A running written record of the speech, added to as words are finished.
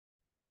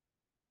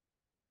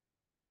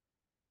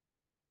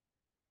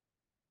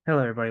Hello,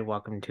 everybody.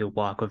 Welcome to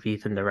Walk with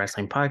Ethan, the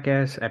wrestling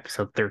podcast,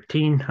 episode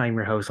 13. I'm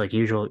your host, like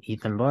usual,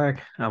 Ethan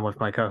Black. I'm with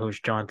my co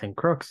host, Jonathan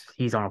Crooks.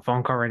 He's on a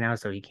phone call right now,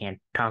 so he can't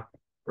talk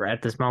right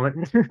at this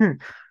moment.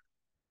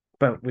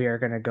 But we are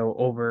going to go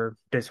over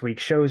this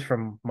week's shows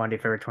from Monday,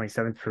 February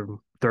 27th through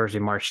Thursday,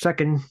 March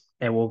 2nd,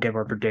 and we'll give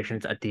our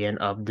predictions at the end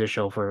of the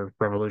show for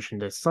Revolution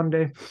this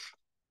Sunday.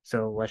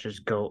 So let's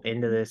just go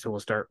into this. So we'll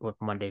start with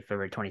Monday,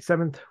 February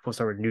 27th. We'll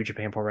start with New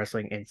Japan Pro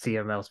Wrestling and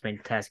CMLL's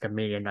Fantastica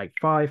Mania Night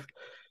 5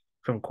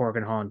 from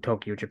Korakuen Hall in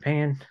Tokyo,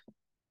 Japan.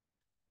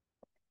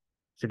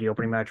 So the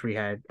opening match, we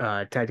had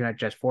tag team match,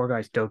 just four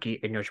guys,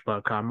 Doki and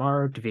Yoshibara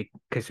Kanemaru, defeat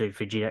Kazuya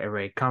Fujita and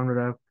Rei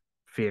Kamura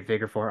via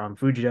figure four on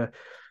Fujita,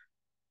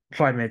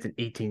 5 minutes and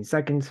 18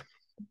 seconds.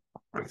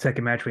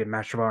 Second match, we had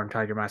Master Bar and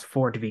Tiger Mask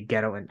 4 defeat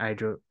Geto and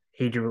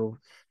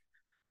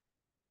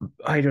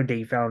Hydro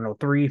Day Fallon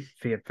 03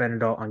 via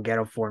Fenadol on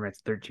Geto, 4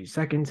 minutes 32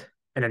 seconds.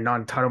 And a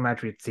non-title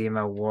match, we had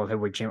CML World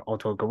Heavyweight Champion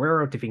Otto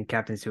Guerrero defeating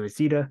Captain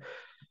Suicida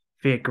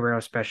via Guerrero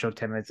special,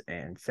 10 minutes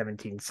and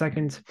 17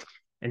 seconds.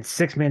 And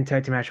six-man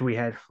tag team match, we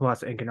had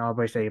Los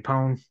Incanable de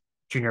Japón,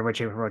 Junior Heavyweight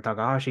Champion Hiroto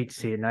Takahashi,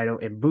 Tetsuya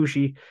Naito, and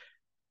Bushi,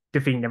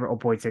 defeating number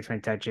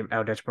 0.6-man tag team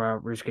El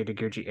Desperado, Ryusuke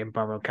Taguchi, and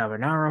Pablo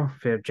Cavanaro,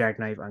 via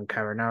Jackknife on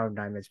Cavanaro,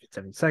 9 minutes and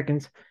 7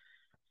 seconds.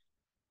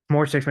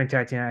 More six-man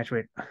tag team match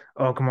with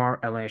Okamar,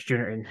 Elias Jr.,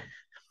 and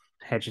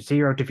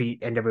Hachishiro defeat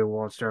NWA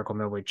World Circle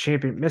Middleweight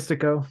Champion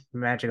Mystico,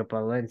 matching up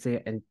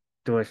Valencia and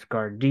Duas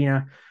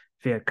Gardena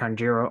via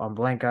Kanjiro on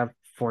Blanca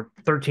for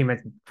 13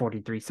 minutes and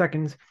 43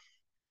 seconds.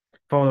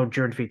 Followed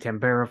Jordan defeat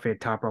Tambero via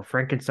Top Rope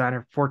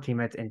Frankensteiner, 14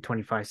 minutes and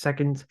 25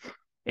 seconds.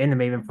 In the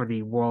main event for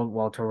the World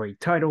Welterweight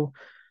title,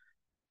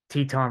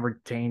 Teton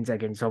retains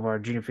against Silva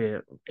Jr.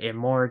 via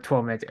more,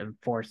 12 minutes and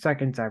 4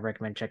 seconds. I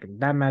recommend checking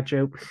that match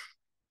out.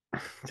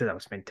 So that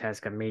was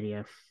Fantastica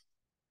Mania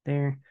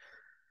there.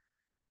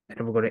 And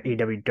then we'll go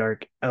to AW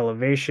Dark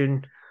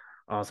Elevation,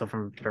 also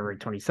from February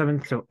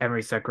 27th. So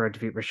Emery Sakura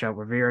defeat Rochelle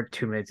Rivera,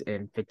 2 minutes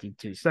and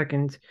 52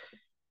 seconds.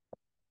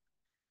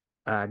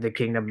 The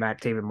Kingdom, Matt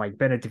Taven, and Mike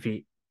Bennett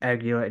defeat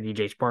Aguila and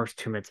EJ Sparks,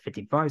 2 minutes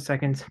 55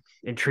 seconds.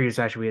 In trios,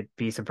 actually, we had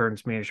Beast of Burns,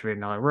 Spanish and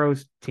Nala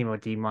Rose,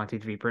 Timo D. Monty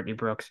defeat Brittany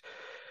Brooks,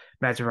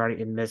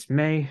 Maserati and Miss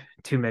May,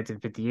 2 minutes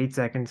and 58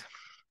 seconds.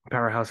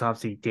 Powerhouse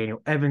obviously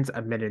Daniel Evans,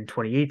 a minute and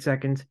 28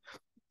 seconds.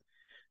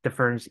 The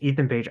Ferns,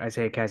 Ethan Page,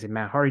 Isaiah Cassidy, and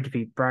Matt Hardy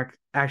defeat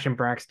Action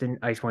Braxton,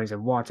 Ice Williams,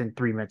 and Watson,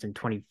 3 minutes and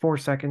 24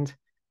 seconds.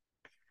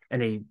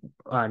 And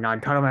a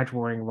non-title match,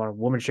 warring a lot of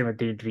women's shimmer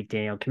defeat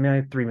Daniel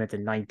Camille, 3 minutes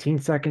and 19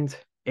 seconds.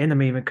 In the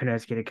main event,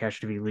 Connecticut Cash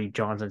to be Lee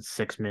Johnson,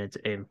 6 minutes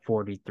and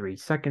 43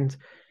 seconds.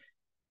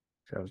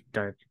 So it was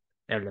Dark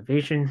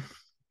Elevation.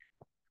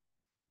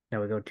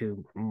 Now we go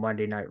to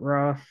Monday Night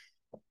Raw.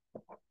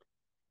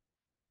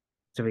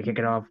 So we kick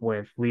it off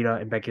with Lita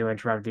and Becky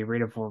Lynch arrive at the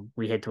arena before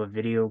we head to a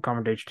video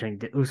conversation between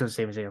the Usos,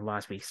 same as in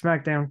last week's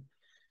SmackDown.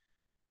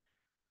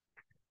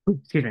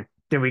 Excuse me.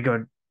 Then we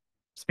go,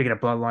 speaking of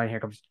Bloodline, here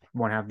comes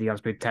one half of the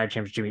Undisputed Tag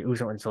Champions, Jimmy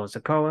Uso and Solo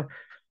Sikoa.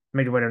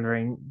 Make the way in the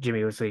ring. Jimmy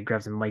Uso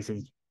grabs some mic,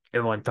 says,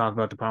 everyone talk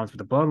about the problems with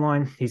the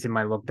Bloodline. He said,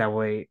 might look that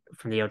way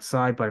from the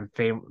outside, but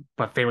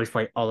families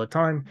fight all the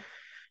time.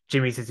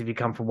 Jimmy says, if you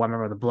come for one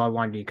member of the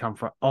Bloodline, do you come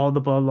for all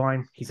the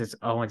Bloodline? He says,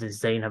 Owens and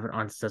Zayn have an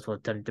unsuccessful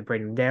attempt to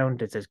bring him down.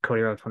 That says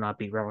Cody Rhodes will not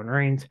beat Roman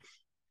Reigns.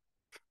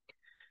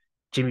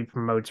 Jimmy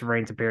promotes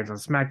Reigns' appearance on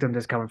SmackDown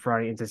this coming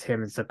Friday and says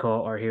him and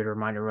Sikoa are here to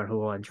remind everyone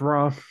who owns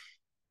Raw.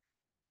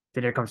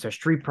 Then here comes the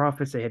Street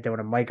Profits. They hit them with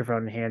a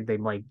microphone in hand. They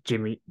mock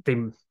Jimmy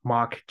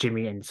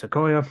and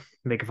Sikoa,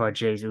 making fun of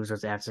Jay's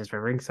Uso's absence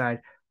from ringside.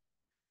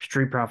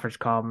 Street Profits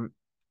call him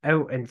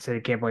out and say they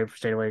can't believe for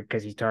staying away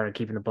because he's tired of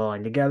keeping the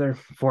bloodline together.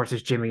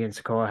 Forces Jimmy and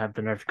Sikoa have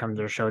the nerve to come to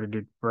their show to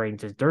do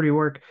Reigns' dirty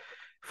work.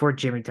 Before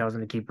Jimmy tells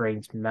them to keep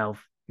Reigns'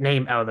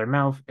 name out of their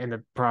mouth, and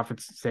the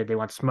Profits said they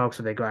want smoke,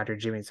 so they go after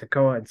Jimmy and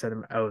Sikoa and send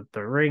them out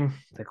the ring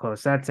to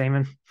close that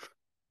segment.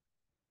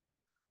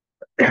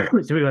 So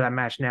we got that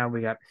match now.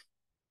 We got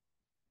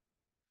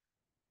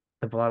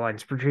the Bloodline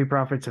Street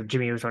Profits of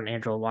Jimmy Uso and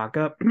Angelo lock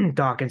up.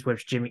 Dawkins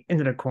whips Jimmy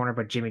into the corner,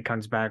 but Jimmy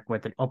comes back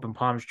with an open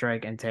palm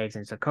strike and tags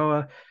in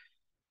Sikoa.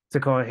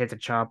 Sikoa hits a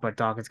chop, but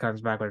Dawkins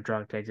comes back with a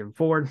drop, takes him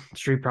forward.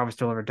 Street Profits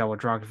deliver double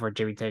drop before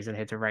Jimmy takes and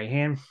hits a right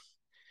hand.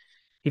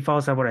 He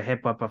follows up with a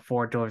hip up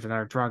before delivers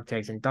another drop,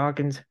 takes in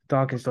Dawkins.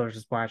 Dawkins delivers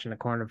a splash in the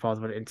corner and falls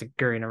with an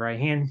insecurity in the right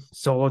hand.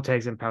 Solo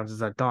takes and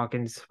pounces at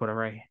Dawkins with a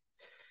right hand.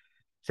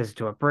 Sends it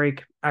to a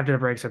break. After the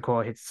break,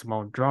 Sikoa hits a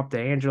small drop to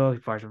Angelo. He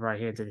fires with right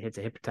hands and hits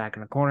a hip attack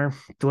in the corner.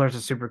 Delivers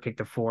a super kick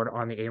to Ford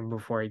on the apron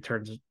before he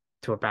turns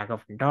to a back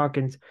up from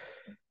Dawkins.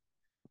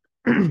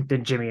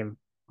 Then Jimmy and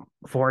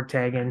Ford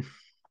tag in.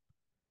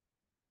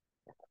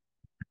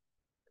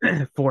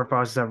 Ford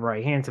follows up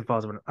right hands and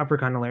falls with an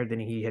uppercut on the layer. Then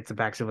he hits a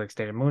back suplex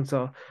extended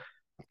moonsault.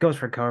 Goes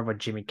for a cover, but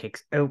Jimmy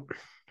kicks out.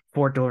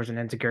 Ford delivers an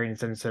insecurity and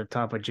sends it to the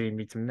top, but Jimmy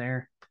meets him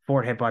there.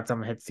 Ford headbutts him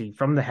and hits the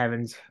from the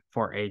heavens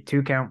for a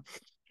 2 count.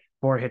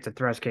 Ford hits a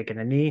thrust kick in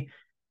the knee.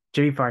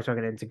 Jimmy fires back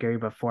at insecurity,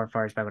 but Ford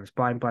fires back with his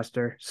blind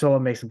buster. Solo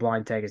makes a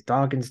blind tag as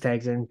Dawkins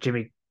tags in.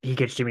 He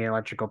gets Jimmy in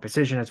electrical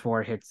position as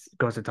Ford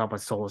goes to top, but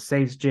Solo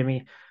saves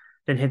Jimmy.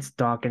 then hits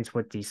Dawkins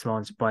with the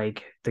Sloan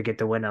Spike to get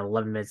the win at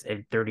 11 minutes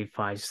and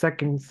 35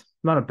 seconds.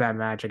 Not a bad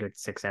match. I give it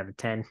 6 out of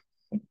 10.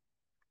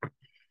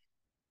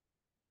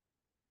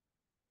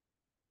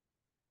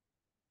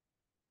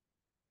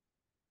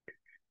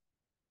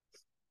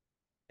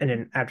 And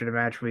then after the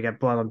match, we got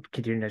Blood on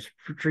continuing as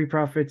Street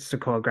Profits.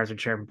 Sokola grabs a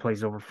chair and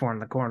plays over 4 in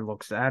the corner,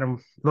 looks at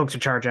him, looks to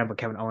charge out, but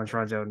Kevin Owens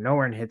runs out of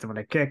nowhere and hits him with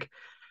a kick.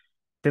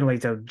 Then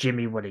lays out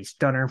Jimmy with a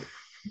stunner.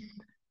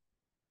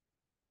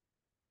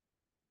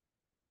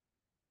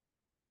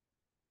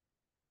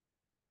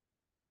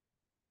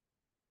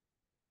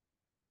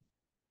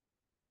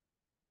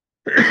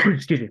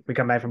 Excuse me. We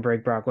come back from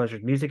break. Brock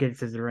Lesnar's music hits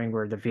the ring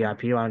where the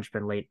VIP lounge has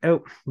been laid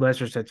out.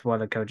 Lesnar sits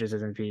one of the coaches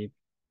as MVP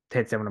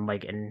hits him with a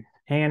mic in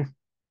hand.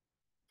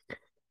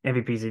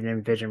 MVP's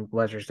in Vision.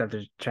 Lesnar steps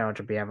to challenge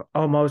on behalf of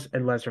Almost,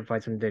 and Lesnar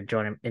fights him to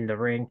join him in the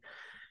ring.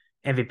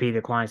 MVP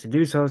declines to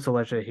do so, so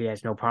Lesnar he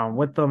has no problem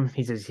with them.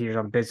 He says he's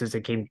on business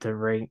and came to the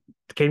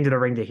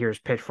ring to hear his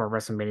pitch for a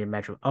WrestleMania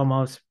match with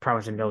Almost,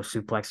 promising no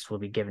suplexes will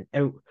be given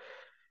out.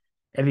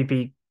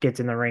 MVP gets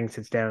in the ring,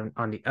 sits down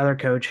on the other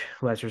coach.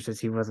 Lesnar says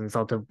he was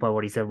insulted by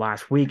what he said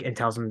last week and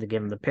tells him to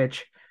give him the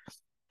pitch.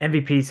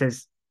 MVP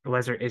says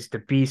Lesnar is the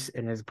beast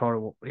and his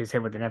opponent is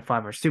hit with an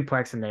F5 or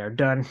suplex and they are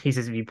done. He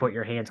says if you put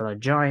your hands on a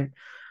giant,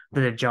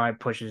 then the giant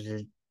pushes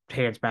his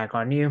hands back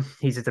on you.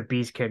 He says a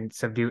beast can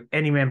subdue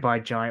any man, by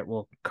giant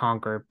will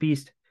conquer a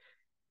beast.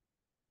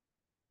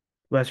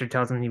 Lesnar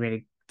tells him he made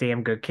a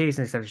damn good case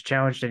and accepts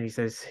challenged, and he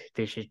says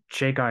they should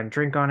shake on and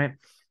drink on it.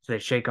 So they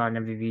shake on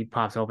MVP,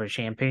 pops open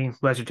champagne.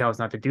 Lesnar tells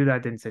not to do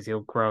that, then says he'll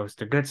gross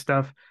the good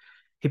stuff.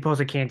 He pulls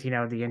a canteen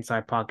out of the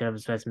inside pocket of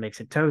his vest and makes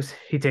it toast.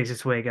 He takes a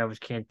swig out of his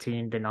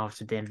canteen, then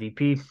offers it to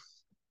MVP.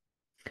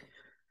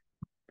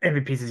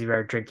 MVP says he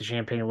better drink the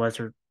champagne.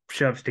 Lesnar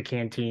shoves the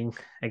canteen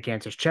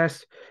against his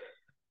chest.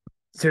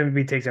 So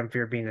MVP takes on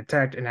fear of being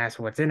attacked and asks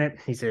what's in it.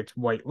 He says it's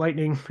white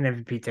lightning.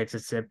 And MVP takes a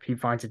sip. He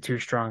finds it too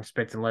strong,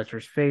 spits in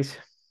Lesnar's face.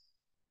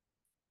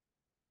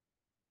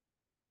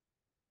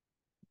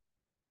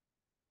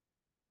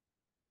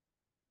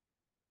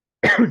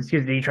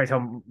 Excuse me. He tries to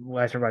help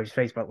Lesnar rub his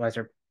face, but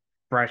Lesnar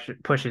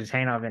pushes his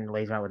hand off and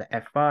lays him out with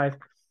an F5.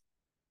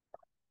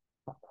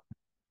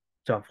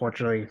 So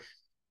unfortunately,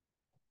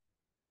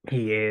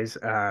 he is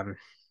got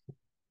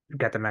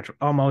the match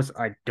almost.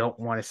 I don't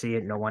want to see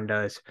it. No one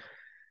does.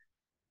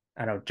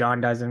 I know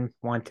John doesn't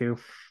want to.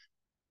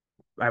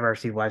 I've ever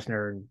seen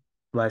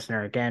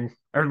Lesnar again,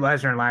 or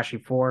Lesnar and Lashley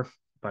 4,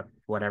 but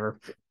whatever.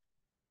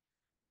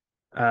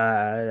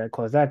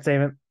 Close that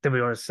segment. Then we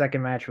go to the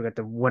second match. We got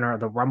the winner of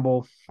the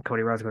Rumble.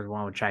 Cody Rhodes goes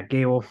along with Chad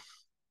Gable.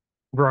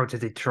 Rhodes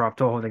hits a drop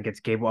toe, then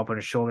gets Gable up on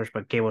his shoulders,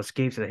 but Gable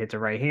escapes and hits a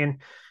right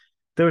hand.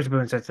 Those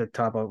Boone sets the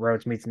top of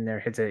Rhodes, meets in there,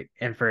 hits it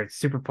in for a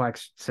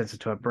superplex, sets it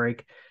to a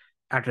break.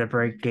 After the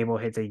break, Gable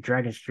hits a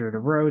dragon screw to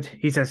Rhodes.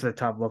 He sets to the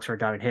top, looks for a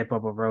diving hip,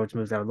 but Rhodes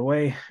moves out of the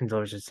way and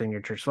delivers his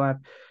signature slap.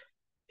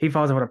 He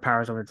falls over to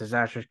powers over a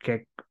disastrous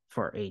kick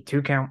for a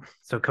 2 count.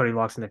 So Cody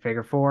locks in the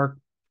figure 4.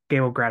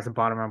 Gable grabs the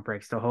bottom rope,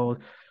 breaks the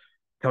hold.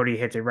 Cody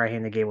hits a right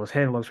hand to Gable's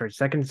head, looks for a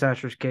second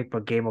disastrous kick,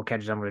 but Gable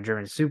catches him with a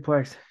German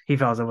suplex. He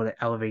falls over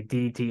the elevate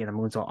DDT and a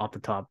moonsault off the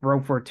top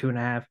rope for a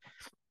 2.5.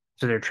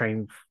 So they're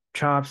trading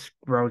chops.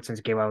 Rhodes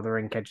sends Gable out of the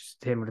ring, catches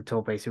him with a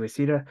tope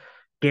suicida.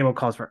 Gable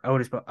calls for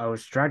Otis, but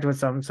Otis distracted with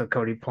something, so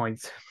Cody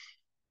points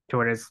to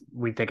what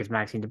we think is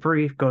Maxine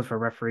Debris, goes for a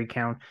referee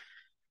count.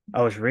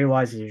 Otis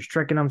realizes he was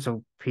tricking him,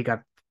 so he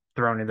got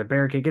thrown in the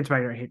barricade, gets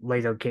back,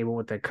 lays out Gable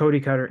with the Cody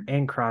cutter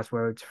and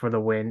crossroads for the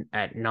win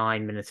at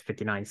 9 minutes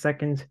 59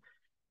 seconds.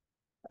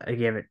 I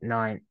gave it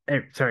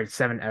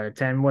 7 out of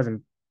 10.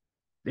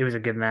 It was a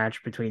good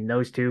match between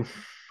those two.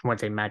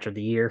 Once a match of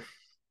the year.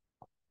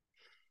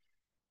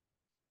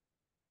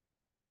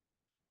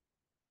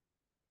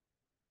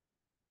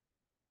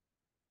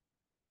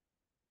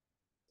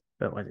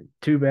 But wasn't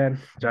too bad.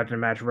 So after the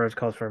match, Rose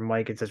calls for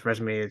Mike and says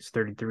WrestleMania is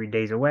 33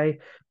 days away.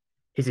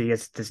 He said he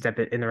gets to step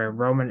in the ring with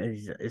Roman,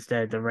 and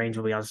instead the reigns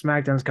will be on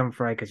SmackDown's come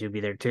Friday because he'll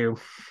be there too.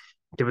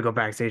 Then we go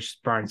backstage.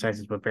 Brian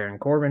Sykes with Baron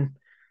Corbin.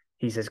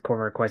 He says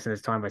Corbin requesting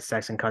his time, but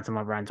Saxon cuts him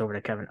off, runs over to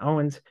Kevin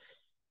Owens.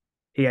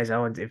 He asks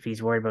Owens if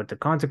he's worried about the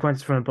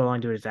consequences from the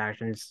bloodline to his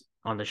actions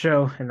on the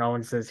show, and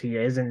Owens says he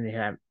isn't.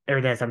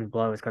 Everything has something to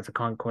blow is because of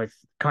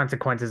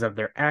consequences of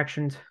their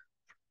actions.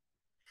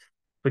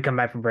 We come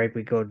back from break.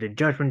 We go to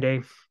Judgment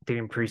Day.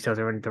 Dean Priest tells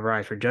everyone to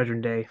rise for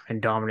Judgment Day,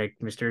 and Dominic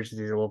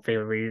Mysteriously is a little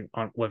favorite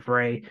with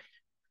Ray.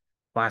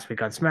 Last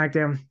week on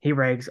SmackDown, he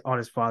rags on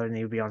his father, and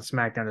he would be on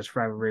SmackDown as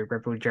Friday Rhea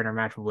Ripley general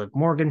match with Liv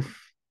Morgan.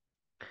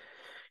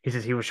 He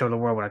says he will show the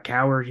world what a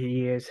coward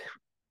he is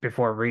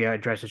before Rhea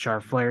addresses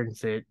Charlotte Flair and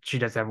said she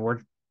doesn't have a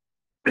word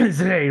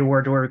say a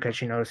word to her because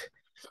she knows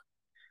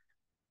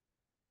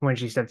when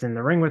she steps in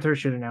the ring with her,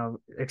 she now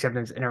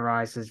acceptance in her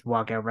eyes as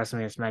walk out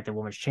WrestleMania SmackDown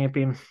Women's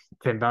Champion.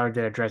 Finn Balor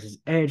did address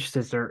Edge,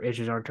 says their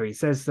issues aren't until he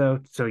says so.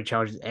 So he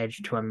challenges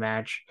Edge to a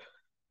match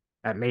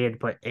at Mania to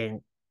put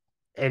in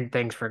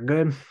things for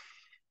good.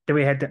 Then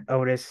we head to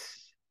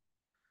Otis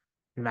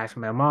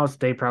Maximum Miles,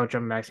 they approach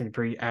him, Maxine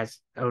Pre as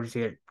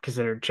ODC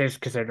considered Chase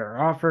considered her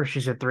offer. She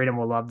said three of them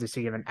will love to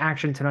see him in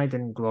action tonight,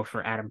 then go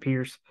for Adam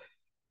Pearce.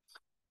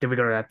 Then we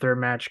go to that third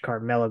match.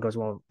 Carmella goes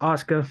well with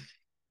Asuka.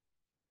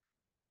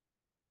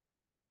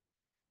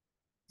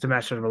 So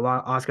match starts with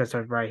Asuka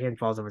starts right hand,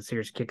 falls over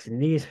serious kicks and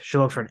knees. She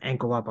looks for an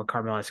ankle up, but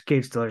Carmella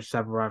escapes, delivers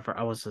several run for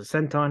elbows to the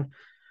senton.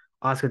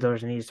 Asuka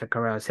delivers knees to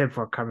Carmella's hip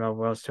for Carmella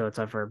rolls to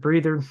outside for a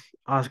breather.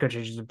 Asuka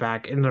changes it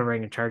back into the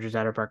ring and charges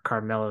at her, but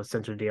Carmella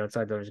sends her to the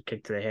outside, delivers a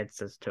kick to the head,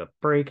 sends to a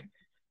break.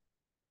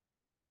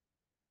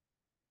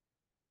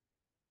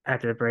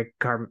 After the break,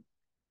 Carmella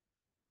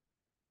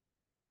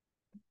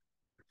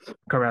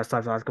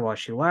stops Asuka while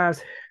she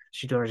laughs.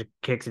 She delivers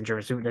kicks and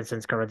German suit, then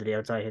sends Carmella to the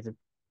outside, hits a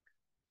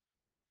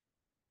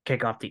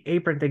kick off the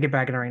apron. They get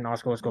back in the ring.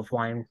 Asuka was go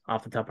flying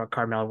off the top, but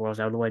Carmella rolls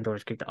out of the way and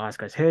delivers kick to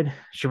Asuka's head.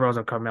 She rolls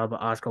up Carmella,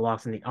 but Asuka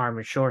locks in the arm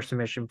and shoulder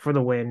submission for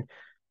the win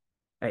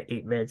at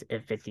 8 minutes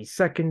and 50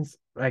 seconds.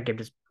 I give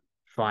this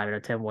 5 out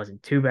of 10.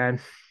 Wasn't too bad.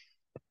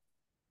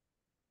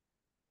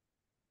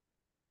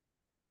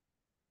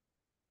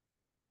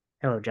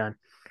 Hello, John.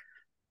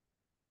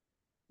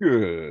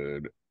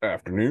 Good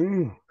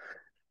afternoon.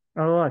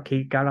 Oh, look,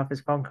 he got off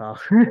his phone call.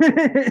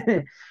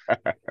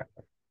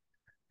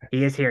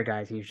 He is here,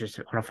 guys. He's just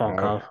on a phone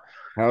How, call.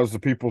 how's the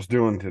people's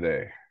doing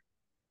today?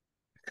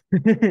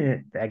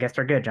 I guess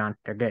they're good, John.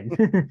 They're good.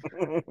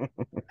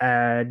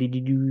 Did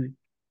you do?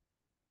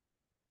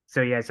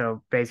 So yeah,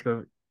 so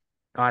basically,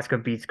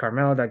 Asuka beats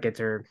Carmella. That gets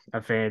her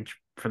advantage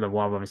for the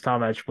Wall Women's title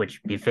match,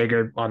 which you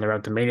figured on the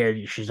road to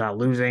Mania, she's not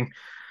losing.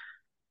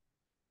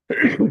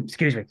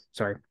 Excuse me.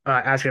 Sorry.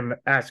 Oh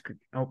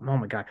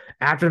my god.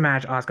 After the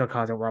match, Asuka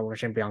calls out Raw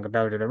Women's Bianca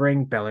Belair to the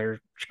ring. Belair,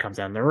 she comes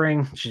down the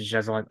ring. She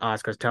doesn't like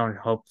Asuka's tone.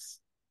 Hopes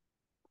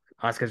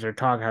Asuka's her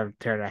talk how to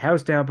tear the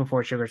house down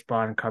before she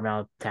responds. And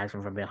Carmella attacks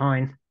him from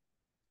behind.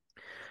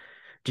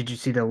 Did you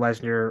see the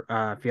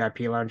Lesnar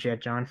VIP lounge yet,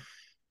 John?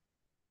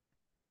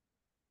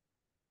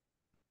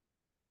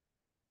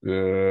 Uh,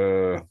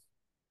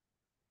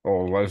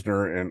 oh,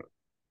 Lesnar and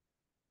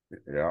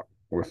yeah,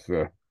 with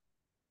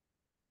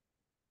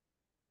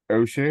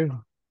O'Shea.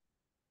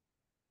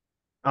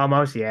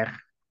 Almost, yeah.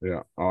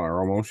 Yeah, or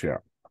almost. Yeah.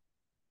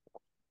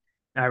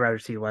 I'd rather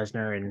see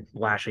Lesnar and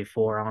Lashley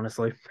 4,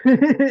 honestly.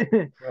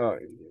 Uh,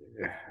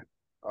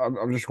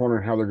 I'm just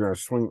wondering how they're going to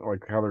swing,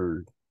 like how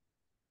they're.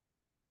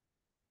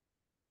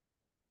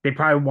 They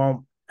probably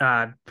won't.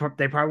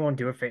 They probably won't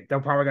do it. They'll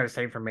probably gotta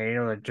save for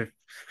Mania, just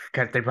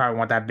because they probably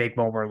want that big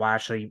moment where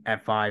Lashley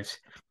at fives,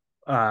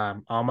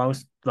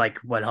 almost like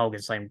when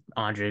Hogan slammed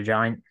Andre the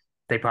Giant.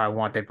 They probably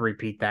want to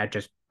repeat that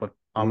just with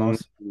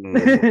almost.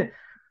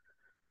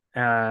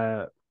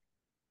 uh,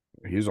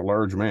 He's a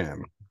large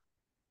man.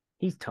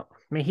 he's I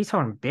mean, he's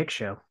on Big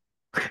Show.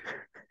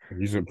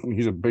 He's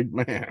a big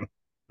man.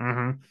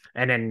 And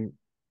then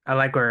I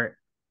like where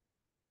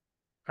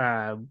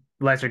uh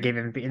Lesnar gave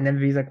him, and then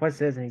he's like, "What's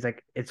this?" And he's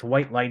like, "It's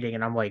white lightning,"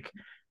 and I'm like,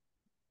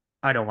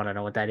 I don't want to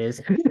know what that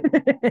is.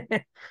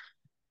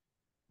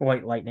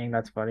 White lightning,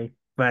 that's funny.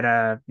 But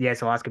yeah,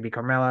 so Asuka beat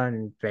Carmella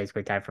and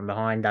basically tied from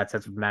behind. That's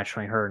a match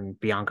between her and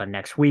Bianca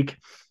next week.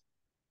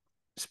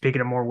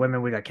 Speaking of more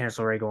women, we got Candice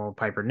LeRae going with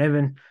Piper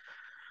Niven.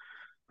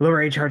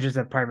 LeRae charges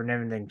at Piper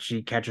Niven, then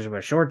she catches her with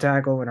a short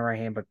tackle in her right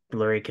hand, but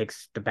LeRae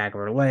kicks the back of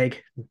her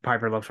leg.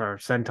 Piper looks for her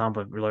senton,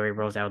 but LeRae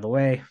rolls out of the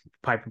way.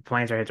 Piper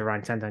plans her hit the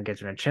right senton, gets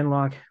her in a chin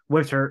lock,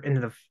 whips her into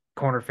the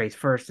corner face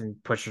first,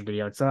 and pushes her to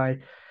the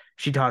outside.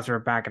 She tosses her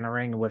back in the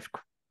ring with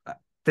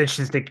then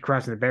she sticks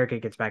crossing the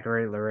barricade, gets back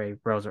already. LeRae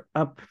rolls her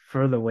up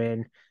for the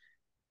win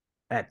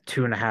at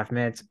 2.5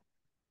 minutes.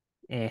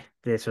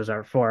 This was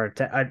our 4.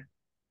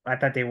 I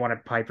thought they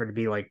wanted Piper to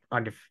be like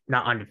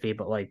not undefeated,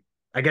 but like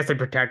I guess they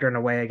protect her in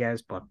a way, I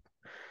guess. But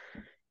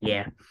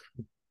yeah,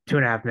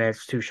 2.5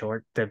 minutes too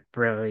short to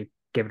really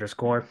give it a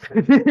score.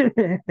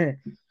 Kind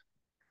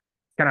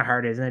of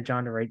hard, isn't it,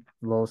 John, to rate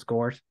low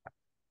scores?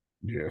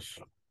 Yes.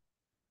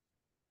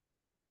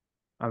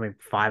 I mean,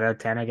 5 out of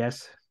 10, I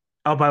guess.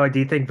 Oh, by the way, do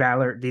you think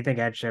Valor? Do you think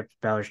Edge accepts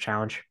Valor's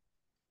challenge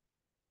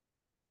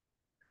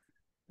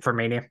for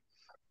Mania?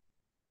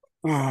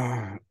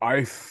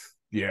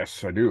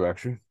 Yes, I do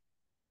actually.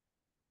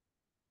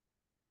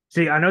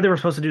 See, I know they were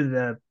supposed to do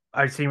the.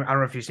 I've seen. I don't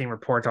know if you've seen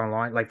reports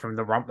online, like from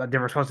the Rumble. They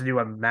were supposed to do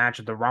a match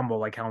at the Rumble,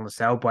 like Hell in a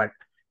Cell, but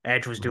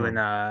Edge was Uh-huh. doing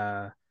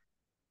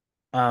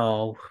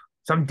oh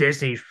some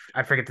Disney.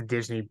 I forget the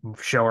Disney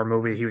show or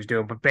movie he was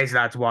doing, but basically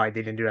that's why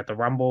they didn't do it at the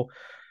Rumble.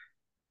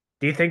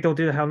 Do you think they'll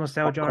do the Hell in a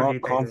Cell, John? Or do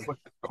you think?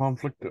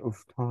 Conflict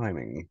of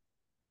timing.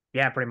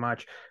 Yeah, pretty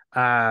much.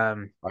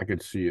 Um, I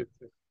could see it.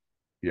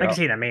 I can Yeah.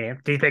 see that. I mean,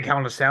 do you think Hell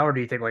in a Cell, or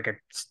do you think like a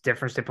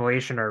different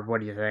stipulation, or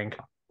what do you think?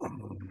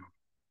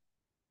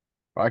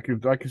 I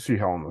could see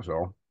Hell in the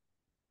Cell.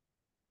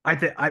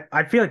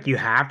 I feel like you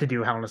have to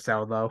do Hell in a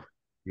Cell though,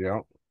 Yeah.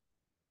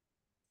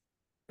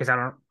 because I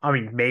don't. I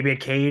mean, maybe a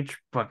cage,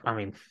 but I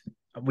mean,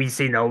 we've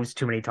seen those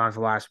too many times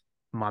the last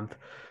month.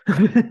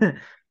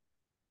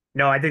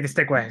 No, I think they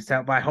stick with it.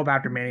 So, but I hope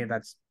after Mania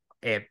that's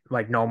it.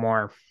 Like no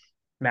more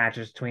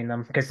matches between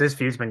them because this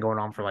feud's been going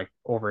on for like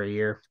over a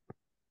year.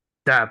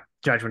 The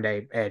Judgment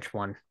Day Edge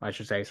won, I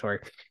should say. Sorry,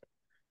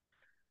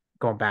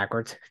 going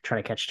backwards,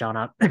 trying to catch John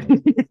up.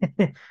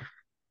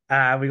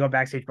 We go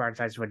backstage bar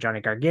and with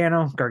Johnny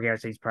Gargano. Gargano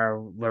sees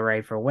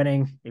Powerrr for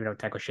winning, even though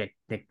Tackle shit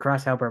Nick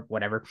Cross helper,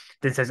 whatever.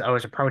 Then says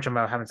O's approach him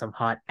about having some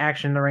hot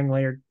action in the ring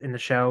later in the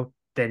show.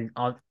 Then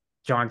all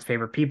John's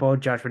favorite people,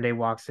 Judgment Day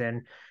walks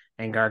in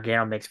and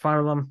Gargano makes fun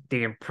of him.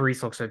 Dean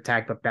Priest looks to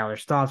attack, but Balor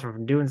stops him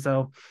from doing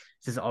so.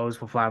 Says O's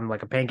will fly him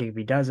like a pancake if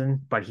he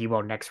doesn't, but he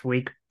will next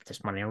week.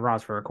 This Monday on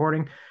Raw's for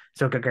recording.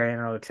 So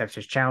Gargano accepts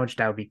his challenge.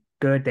 That would be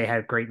good. They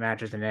had great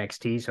matches in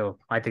NXT, so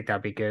I think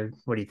that'd be good.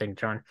 What do you think,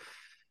 John?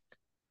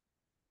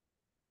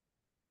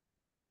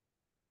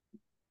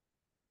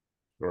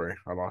 Sorry,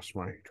 I lost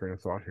my train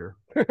of thought here.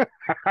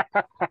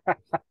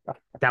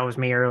 That was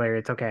me earlier.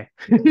 It's okay.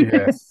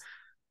 Yes.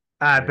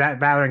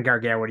 Balor and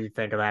Gargano, what do you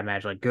think of that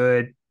match? Like,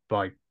 good?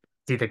 Like,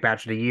 do you think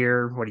match of the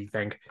year? What do you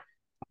think?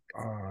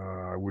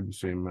 I wouldn't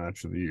say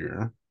match of the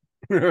year.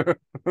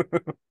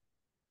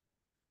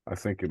 I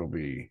think it'll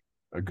be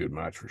a good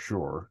match for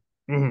sure.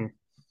 Mm-hmm.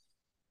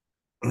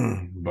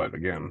 But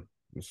again,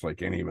 it's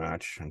like any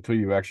match until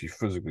you've actually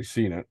physically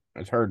seen it.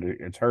 It's hard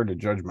to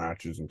judge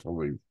matches until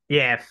they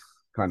Yeah,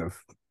 kind of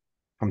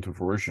come to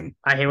fruition.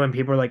 I hate when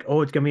people are like,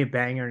 "Oh, it's gonna be a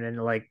banger," and then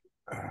like,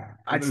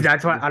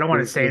 that's why I don't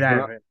want to say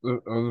that. The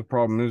other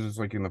problem is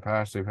like in the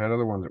past they've had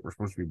other ones that were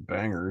supposed to be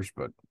bangers,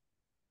 but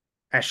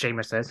As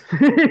Sheamus says.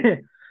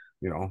 you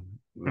know,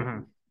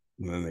 Mm-hmm. and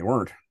then they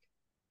weren't.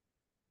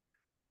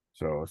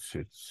 So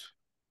it's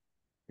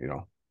you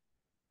know,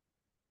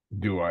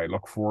 do I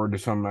look forward to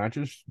some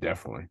matches?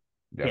 Definitely,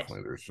 Yes.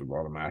 definitely. There's a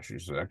lot of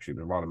matches. Actually,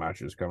 there's a lot of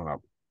matches coming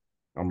up.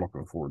 I'm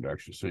looking forward to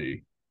actually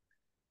see.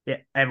 Yeah,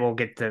 and we'll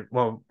get to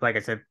like I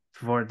said,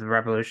 for the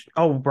Revolution.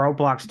 Oh,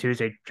 Roadblocks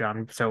Tuesday,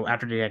 John. So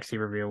after the NXT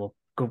review, we'll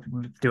go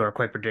do our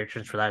quick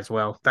predictions for that as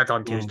well. That's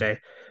on Tuesday.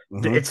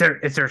 Mm-hmm.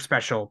 It's their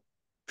special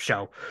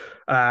show.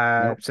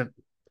 Yep. So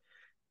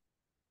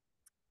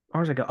where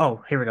was I go?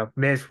 Oh, here we go.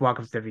 Miz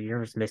welcomes to the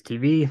universe, Miz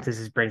TV. This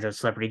is brings a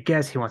celebrity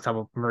guest. He wants help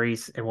with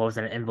Maurice and what was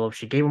in an envelope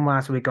she gave him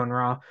last week on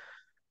Raw.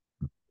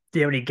 Do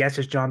you have any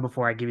guesses, John?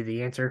 Before I give you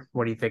the answer,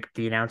 what do you think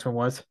the announcement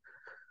was,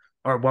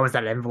 or what was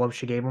that envelope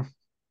she gave him?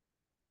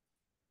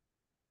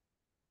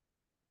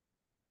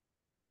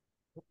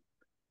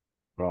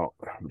 Well,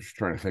 I'm just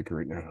trying to think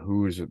right now.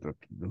 Who is it that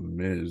the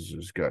Miz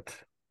has got?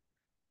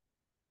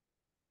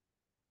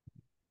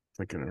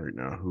 Thinking right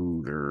now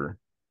who they're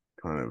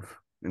kind of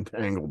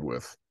entangled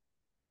with.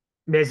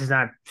 Miz is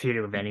not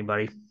feuding with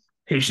anybody.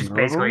 He's just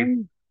basically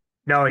No.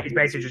 no. He's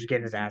basically just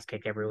getting his ass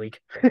kicked every week.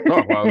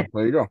 Oh well,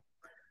 there you go.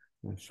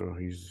 So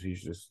he's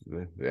just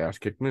the ass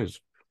kick Miz.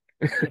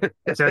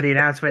 So the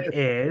announcement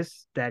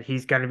is that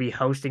he's going to be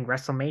hosting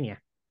WrestleMania.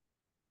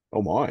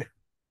 Oh my,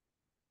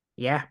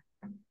 Yeah.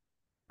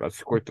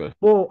 that's quite the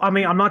Well, I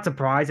mean, I'm not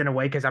surprised in a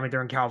way because I mean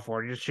they're in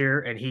California this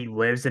year and he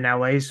lives in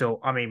LA, so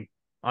I mean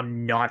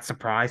I'm not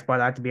surprised by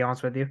that to be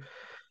honest with you.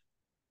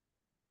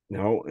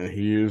 no. And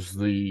he is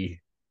the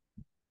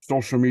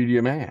social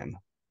media man.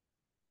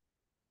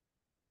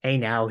 Hey,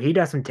 now he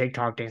does some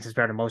TikTok dances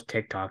better than most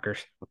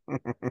TikTokers.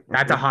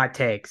 That's a hot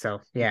take.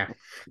 So yeah,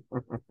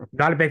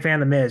 not a big fan of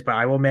the Miz, but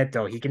I will admit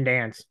though he can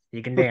dance.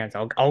 He can dance.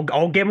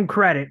 I'll give him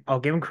credit.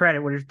 I'll give him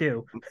credit what it's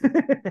due.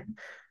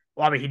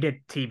 Well, I mean he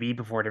did TV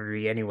before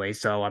WWE anyway,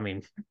 so I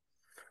mean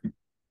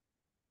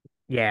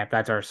yeah,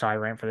 that's our side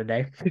rant for the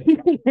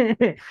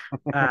day.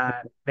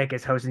 Make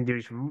his hosting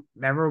duties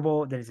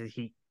memorable. Then it says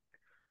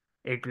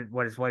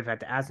what his wife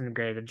had to ask him to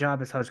grade the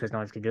job as host because no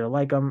one's gonna do it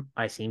like him.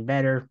 I seem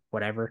better,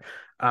 whatever.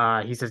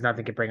 He says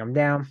nothing can bring him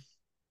down.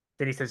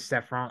 Then he says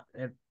Seth Rollins,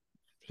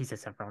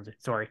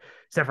 sorry.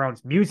 Seth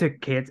Rollins'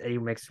 music hits and he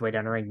makes his way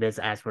down the ring. Miz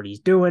asks what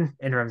he's doing.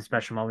 In the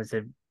special moments,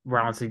 that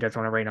Rollins doesn't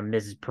want to rain on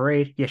Miz's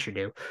parade. Yes, you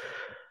do.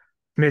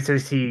 Miz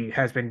says he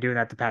has been doing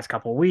that the past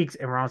couple of weeks,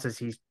 and Rollins says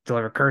he's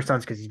delivered curse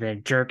stunts because he's been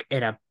a jerk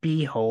in a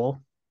b-hole.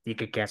 You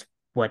could guess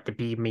what the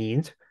B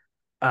means.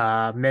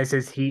 Miz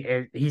says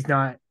he's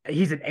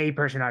an A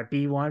person, not a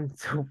B one.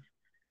 So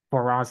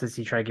for Rollins says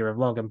he tried to get rid of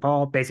Logan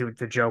Paul. Basically,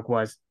 the joke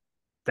was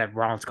that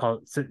Rollins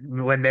called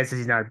when Miz says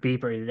he's not a B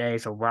for today,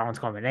 so Rollins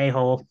called him an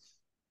a-hole.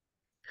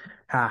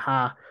 Ha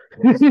ha.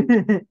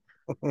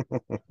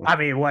 I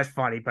mean, it was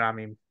funny, but I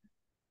mean,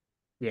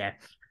 yeah,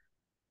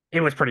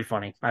 it was pretty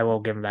funny. I will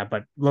give him that,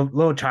 but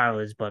little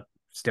childish, but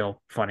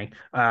still funny.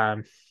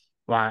 Well,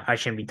 I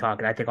shouldn't be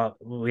talking. I think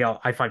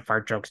I find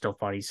fart jokes still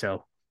funny.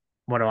 So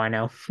what do I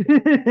know?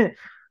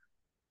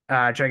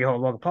 Trying to get hold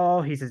of Logan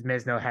Paul. He says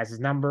Miz has his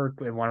number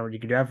and whatever you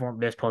can do everyone.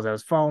 Miz pulls out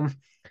his phone,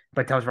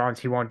 but tells Rollins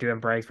he won't do him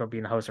breaks for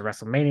being the host of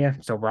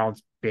WrestleMania. So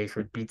Rollins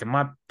basically beats him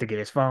up to get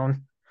his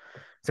phone.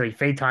 So he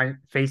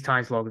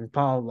FaceTimes Logan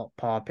Paul.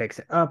 Paul picks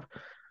it up.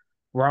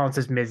 Rollins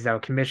says Miz is out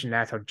of commission.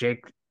 That's how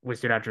Jake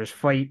was doing after his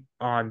fight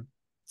on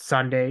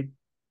Sunday.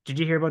 Did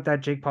you hear about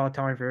that Jake Paul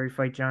Tommy Fury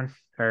fight, John?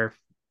 Or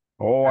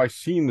Oh, I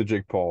seen the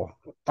Jake Paul.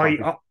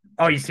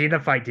 you see the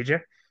fight? Did you?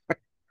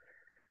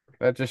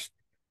 That just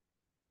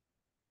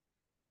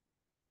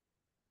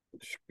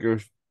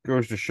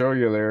goes to show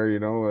you there,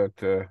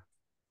 that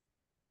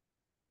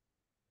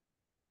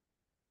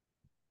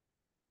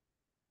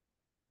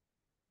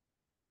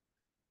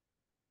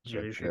Did you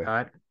But lose your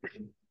thought?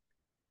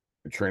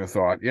 the train of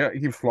thought, yeah, he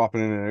keeps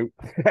flopping in and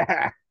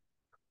out.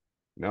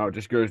 No, it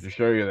just goes to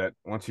show you that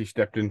once he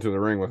stepped into the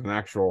ring with an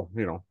actual,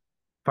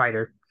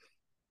 Fighter.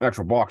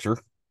 actual boxer,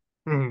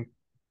 Mm-hmm.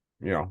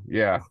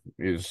 yeah,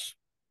 is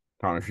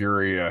Tommy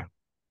Fury.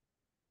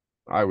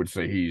 I would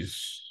say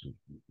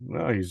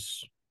well,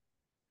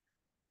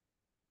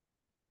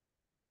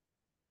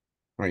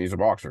 I mean, he's a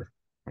boxer.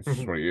 That's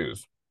Mm-hmm. what he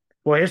is.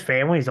 Well, his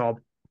family's all,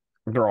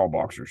 They're all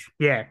boxers.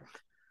 yeah.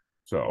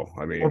 So, I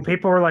Well, mean,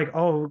 people were like,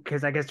 oh,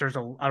 because I guess I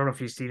don't know if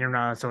you've seen it or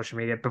not on social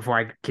media before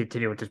I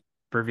continue with this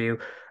review.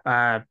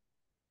 Uh,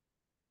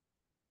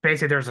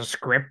 Basically, there's a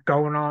script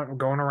going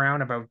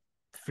around about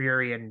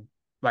Fury and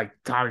like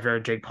Tommy Fury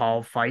and Jake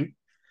Paul fight.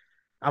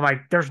 I'm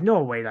like, there's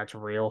no way that's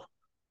real.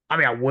 I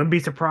mean, I wouldn't be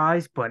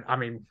surprised, but I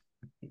mean,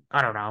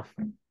 I don't know.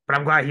 But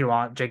I'm glad he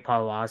lost. Jake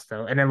Paul lost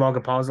though, and then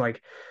Logan Paul's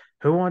like,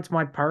 "Who wants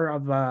my part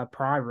of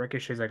Pride?"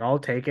 Ricochet's like, "I'll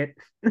take it,"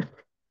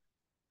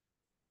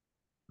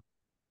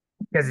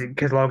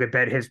 because Logan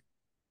bet his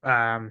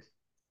um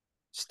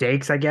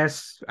stakes. I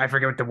guess I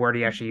forget what the word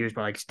he actually used,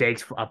 but like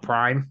stakes a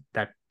Prime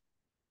that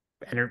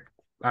enter.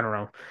 I don't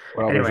know.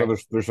 well, Anyway,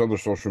 there's other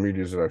social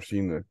medias that I've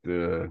seen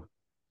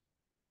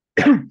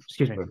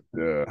excuse me.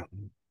 that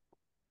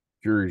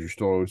Furies are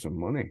still owed some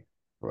money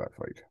for that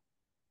fight.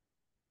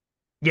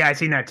 Yeah, I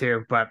seen that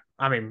too. But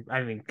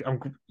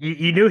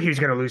you knew he was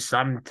going to lose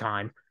some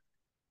time.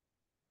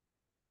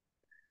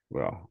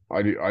 Well,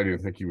 I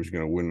didn't think he was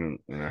going to win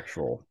an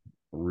actual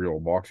real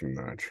boxing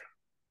match.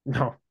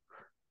 No,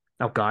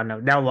 oh God, no.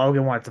 Now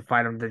Logan wants to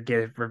fight him to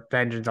get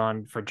vengeance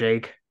on for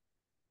Jake.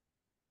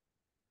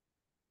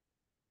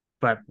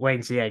 But wait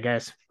and see, I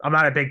guess. I'm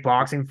not a big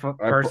boxing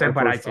person,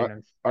 but I've seen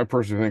him. I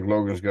personally think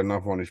Logan's got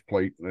enough on his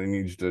plate that he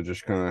needs to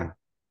just kind of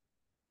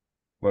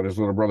let his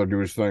little brother do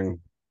his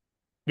thing.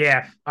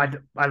 Yeah, I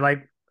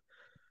like.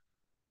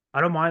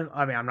 I don't mind.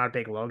 I mean, I'm not a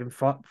big Logan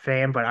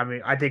fan, but I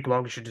mean, I think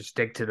Logan should just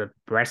stick to the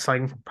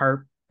wrestling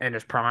part and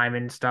his prime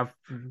and stuff.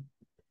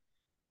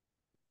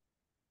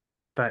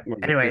 But Look,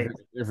 anyway,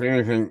 if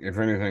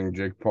anything,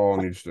 Jake Paul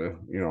needs to,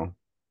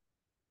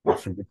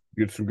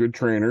 get some good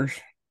trainers.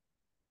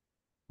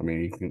 I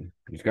mean,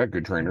 he's got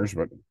good trainers,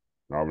 but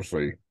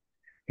obviously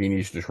he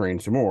needs to train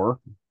some more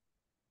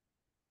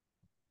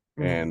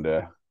mhm, and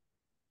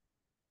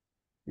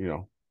you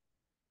know,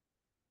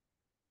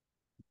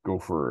 go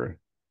for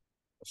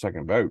a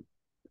second bout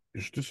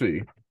just to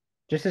see.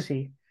 just to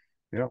see.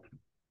 Yep.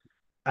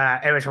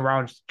 Anyway, so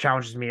Rollins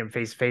challenges me in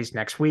face to face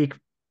next week.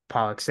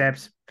 Paul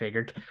accepts.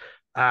 Figured.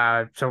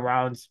 So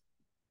Rollins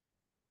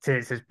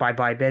says bye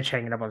bye bitch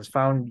hanging up on his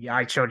phone. Yeah,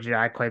 I showed you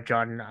that clip,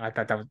 John. I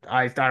thought that was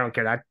I don't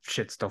care. That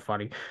shit's still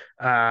funny.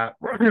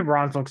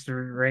 Rollins looks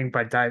through the ring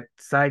but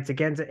decides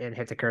against it and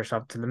hits a curse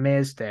up to the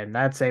mist, and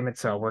that's it.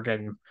 So we're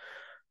getting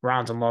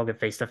Rollins and Logan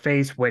face to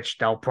face, which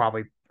they'll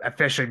probably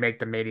officially make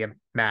the Mania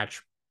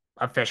match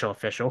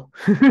official.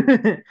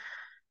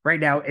 Right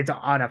now it's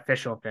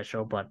unofficial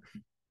official, but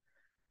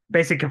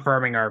basically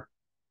confirming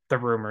the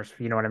rumors,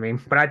 you know what I mean?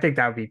 But I think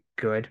that would be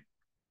good.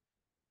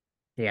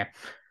 Yeah.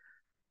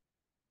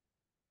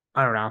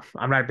 I don't know.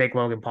 I'm not a big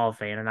Logan Paul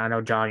fan, and I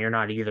know John, you're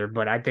not either.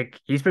 But I think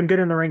he's been good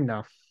in the ring,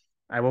 though.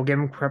 I will give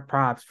him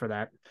props for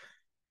that.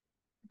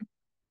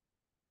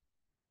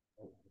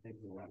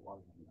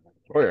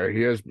 Oh yeah,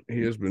 he has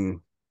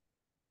been.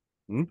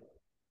 Hmm?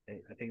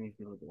 I think he's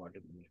been good.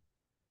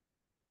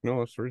 No,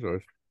 that's three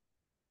size.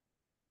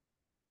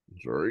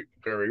 Sorry,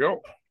 there we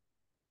go.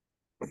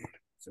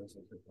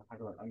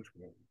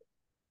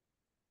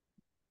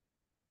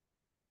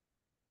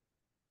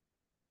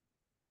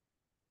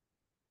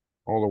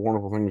 All the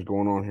wonderful things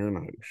going on here in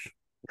the house.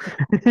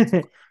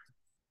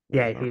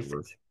 Yeah, Not he's.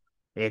 reverse.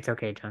 It's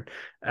okay, John.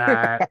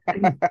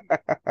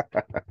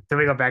 So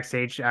we go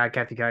backstage.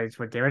 Kathy Guys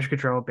with damage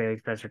control, Bailey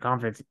Spencer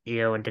confidence,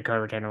 Io and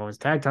Dakota Retainer was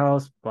tag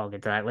titles. We'll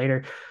get to that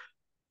later.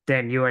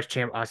 Then U.S.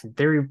 champ Austin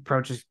Theory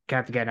approaches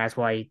Kathy and asks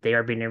why they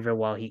are being interviewed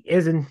while he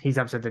isn't. He's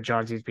upset that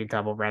John Cena's being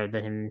doubled rather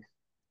than him.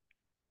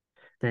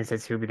 Then it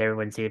says he'll be there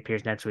when he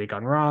appears next week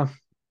on Raw.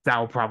 That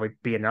will probably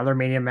be another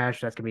Mania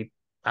match. That's gonna be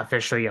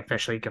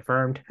officially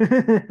confirmed.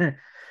 Do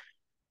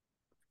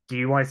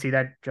you want to see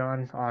that,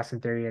 John? Austin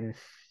Theory and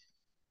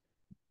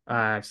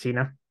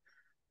Cena?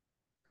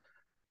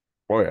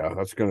 Oh yeah,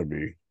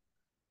 that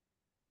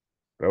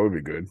would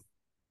be good.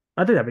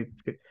 I think that'd be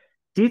good.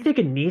 Do you think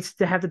it needs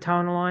to have the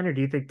title on the line, or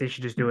do you think they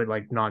should just do it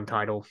like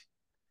non-title?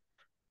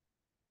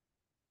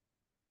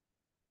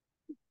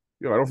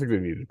 Yeah, I don't think they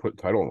need to put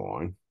title on the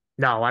line.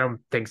 No, I don't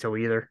think so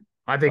either.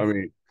 I I think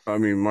mean, I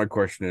mean, my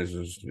question is,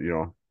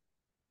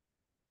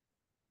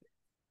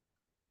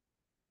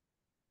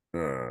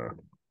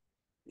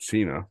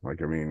 Cena.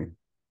 Like, I mean,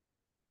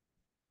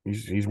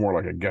 he's more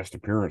like a guest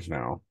appearance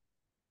now.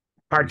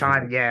 He's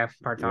not,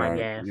 part time,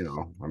 yeah.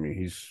 I mean,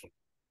 he's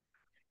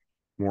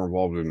more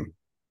involved in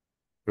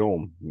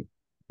film,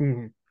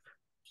 Mhm.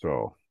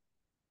 so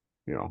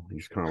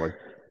he's kind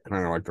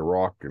of like The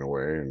Rock in a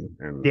way,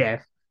 and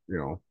Yeah, you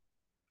know,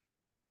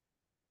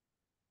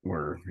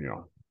 where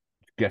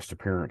guest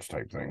appearance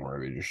type thing, where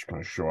they just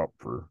kind of show up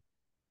for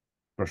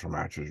special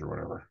matches or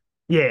whatever.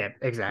 Yeah,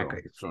 So,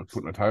 exactly. so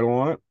putting a title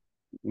on it?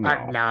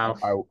 No,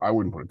 No, I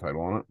wouldn't put a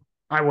title on it.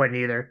 I wouldn't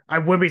either. I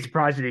would be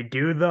surprised if they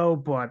do though,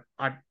 but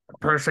I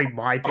personally,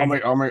 my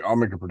opinion, I'll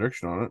make a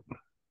prediction on it.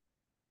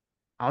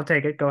 I'll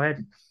take it. Go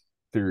ahead.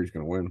 Theory's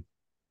gonna win.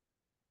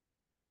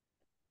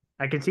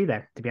 I can see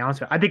that. To be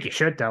honest with you, I think you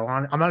should though.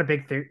 I'm not a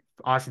big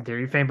Austin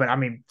Theory fan, but I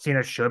mean,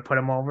 Cena should put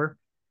him over.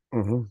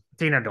 Mm-hmm.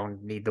 Cena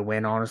don't need the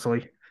win,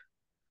 honestly.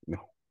 No,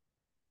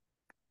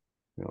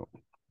 no.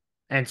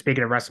 And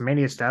speaking of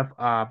WrestleMania stuff,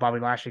 Bobby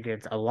Lashley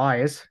gets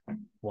Elias.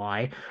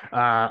 Why?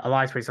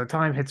 Elias wastes no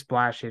time, hits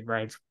Lashley,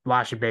 right?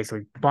 Lashley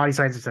basically body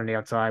slams him on the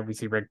outside. We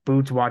see Rick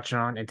Boots watching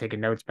on and taking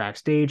notes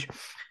backstage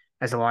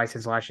as Elias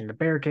hits Lashley in the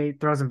barricade,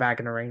 throws him back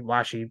in the ring.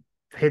 Lashley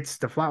hits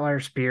the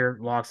flatliner spear,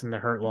 locks in the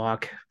hurt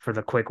lock for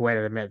the quick win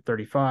at a minute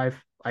 35.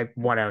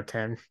 1 out of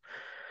 10.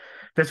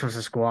 This was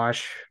a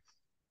squash.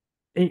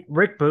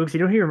 Rick Boots, you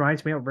know, he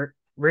reminds me of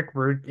Rick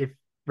Rude. If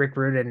Rick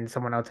Rude and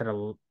someone else had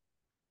a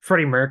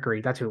Freddie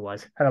Mercury, that's who it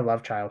was. Had a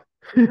love child.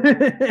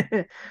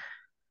 there,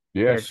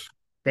 Yes.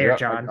 there, Yeah,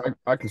 John.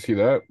 I can see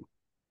that.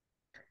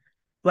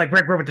 Like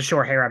Rick Rude with the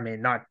short hair. I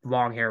mean, not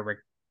long hair.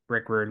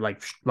 Rick Rude,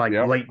 like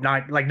Yep. late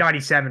night, like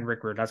 97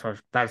 Rick Rude. That's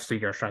the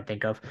year I was trying to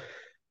think of.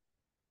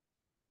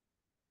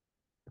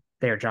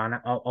 There, John.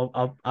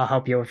 I'll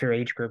help you with your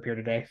age group here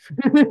today.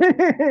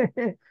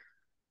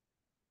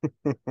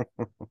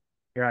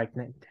 You're like,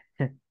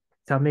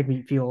 don't make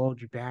me feel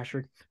old, you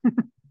bastard.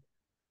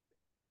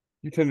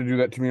 You tend to do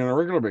that to me on a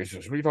regular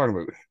basis. What are you talking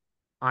about?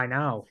 I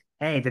know.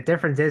 Hey, the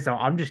difference is though,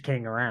 I'm just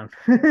kidding around.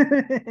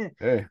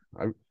 Hey,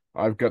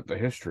 I've got the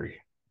history.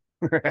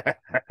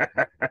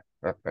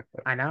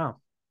 I know.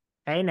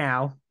 Hey,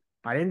 now,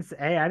 I didn't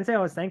say I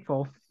was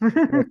thankful.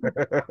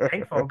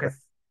 Thankful because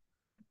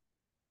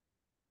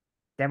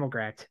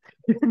Democrat.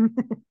 What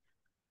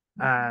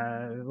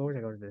was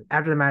I going to do?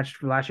 After the match,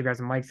 Lashley grabs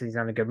the mic, says he's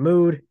on a good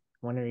mood.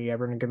 When are you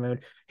ever in a good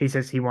mood? He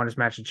says he won his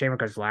match in Chamber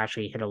because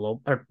Lashley hit a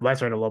low, or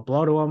Lesnar hit a low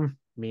blow to him.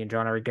 Me and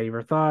John already gave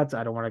your thoughts.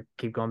 I don't want to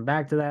keep going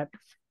back to that.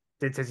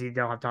 It says he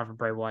don't have time for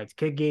Bray Wyatt's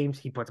kid games.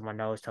 He puts him on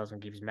nose, tells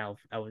him to keep his mouth.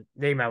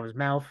 Name out of his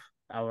mouth.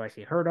 I will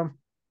actually hurt him.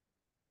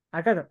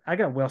 I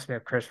got Will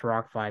Smith, Chris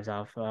Rock vibes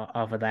off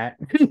of that.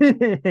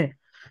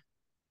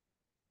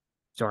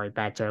 Sorry,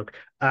 bad joke.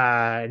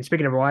 And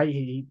speaking of Wyatt,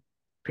 he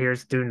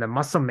appears doing the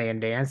Muscle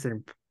Man dance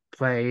and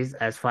plays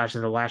as Flash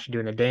as the Lashley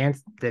doing the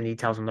dance. Then he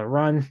tells him to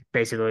run.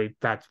 Basically,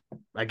 that's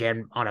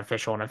again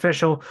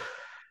unofficial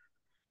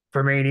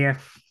for Mania.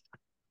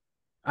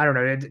 I don't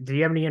know. Do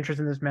you have any interest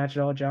in this match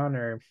at all, John?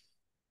 Or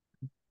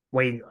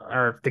wait,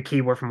 or the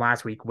key word from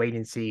last week, wait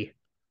and see.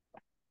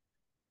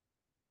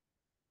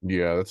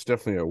 Yeah, that's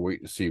definitely a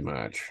wait and see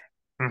match.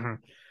 Mm-hmm.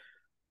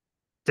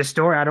 The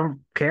story, I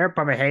don't care,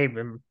 but hey,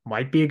 it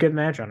might be a good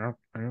match. I don't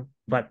know.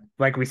 But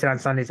like we said on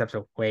Sunday's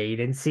episode, wait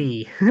and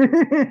see.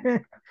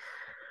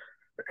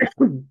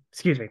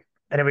 Excuse me.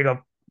 And then we go,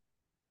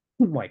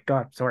 oh my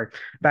God, sorry.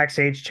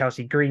 Backstage,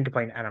 Chelsea Green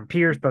complaining Adam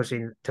Pierce,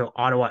 posting to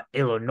Ottawa,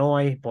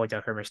 Illinois, points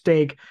out her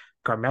mistake.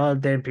 Carmella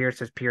then Pierce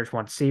says Pierce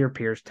wants to see her.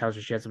 Pierce tells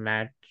her she has a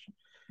match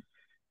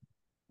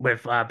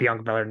with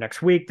Bianca Belair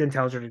next week, then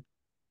tells her to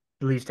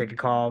please take a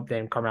call.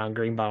 Then Carmella and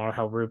Green about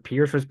how rude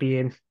Pierce was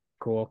being.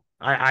 Cool.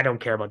 I don't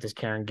care about this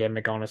Karen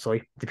gimmick,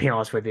 honestly, to be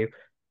honest with you.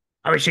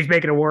 I mean, she's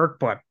making it work,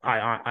 but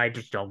I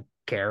just don't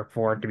care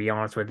for it, to be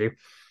honest with you.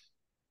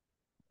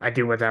 I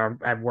do with that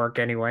at work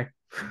anyway.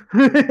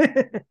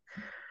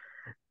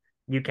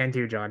 You can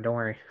too, John. Don't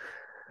worry.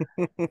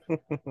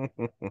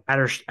 At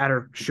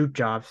our shoot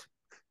jobs,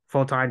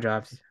 full time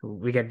jobs,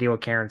 we get to deal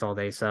with Karens all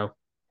day. So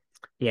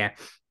yeah,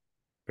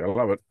 I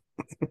love it.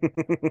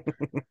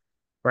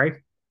 right.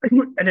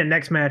 And then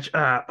next match,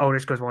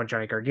 Otis goes one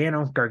Johnny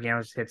Gargano.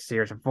 Gargano hits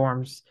Sears and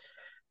forms.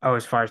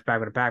 Otis fires back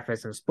with a back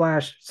fist and a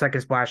splash.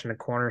 Second splash in the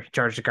corner. He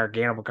charges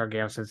Gargano, but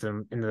Gargano sends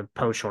him into the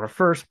post shoulder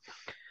first.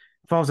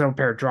 Falls on a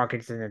pair of draw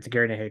kicks and it's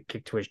Gargano hit a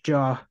kick to his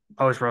jaw.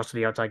 Otis rolls to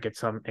the outside, gets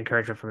some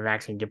encouragement from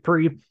Maxine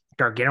Dupree.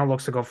 Gargano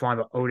looks to go flying,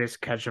 but Otis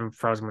catches him,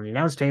 throws him on the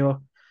announce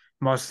table.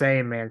 Mose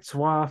and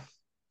Mansois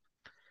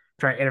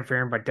try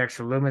interfering, but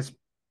Dexter Loomis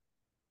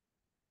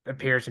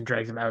appears and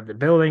drags him out of the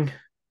building.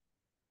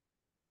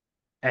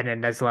 And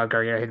then that's allowed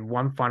Gargano hit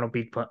one final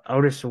beat, put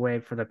Otis away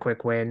for the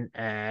quick win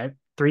at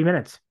 3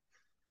 minutes.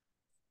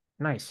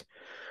 Nice.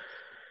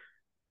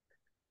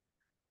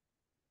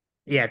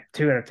 Yeah,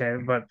 2 out of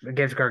 10, but it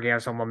gives Gargano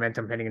some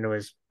momentum heading into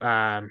his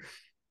match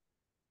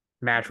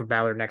with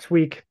Balor next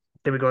week.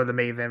 Then we go to the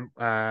main event,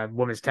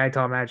 women's tag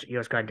team match.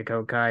 Io Sky and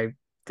Dakota Kai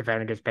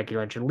defending against Becky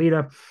Lynch and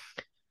Lita.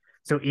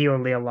 So Io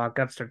and Lita lock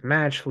up, start the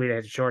match. Lita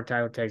hits a short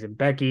title, tags in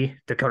Becky.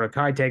 Dakota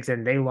Kai takes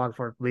in. They lock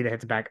for Lita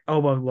hits a back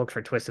elbow, looks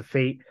for twist of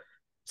fate.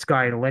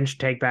 Sky and Lynch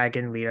take back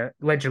in.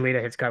 Lynch and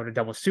Lita hits Sky with a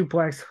double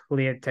suplex.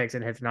 Lita takes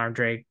and hits an arm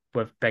drag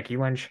with Becky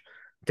Lynch.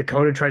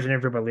 Dakota tries an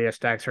interview, but Lita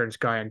stacks her and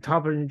Sky on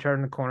top of the turn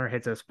in the corner,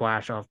 hits a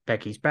splash off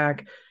Becky's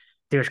back.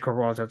 Darius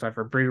rolls outside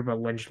for a breather, but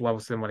Lynch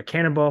levels them with a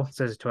cannonball,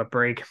 says it to a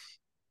break.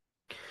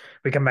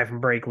 We come back from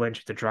break. Lynch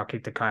hits a drop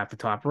kick to Kai off the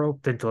top rope,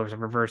 then delivers a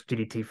reverse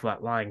DDT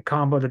flatline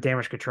combo to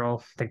Damage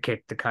Control, then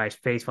kick to Kai's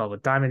face, followed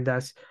with Diamond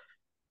Dust.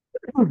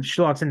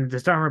 She locks in the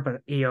disarmer,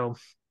 but Io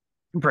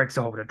breaks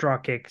the hold with a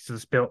drop kick. So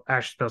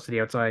Ash spills to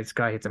the outside.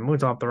 Sky hits a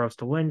moonsault off the ropes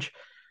to Lynch.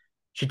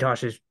 She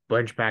tosses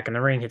Lynch back in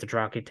the ring, hits a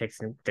drop kick, takes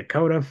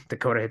Dakota.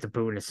 Dakota hits a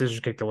boot and a scissors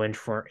kick to Lynch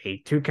for a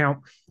 2 count.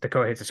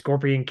 Dakota hits a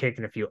scorpion kick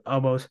and a few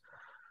elbows.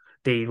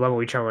 They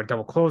level each other with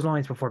double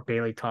clotheslines before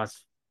Bayley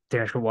tosses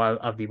Damage Control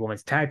of the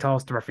women's tag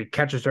titles. The referee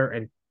catches her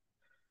and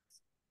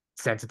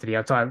sends it to the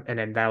outside, and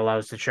then that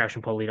allows the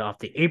distraction pull lead off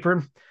the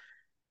apron.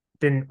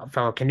 Then a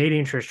fellow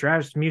Canadian Trish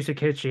Stratus music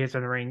hits. She hits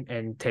on the ring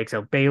and takes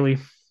out Bayley.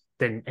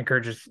 Then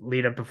encourages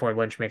Lita before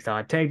Lynch makes a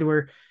hot tag to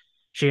her.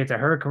 She hits a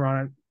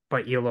hurricane,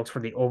 but Io looks for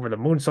the over the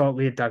moonsault.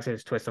 Lita ducks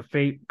his twist of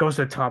fate. Goes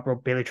to the top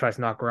rope. Bayley tries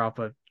to knock her off,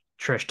 but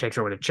Trish takes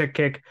her with a chick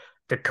kick.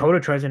 Dakota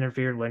tries to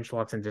interfere. Lynch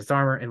locks in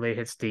disarmer, and Lita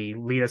hits the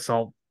Lita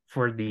assault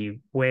for the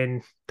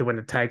win to win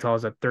the tag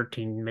titles at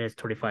 13 minutes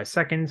 25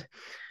 seconds.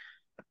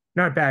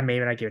 Not a bad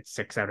main. I give it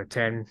 6 out of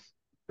 10.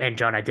 And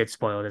John, I did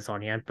spoil this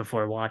on you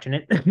before watching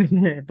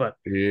it. But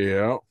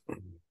Yeah.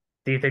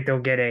 do you think they'll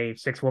get a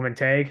 6-woman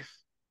tag?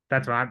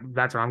 That's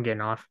what I'm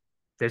getting off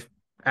this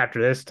after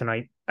this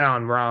tonight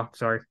on Raw.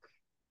 Sorry.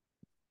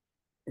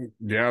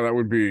 Yeah, that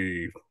would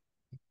be.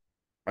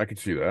 I could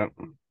see that.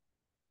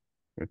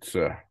 It's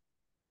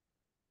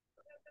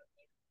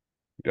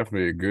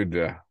definitely a good.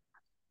 It'd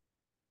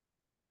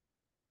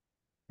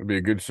be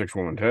a good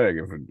 6-woman tag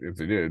if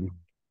they did.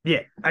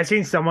 Yeah, I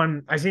seen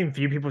a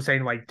few people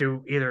saying like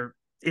do either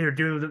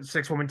do the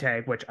 6-woman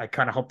tag, which I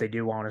kind of hope they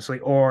do, honestly,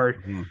 or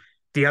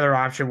the other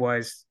option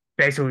was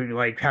basically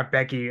like have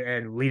Becky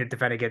and Lita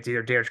defend against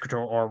either Damage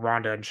Control or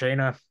Ronda and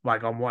Shayna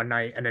like on one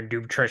night, and then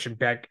do Trish and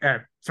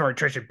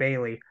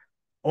Bayley,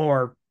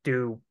 or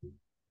do.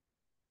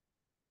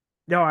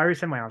 No, I already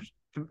said my option.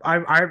 I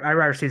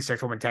rather see the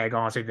 6-woman tag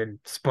honestly than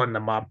splitting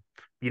them up.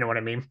 You know what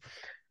I mean?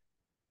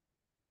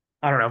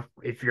 I don't know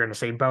if you're in the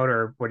same boat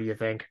or what do you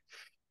think?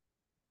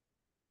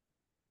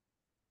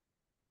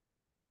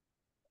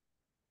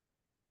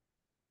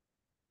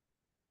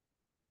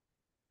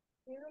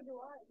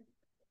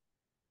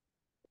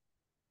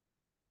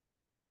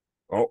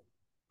 Oh,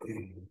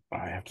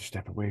 I have to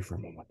step away for a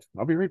moment.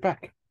 I'll be right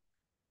back.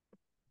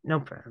 No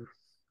problem.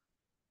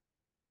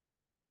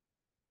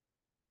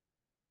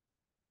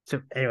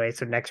 So anyway,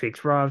 so next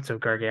week's Raw. So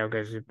Gargano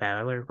goes to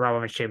Balor. Raw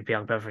Women's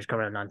Champion Bianca Belair's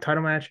coming in a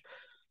non-title match.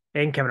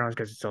 And Kevin Owens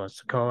goes to Solo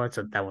Sikoa.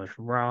 So that was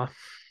Raw.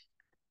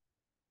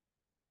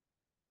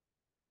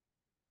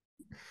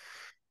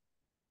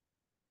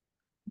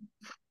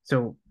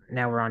 So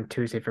now we're on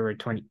Tuesday, February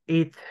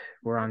 28th.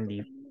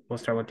 We'll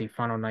start with the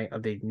final night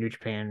of the New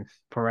Japan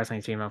Pro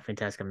Wrestling CMLL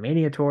Fantastica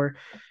Mania Tour.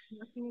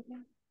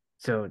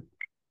 So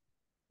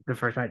the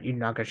first match, Yu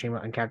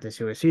Nakashima and Captain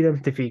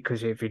Suicida defeat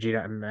Kushida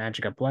Fujita and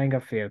Magica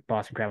Blanca via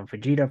Boston Crab and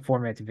Fujita, 4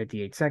 minutes and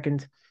 58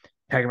 seconds.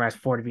 Tiger Mask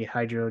 4 defeat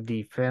Hydro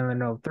D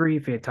Felino 3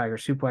 via Tiger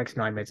Suplex,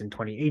 9 minutes and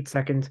 28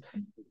 seconds.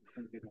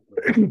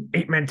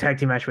 8-man tag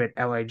team match with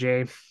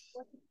LIJ.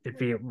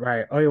 Defeat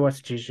Rai Oiwa,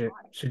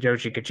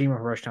 Tsuyoshi Kojima,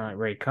 Hiroshi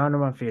Ray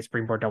Kanema via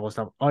Springboard Double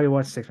Stomp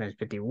Oiwa, 6 minutes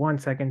 51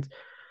 seconds.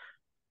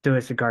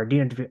 Duas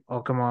Gardena defeat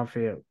Okama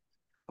via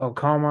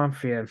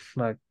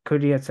La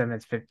Kudia, 7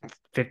 minutes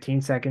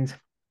 15 seconds.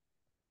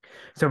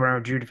 Silver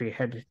Drew defeat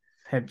Head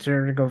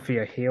Surgical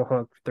via heel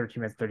hook,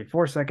 13 minutes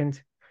 34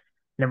 seconds.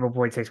 Number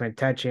Boy 6-man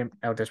tag champ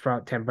El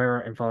Desperado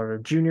Tambera and Fowler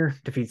Jr.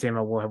 defeat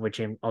Samuel World Heavyweight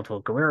Champ Alto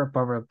Guerrero,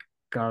 Barbara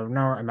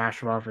Gallinaro, and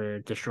Masterov for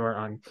Destroyer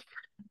on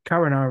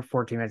Karanaro,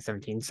 14 minutes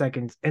 17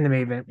 seconds. In the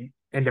main event,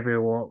 NWA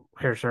World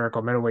Hair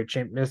Circle Middleweight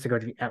Champ Mystico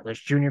defeat Atlas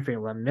Jr. for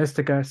La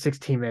Mystica,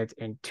 16 minutes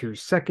and 2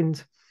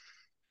 seconds.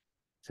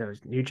 So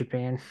it's New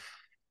Japan.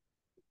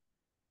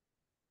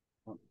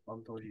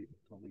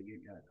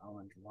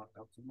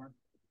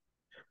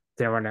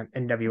 Then we're on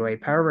NWA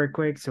Powerrr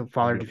quick. So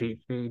Fowler defeat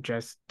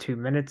just 2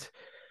 minutes.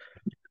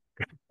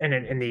 And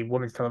then in the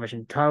women's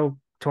television title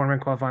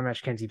tournament qualifying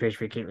match, Kenzie Page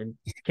for Caitlin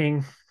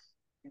King,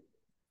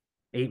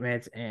 8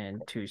 minutes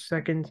and 2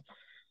 seconds.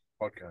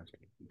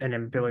 And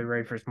then Billy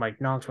Ray versus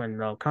Mike Knox win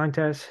the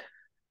contest.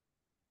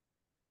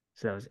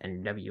 So that was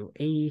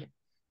NWA.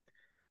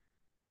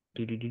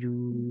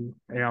 And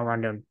I'll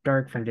run down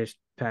Dark from this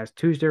past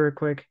Tuesday real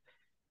quick.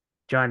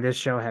 John, this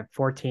show had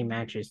 14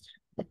 matches.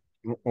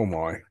 Oh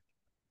my.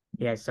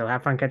 Yeah, so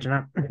have fun catching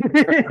up.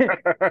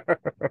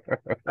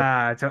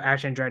 So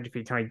Ash Andrade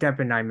defeat Tony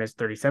Deppen, 9 minutes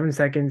 37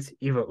 seconds.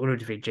 Eva Uno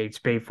defeat Jade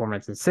Spade, 4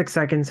 minutes and 6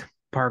 seconds.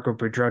 Parker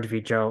Boudreaux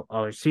defeat Joe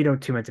Alcido,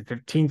 2 minutes and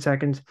 15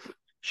 seconds.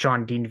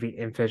 Sean Dean defeat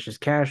Infectious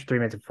Cash, 3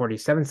 minutes and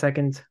 47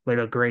 seconds.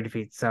 Layla Gray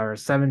defeat Sarah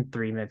 7,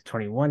 3 minutes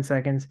 21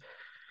 seconds.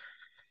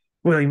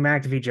 Willie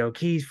Mack defeat Joe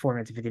Keys, 4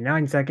 minutes and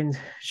 59 seconds.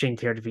 Shane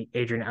Taylor defeat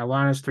Adrian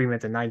Alanis, 3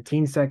 minutes and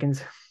 19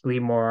 seconds. Lee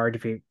Morar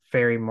defeat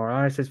Ferry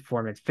Morales,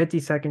 4 minutes 50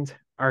 seconds.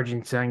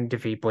 Arjun Singh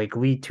defeat Blake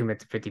Lee, 2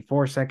 minutes and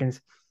 54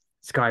 seconds.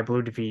 Sky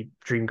Blue defeat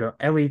Dream Girl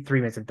Ellie, 3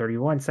 minutes and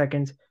 31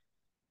 seconds.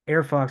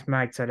 Air Fox,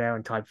 Mike Sydal,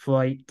 and Todd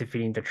Flight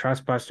defeating the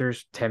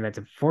Trustbusters, 10 minutes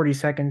and 40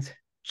 seconds.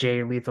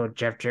 Jay Lethal,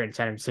 Jeff Jarrett,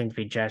 and Saddam Singh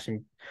defeat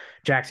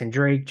Jackson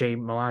Drake, Jay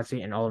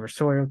Malassi, and Oliver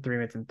Sawyer, 3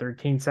 minutes and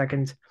 13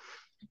 seconds.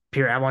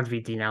 Pierre Avalon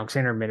defeat Dean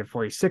Alexander, minute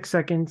 46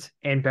 seconds.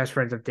 And Best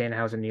Friends of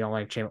Danhausen, Neil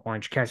Like Champ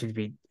Orange Cassidy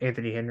defeat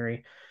Anthony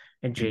Henry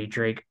and Jay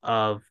Drake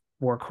of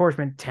Work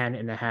Horseman,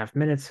 10.5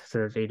 minutes.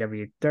 So it's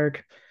AW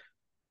Dark.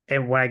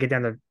 And when I get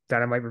down to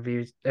Dynamite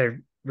reviews,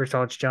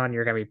 results, John,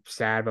 you're gonna be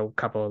sad about a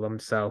couple of them.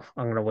 So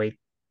I'm gonna wait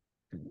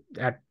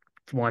at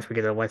once we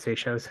get to the Wednesday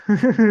shows.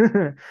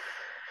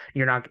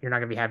 You're not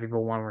gonna be happy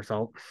with one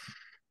result.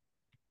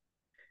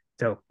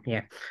 So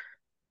yeah.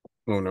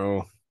 Oh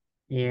no.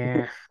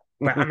 Yeah.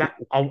 But I'm not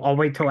I'll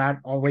wait till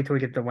we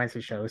get the Wednesday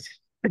shows.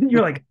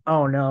 You're like,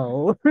 oh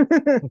no.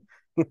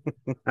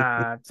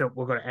 So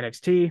we'll go to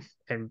NXT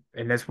and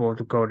this will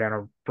go down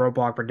a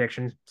roadblock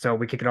prediction. So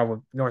we kick it off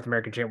with North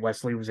American champ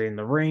Wesley was in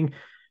the ring.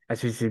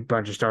 As we see a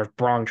bunch of stars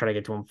brawling, trying to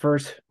get to him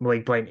first.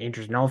 Malik Blade and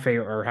Idris Nalfe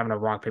are having a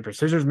rock, paper,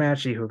 scissors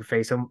match. See who could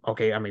face him.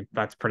 Okay, I mean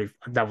that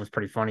was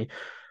pretty funny.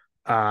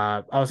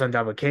 All of a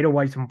sudden, Kato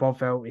wipes them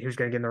both out. He was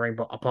going to get in the ring,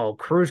 but Apollo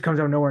Crews comes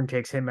out of nowhere and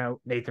takes him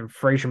out. Nathan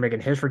Frazier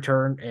making his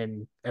return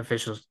and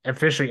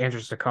officially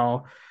enters the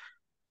call.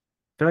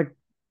 They're like,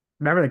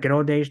 remember the good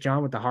old days,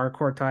 John, with the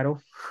hardcore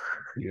title?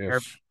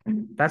 Yes.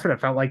 That's what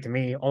it felt like to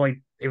me.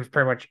 Only it was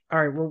pretty much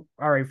all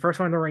right. First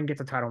one in the ring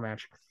gets a title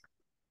match.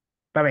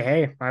 But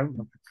I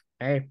mean,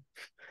 hey,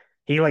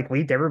 he like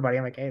leaped everybody.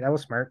 I'm like, hey, that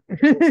was smart.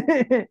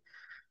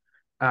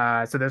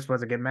 So this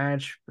was a good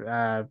match.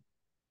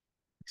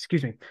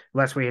 Excuse me.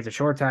 Leslie hits a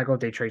short tackle.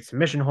 They trade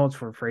submission holds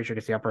for Frazier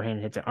gets the upper hand,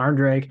 hits an arm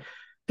drag.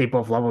 They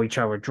both level each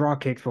other with draw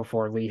kicks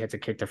before Lee hits a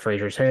kick to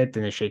Frazier's head.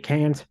 Then they shake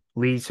hands.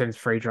 Lee sends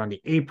Frazier on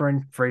the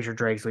apron. Frazier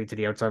drags Lee to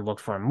the outside,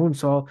 looks for a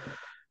moonsault.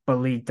 But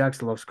Lee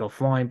ducks, looks go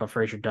flying, but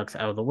Frazier ducks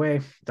out of the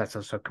way. That's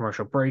also a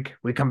commercial break.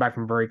 We come back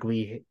from break.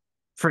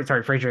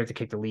 Frazier hits a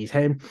kick to Lee's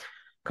head.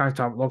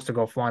 Constantine looks to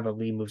go flying, but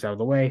Lee moves out of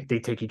the way. They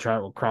take each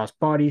other with cross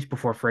bodies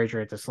before Frazier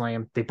hits a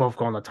slam. They both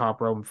go on the top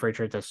rope and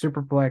Frazier hits a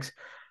superplex.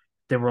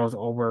 Then rolls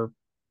over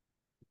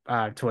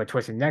to a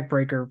twisted neck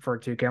breaker for a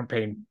 2 count,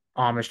 paying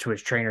homage to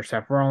his trainer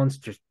Seth Rollins,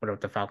 just put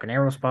out the Falcon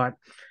Arrow spot.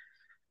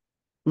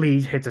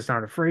 Lee hits a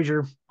start of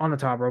Frazier on the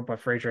top rope, but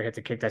Frazier hits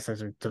a kick that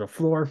sends him to the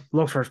floor.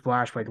 Looks for a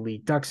splash, but Lee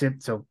ducks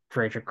it, so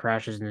Frazier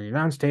crashes into the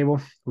announce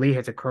table. Lee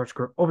hits a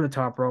corkscrew over the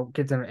top rope,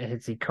 gets him and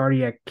hits the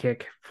cardiac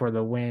kick for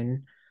the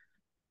win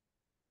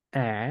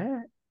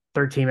at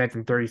 13 minutes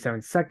and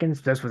 37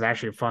 seconds. This was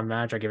actually a fun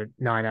match. I give it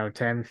 9 out of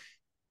 10.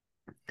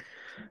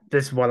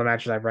 This is one of the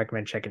matches I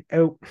recommend checking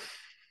out.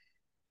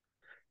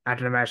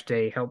 After the match,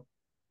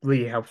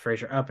 Lee helps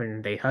Frazier up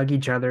and they hug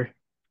each other.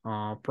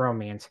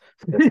 Bromance.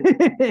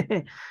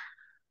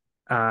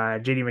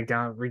 JD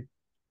McDonald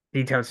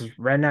details his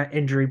retina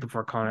injury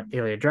before calling it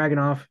Ilya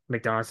Dragunov.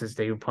 McDonald says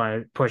they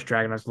push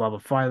Dragunov's level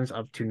of violence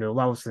up to new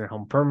levels and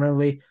home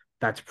permanently.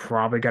 That's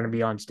probably going to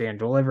be on Stand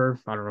Deliver.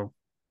 I don't know.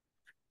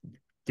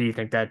 Do you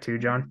think that too,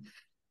 John?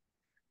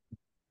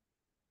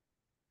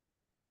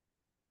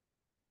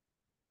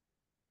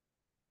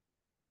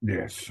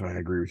 Yes, I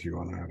agree with you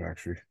on that,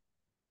 actually.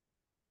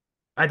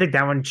 I think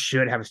that one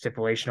should have a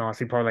stipulation,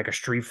 honestly, probably like a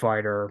Street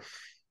Fighter.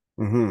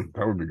 That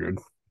would be good.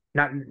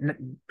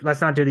 Let's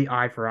not do the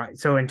eye for eye.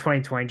 So in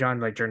 2020, John,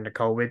 like during the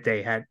COVID,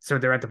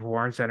 they're at the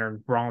Performance Center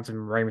and Rollins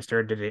and Rey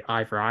Mysterio did the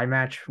eye for eye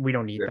match. We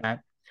don't need that.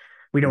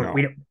 We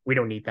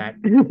don't need that.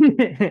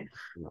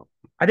 No.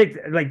 I think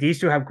like these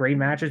two have great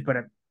matches, but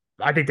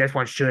I think this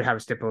one should have a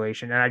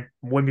stipulation. And I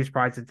wouldn't be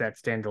surprised if that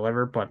Stand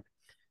Deliver, but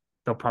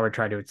they'll probably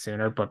try to do it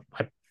sooner. But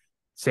I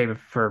save it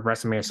for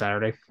WrestleMania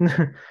Saturday.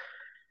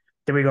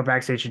 Then we go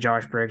backstage to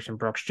Josh Briggs and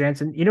Brooks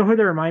Jensen. You know who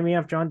they remind me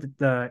of, John?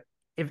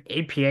 If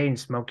APA and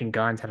Smoking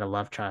Guns had a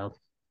love child.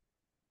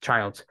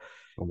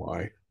 Oh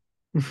my.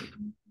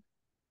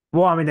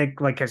 Well, I mean, they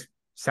like his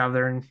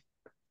Southern.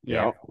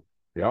 Yeah.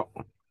 Yep.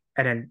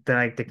 And then they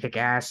like to kick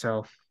ass.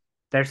 So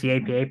there's the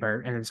APA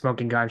part, and then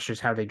Smoking Guns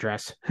just how they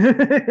dress.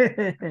 Briggs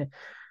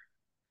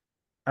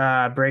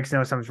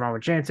knows something's wrong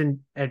with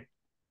Jensen.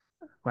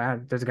 Wow,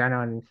 there's a guy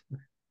on.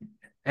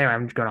 Anyway,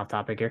 I'm just going off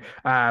topic here.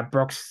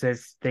 Brooks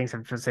says things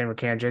are the same with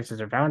Cam Jensen's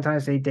their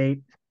Valentine's Day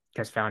date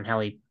because Fallon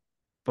Helly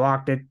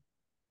blocked it,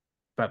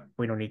 but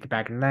we don't need to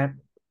back into that.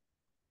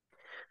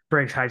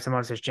 Briggs hypes him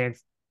up, says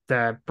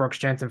the Brooks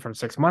Jensen from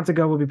 6 months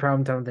ago will be proud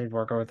and telling things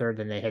work with her.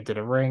 Then they head to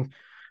the ring.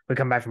 We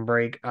come back from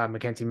break.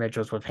 Mackenzie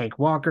Mitchell's with Hank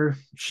Walker.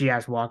 She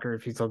asks Walker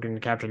if he's looking to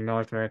capture the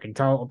North American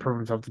title or prove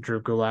himself to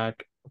Drew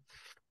Gulak.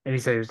 And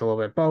he said he was a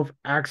little bit both.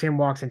 Axiom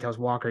walks and tells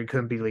Walker he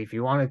couldn't believe he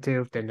wanted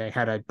to. Then they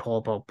had a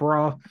pull-up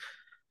brawl.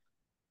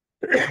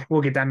 We'll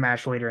get that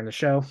match later in the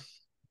show.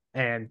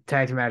 And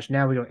tag team match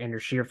now, we go Ender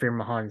Sheer,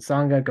 Mahan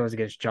Sangha goes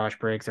against Josh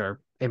Briggs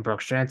and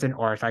Brooks Jensen,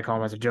 or as I call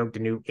him as a joke, the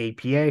new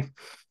APA.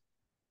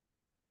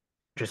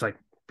 Just like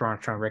Braun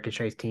Strowman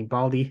Ricochet's Team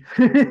Baldy.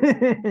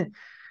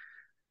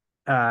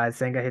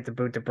 Sangha hits a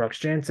boot to Brooks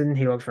Jensen.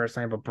 He looks for a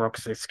slam, but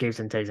Brooks escapes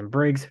and takes in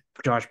Briggs.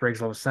 Josh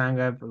Briggs loves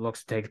Sangha,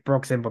 looks to take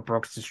Brooks in, but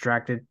Brooks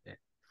distracted.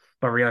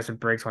 But realizes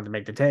Briggs wants to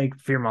make the tag.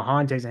 Fear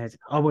Mahan takes and hits an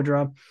elbow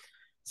drop.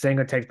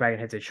 Sango takes back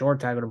and hits a short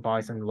tackle to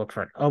Bison to look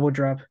for an elbow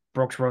drop.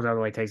 Brooks rolls out of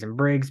the way, takes in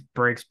Briggs.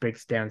 Briggs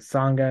breaks down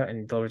Sanga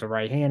and delivers a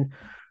right hand.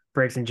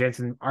 Briggs and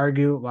Jensen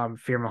argue while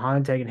Fear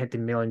Mohan take and hit the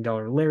 $1 million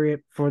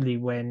lariat for the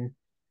win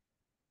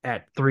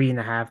at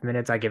 3.5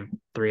 minutes. I give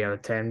 3 out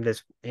of 10.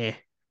 This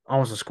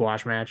almost a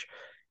squash match.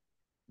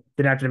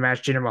 Then after the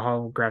match, Jinder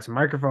Mahal grabs a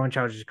microphone,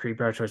 challenges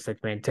Creeper to a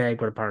 6-man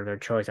tag with a partner of their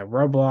choice at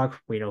Roadblock.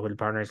 We know who the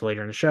partner is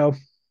later in the show.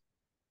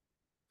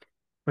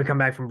 We come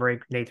back from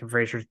break. Nathan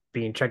Frazier's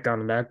being checked out in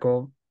the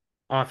medical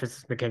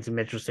office. Mackenzie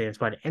Mitchell stands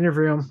by to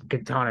interview him.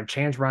 Katana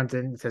Chance runs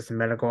in, says the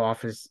medical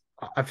office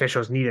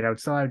officials needed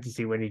outside to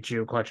see Wendy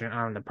Chu clutching an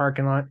arm in the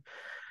parking lot.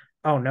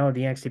 Oh no,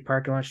 the NXT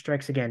parking lot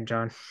strikes again,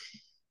 John.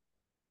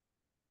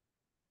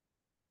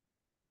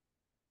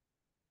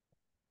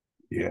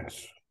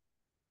 Yes.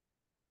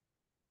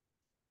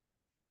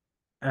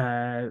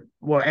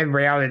 Well, in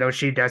reality, though,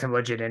 she does have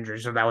legit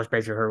injuries, so that was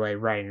basically her way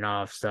writing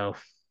off. So,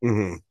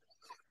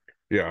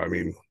 Yeah, I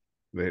mean,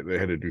 they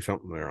had to do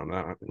something there on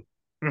that.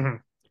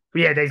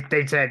 Yeah,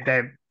 they said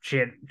that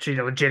she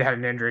legit had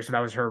an injury, so that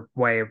was her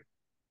way of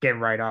getting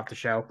right off the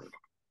show.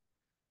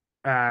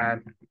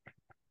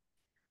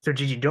 So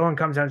Gigi Dolan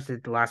comes out to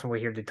the last one we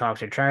hear the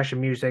toxic trash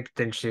and music.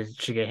 Then she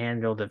can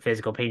handle the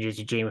physical pain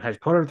Gigi Jane has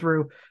put her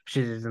through.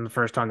 She says in the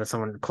first time that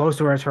someone close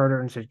to her has hurt her,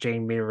 and says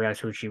Jane made her realize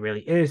who she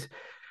really is.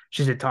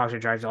 She said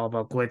toxic trash is all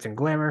about glitz and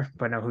glamour,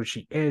 but not who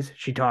she is.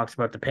 She talks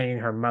about the pain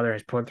her mother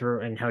has put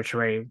through and how she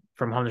ready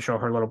from home to show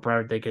her little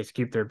brother they can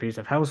escape their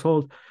abusive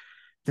household.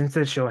 Then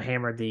says she'll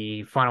hammer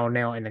the final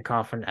nail in the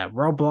coffin at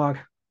Roadblock.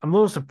 I'm a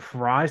little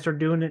surprised they're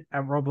doing it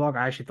at Roadblock.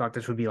 I actually thought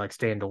this would be like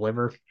Stay and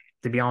Deliver,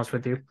 to be honest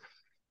with you.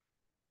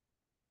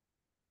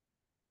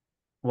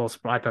 Well,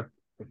 I thought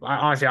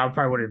honestly, I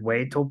probably would have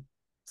waited till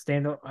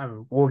stand up.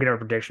 We'll get our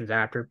predictions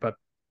after, but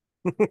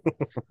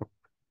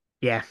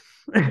yeah.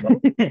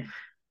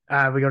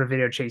 We go to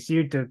video chase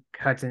you to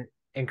Hudson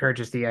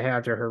encourages Thea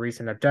after her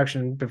recent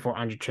abduction before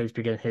Andre Chase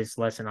begins his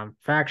lesson on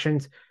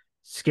factions.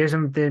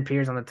 Schism then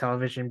appears on the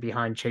television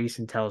behind Chase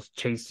and tells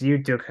Chase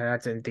you to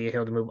Hudson and Thea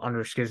Hill to move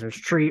under Schism's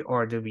tree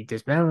or to be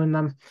dismantling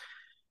them.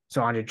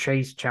 So Andre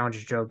Chase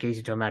challenges Joe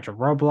Gacy to a match of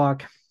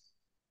Roadblock.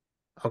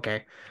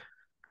 Okay.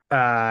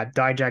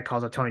 Dijak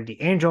calls out Tony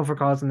D'Angelo for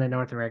causing the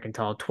North American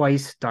title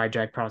twice.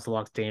 Dijak promises to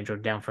lock D'Angelo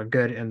down for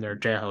good in their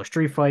jailhouse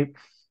street fight.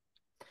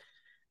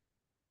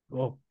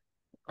 Well,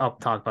 I'll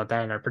talk about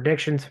that in our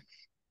predictions.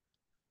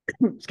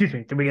 Excuse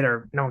me. Then we get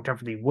our known term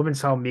for the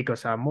women's title. Miko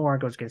Satomura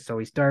goes against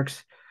Zoe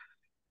Starks.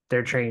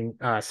 Their train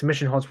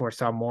submission holds for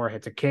Satomura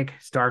hits a kick.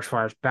 Starks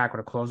fires back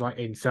with a clothesline,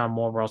 and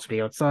Satomura rolls to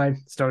the outside.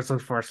 Starks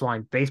looks for a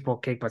flying baseball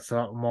kick, but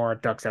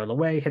Satomura ducks out of the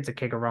way, hits a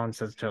kick around,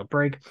 says to a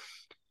break.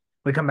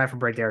 We come back from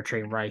break there,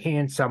 train right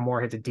hand.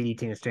 Satomura hits a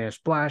DDT and a standard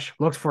splash.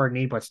 Looks for a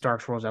knee, but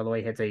Starks rolls out of the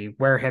way, hits a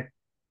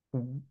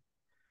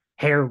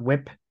hair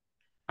whip.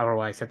 I don't know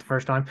why I said the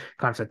first time.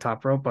 Climbs the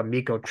top rope, but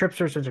Miko trips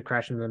her, sends her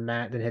crashing to the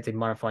mat, then hits a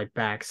modified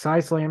back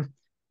side slam.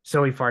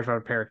 So he fires out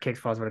a pair of kicks,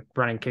 falls with a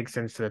running kick,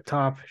 sends to the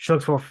top. She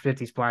looks for a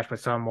 50 splash, but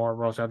Satomura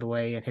rolls out of the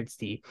way and hits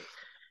the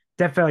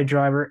Death Valley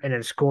driver and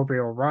then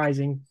Scorpio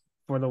Rising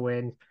for the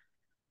win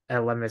at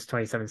 11 minutes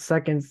 27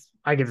 seconds.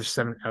 I give this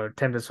 7 out of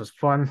 10. This was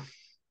fun.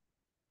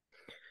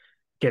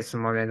 Get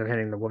some momentum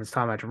hitting the women's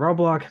title match at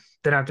Roadblock.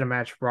 Then after the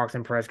match,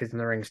 Roxanne Perez gets in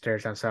the ring,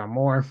 stares down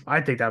Satomura.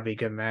 I think that'd be a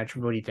good match.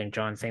 What do you think,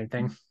 John? Same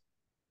thing?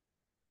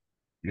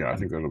 Yeah, I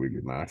think that'll be a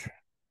good match.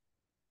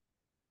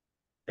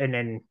 And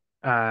then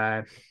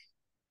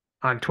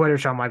on Twitter,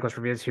 Shawn Michaels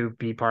reviews who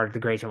be part of the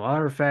Grayson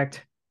Waller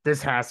effect.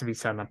 This has to be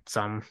some.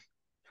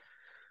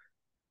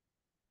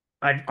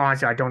 I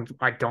honestly, I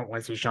don't want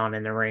to see Shawn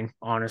in the ring.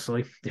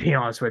 Honestly, to be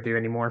honest with you,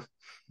 anymore.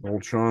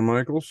 Old Shawn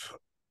Michaels.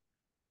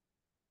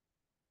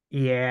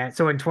 Yeah.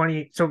 So in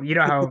 20, so you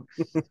know how,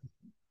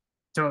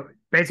 so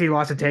basically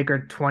lost to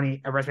Taker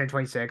 20 at WrestleMania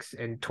 26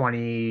 in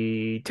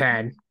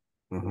 2010.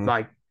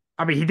 Like,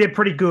 I mean, he did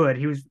pretty good.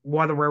 He was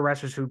one of the rare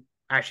wrestlers who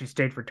actually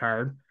stayed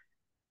retired.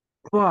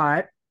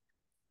 But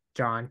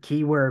John,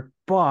 keyword,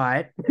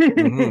 but.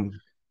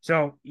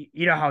 So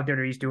you know how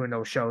WWE's doing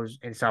those shows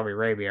in Saudi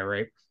Arabia,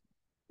 right?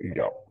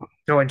 Yeah.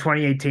 So in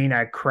 2018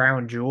 at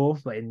Crown Jewel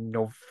in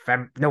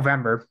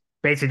November,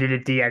 basically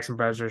did a DX and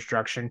Brothers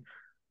Destruction.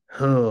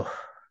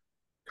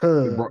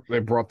 They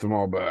brought them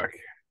all back.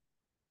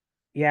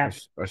 Yeah.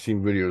 I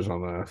seen videos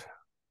on that.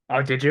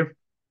 Oh, did you?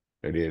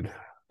 I did.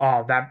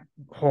 Oh, that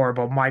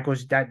horrible.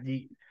 Michaels,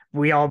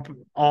 we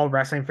all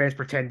wrestling fans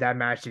pretend that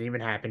match didn't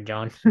even happen,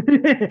 John.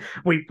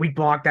 we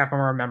blocked that from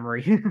our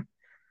memory.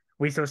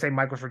 We still say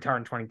Michaels retired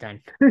in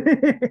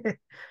 2010.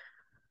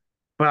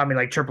 But I mean,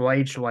 like Triple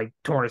H like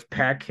tore his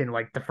pec in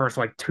like the first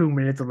like 2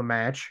 minutes of the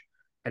match,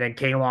 and then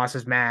Kane lost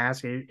his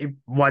mask. It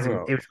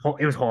wasn't. Well,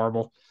 It was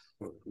horrible.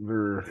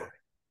 They're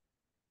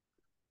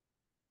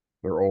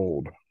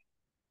old.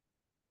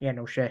 Yeah,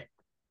 no shit.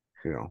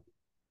 You know.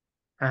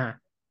 Uh-huh.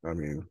 I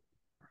mean,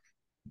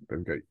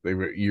 they've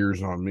got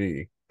years on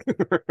me.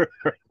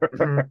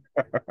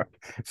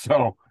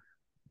 So,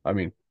 I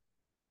mean,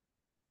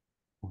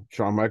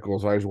 Shawn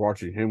Michaels, I was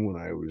watching him when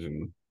I was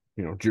in,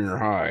 junior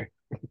high.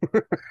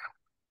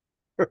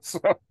 So,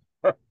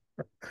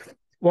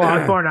 Well, I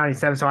was born in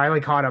 97, so I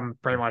only caught him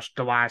pretty much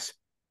the last,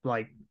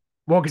 like,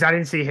 well, because I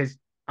didn't see his.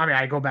 I mean,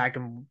 I go back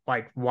and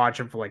like watch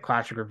him for like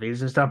classic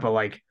reviews and stuff, but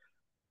like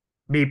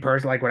me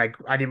personally, like when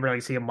I didn't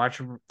really see him much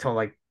until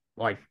like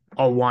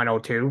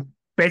 01, 02.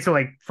 Basically,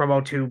 like,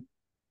 from 02,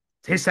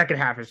 his second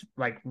half is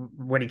like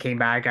when he came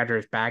back after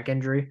his back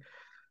injury,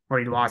 where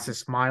he lost his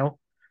smile.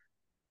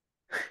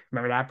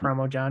 Remember that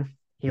promo, John?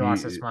 He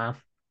lost his He smile.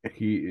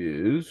 he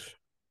is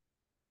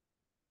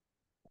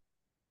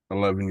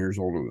 11 years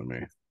older than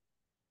me.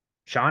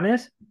 Sean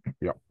is?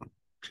 Yeah.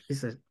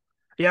 Jesus.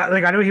 Yeah,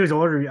 like I knew he was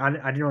older. I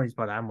didn't know he was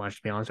about that much,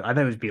 to be honest. I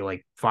thought it would be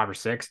like 5 or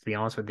 6, to be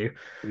honest with you.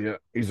 Yeah,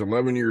 he's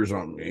 11 years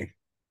on me.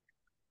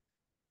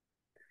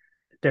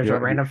 There's a Yeah,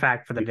 random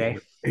fact for the he, day.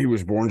 he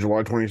was born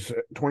July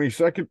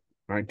 22nd,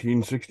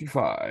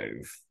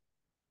 1965.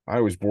 I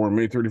was born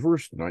May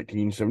 31st,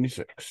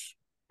 1976.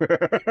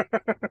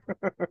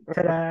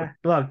 Ta-da!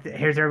 Look,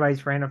 here's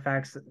everybody's random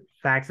facts of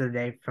the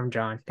day from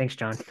John. Thanks,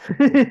 John.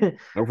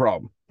 No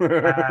problem.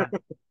 uh,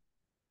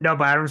 no,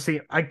 but I don't see.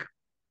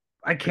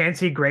 I can't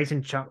see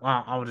Grayson.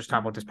 I'll just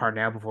talk about this part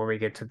now before we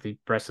get to the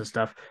rest of the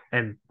stuff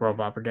and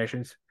robot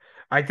predictions.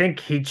 I think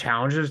he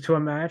challenges to a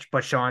match,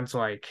 but Sean's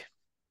like,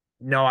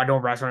 no, I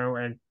don't wrestle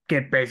and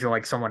get basically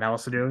like someone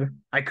else to do it.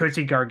 I could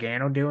see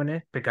Gargano doing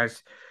it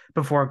because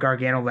before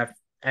Gargano left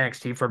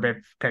NXT for a bit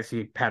because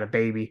he had a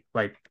baby,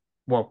 like,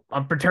 well,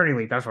 on paternity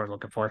leave, that's what I was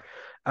looking for.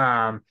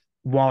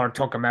 Waller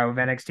took him out of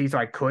NXT, so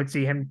I could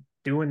see him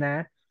doing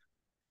that,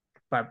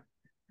 but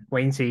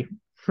wait and see.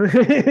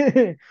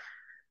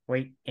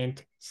 Wait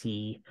and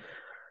see.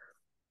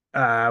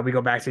 We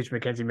go backstage.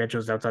 Mackenzie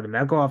Mitchell's outside the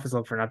medical office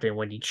looking for an update on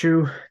Wendy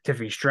Chu.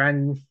 Tiffany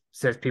Stratton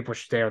says people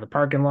should stay out of the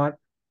parking lot.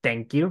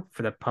 Thank you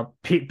for the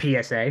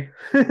PSA.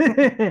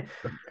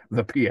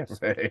 The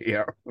PSA,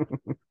 yeah.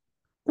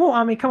 Well,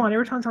 I mean, come on.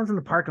 Every time someone's in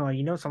the parking lot,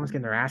 you know someone's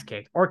getting their ass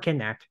kicked or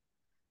kidnapped.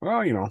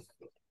 Well,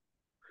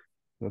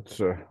 that's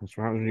what happens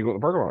when you go to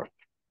the parking lot.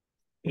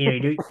 You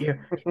know,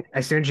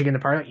 as soon as you get in the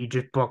parking lot, you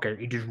just book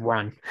it. You just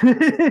run.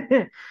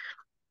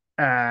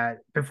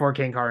 Before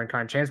King Car and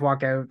Con Chance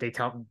walk out, they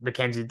tell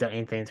Mackenzie that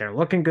anything are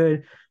looking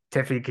good.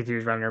 Tiffany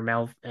continues running her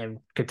mouth, and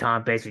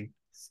Catan basically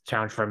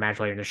challenged for a match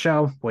later in the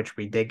show, which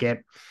we did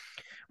get.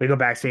 We go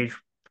backstage.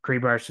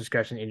 Creebar's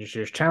discussing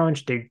Industry's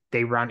challenge.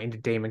 They run into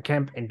Damon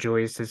Kemp, and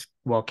Julius says,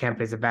 well,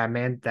 Kemp is a bad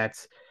man.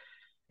 That's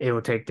it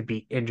will take to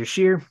beat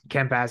Industry.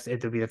 Kemp asks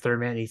if to be the third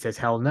man, and he says,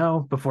 hell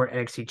no. Before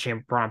NXT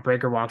champ Braun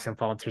Breaker walks and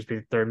volunteers to be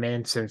the third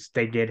man, since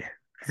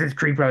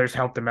Creed Brothers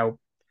helped them out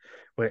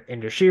with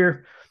Industry.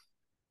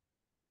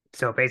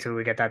 So basically,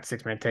 we get that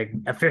 6-man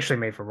tag officially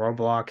made for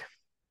Roadblock.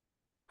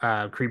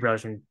 Creed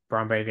Brothers and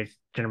Braun Breaker,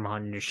 Jinder Mahal,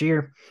 and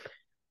Sheer.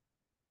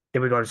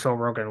 Then we go to Sol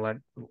Rogan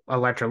and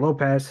Electra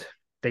Lopez.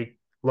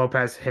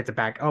 Lopez hits a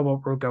back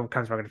elbow. Ruka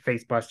comes back with a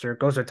face buster,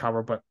 goes to the top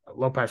rope, but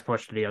Lopez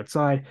pushed to the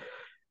outside,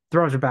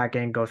 throws her back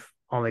in,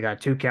 only got a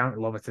 2 count.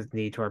 Lopez hits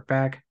knee to her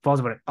back,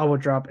 falls with an elbow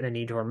drop and a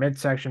knee to her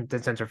midsection,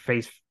 then sends her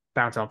face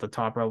bounce off the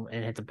top rope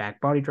and hits a back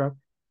body drop.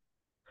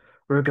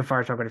 Ruka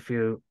fires up with a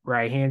few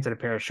right hands and a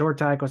pair of short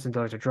tackles and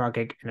delivers a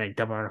dropkick and a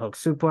double underhook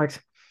suplex.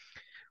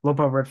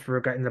 Lopo rips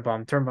Ruka in the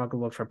bottom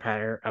turnbuckle, looks for a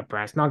pair of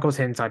brass knuckles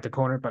hit inside the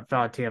corner, but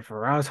Valentina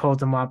Ferraz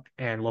holds him up,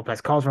 and Lopez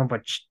calls for him,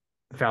 but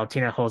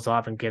Valentina holds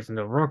off and gives him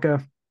to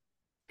Ruka.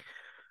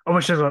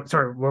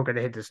 Ruka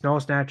to hit the Snow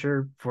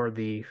Snatcher for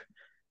the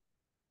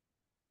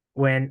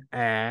win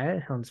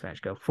at, how does this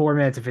match go? 4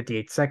 minutes and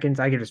 58 seconds.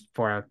 I give this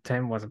 4 out of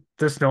 10. Wasn't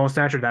the Snow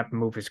Snatcher? That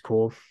move is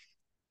cool.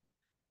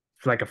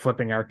 It's like a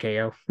flipping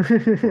RKO.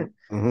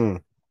 Mm-hmm.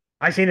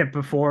 I've seen it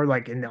before,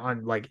 like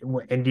on like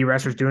indie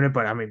wrestlers doing it,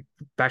 but I mean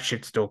that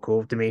shit's still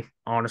cool to me,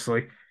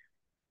 honestly.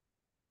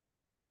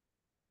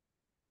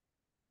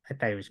 I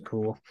thought it was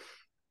cool.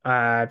 So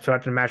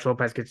after the match,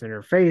 Lopez gets in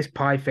her face,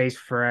 pie face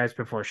Ferez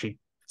before she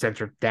sends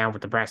her down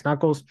with the brass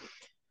knuckles.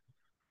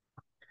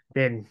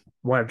 Then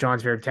one of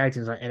John's favorite tag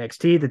teams on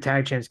NXT, the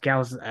tag champs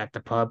Gals at the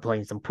pub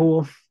playing some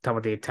pool. Talk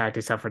about the attack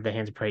they suffered at the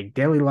hands of Pretty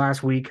Daly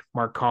last week.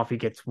 Mark Coffey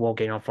gets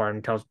Wolfgang on fire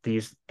and tells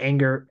these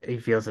anger he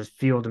feels as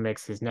fuel to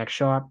mix his next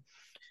shot.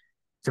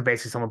 So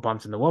basically, someone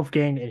bumps into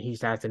Wolfgang and he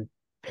starts and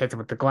hits him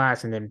with the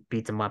glass and then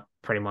beats him up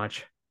pretty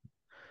much.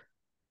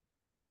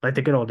 Like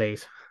the good old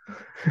days.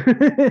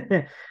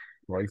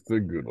 Like the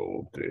good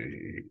old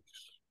days.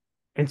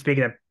 And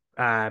speaking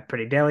of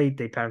Pretty Daly,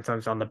 they pat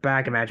themselves on the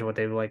back. Imagine what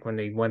they were like when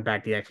they went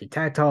back to actually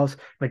tag titles.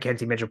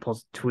 Mackenzie Mitchell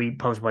pulls a tweet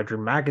posted by Drew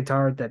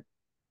McIntyre that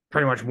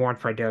pretty much warned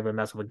Pretty Daly to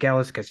mess with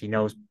Gallus because he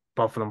knows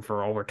both of them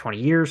for over 20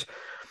 years.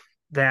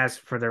 That's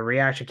for their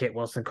reaction. Kate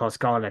Wilson calls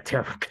Scotland a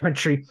terrible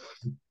country.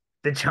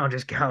 The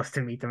challenges Gallus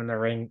to meet them in the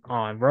ring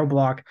on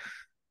Roadblock.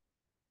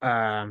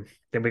 Then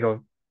we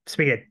go,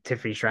 speaking of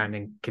Tiffany Stratton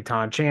and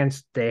Catan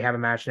Chance, they have a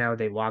match now.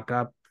 They walk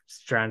up.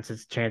 Stratton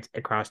sends Chance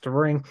across the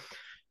ring.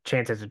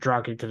 Chance has a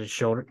dropkick to the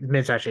shoulder.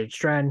 Midsection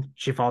Stratton.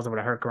 She falls over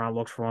to Hurricane,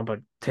 looks for one, but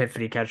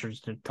Tiffany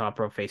catches the top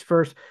rope face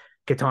first.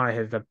 Katana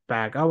hits the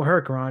back.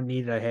 Hurricane,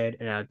 knee to the head,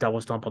 and a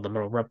double stomp on the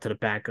middle rope to the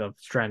back of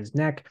Stratton's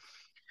neck.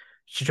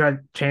 She tried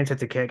chance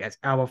hits a kick as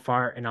Alba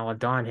Fire and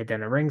Aladon hit down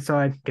the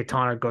ringside.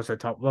 Katana goes to the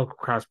top local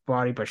cross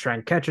body, but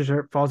Shrine catches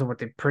her, falls in with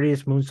the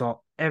prettiest moonsault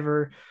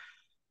ever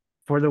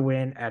for the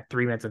win at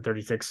 3 minutes and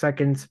 36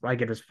 seconds. I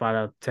give this 5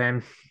 out of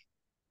 10.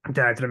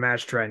 Then after the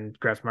match, Trent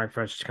grabs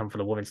microphone to come for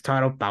the women's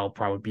title. That will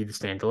probably be the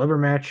stand deliver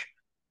match,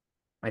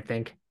 I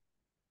think.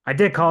 I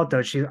did call it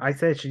though. I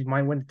said she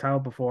might win the title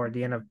before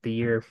the end of the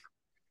year.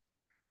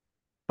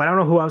 But I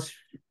don't know who else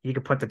you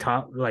could put the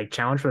top like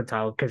challenge for the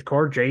title because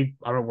Cora Jade,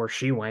 I don't know where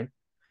she went.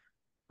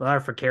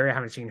 For Carrie, I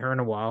haven't seen her in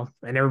a while,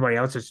 and everybody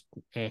else is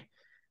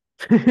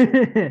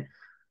doing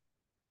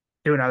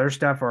other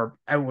stuff or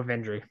out with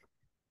injury.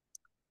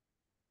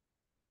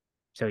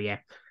 So yeah.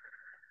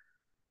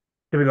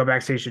 Then we go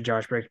backstage to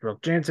Josh Briggs,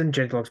 Brooke Jensen.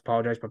 Jensen looks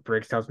apologized, but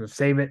Briggs tells him to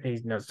save it.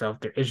 He's no self.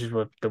 There are issues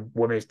with the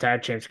women's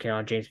tag champs,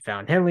 Kayla James,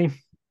 Fallon Henley.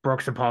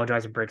 Brooks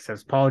apologizes, and Briggs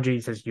says apology.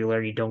 He says you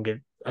literally don't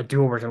get a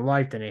do-overs in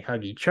life, then they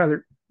hug each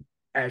other.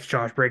 As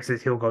Josh Briggs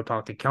says he'll go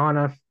talk to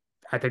Kiana.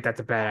 I think that's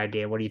a bad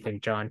idea. What do you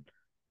think, John?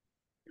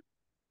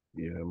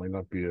 Yeah, it might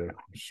not be a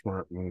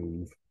smart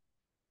move.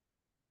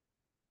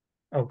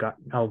 Oh God,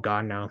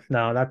 no.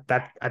 No,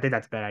 that I think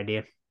that's a bad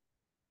idea.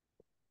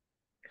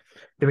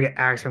 Then we get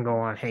Axman go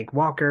on Hank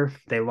Walker.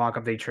 They lock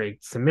up, they trade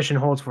submission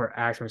holds for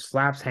Axman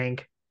slaps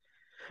Hank.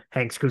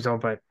 Hank scoops on,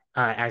 but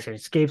Axman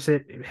escapes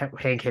it.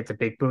 Hank hits a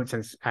big boot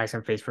since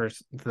Axman face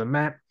first to the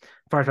mat.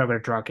 Firefly with a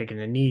draw kick in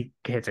the knee,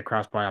 hits a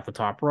crossbody off the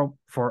top rope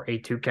for a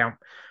 2 count.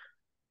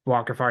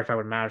 Walker Firefly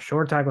with a massive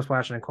short tackle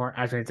splash in the corner.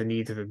 Axman hits a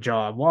knee to the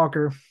jaw of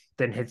Walker,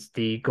 then hits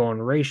the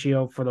golden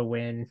ratio for the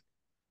win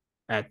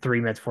at 3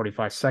 minutes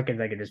 45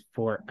 seconds. I get his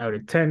 4 out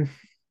of 10.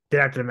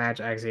 Then after the match,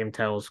 Axiom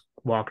tells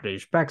Walker to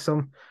respect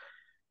him.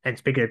 And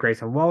speaking of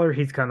Grayson Waller,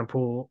 he's kind of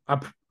pool.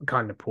 Wow,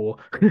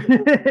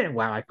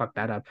 I fucked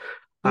that up.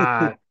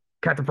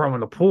 Cut the promo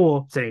in the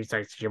pool, saying he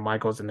starts Jim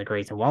Michaels and the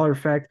Grayson Waller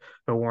effect,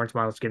 but warns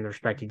Michaels give him the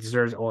respect he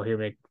deserves, or he'll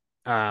make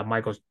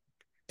Michaels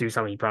do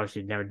something he probably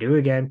should never do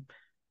again.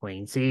 Wait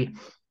and see.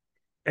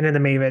 And then the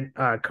main event,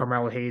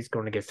 Carmelo Hayes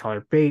going against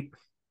Tyler Bate.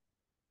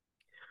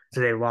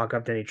 So they lock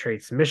up, then he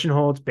trades submission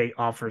holds. Bate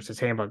offers his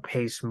hand, but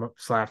Hayes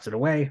slaps it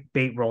away.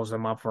 Bate rolls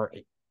him up.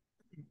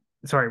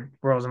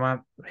 Rolls him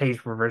up.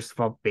 Hayes reverses the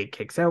fall. Bate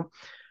kicks out.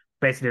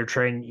 Basically, they're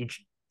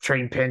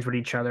trading pins with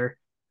each other.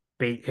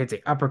 Bate hits an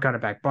uppercut, a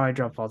back body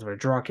drop, falls with a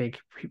draw kick.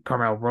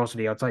 Carmel rolls to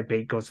the outside.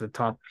 Bate goes to the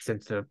top,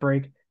 sends to the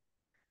break.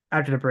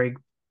 After the break,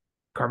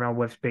 Carmel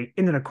whips Bate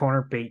into the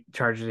corner. Bate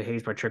charges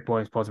Hayes, but Trick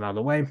Williams pulls him out of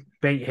the way.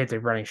 Bate hits a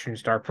running shooting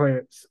star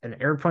plus an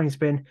airplane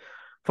spin.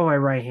 Full by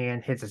right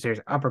hand, hits a series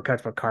of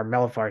uppercuts, but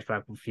Carmelo fires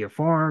back with a few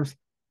forearms.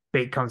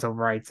 Bate comes up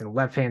rights and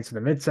left hands to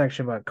the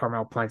midsection, but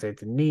Carmel plants it at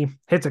the knee,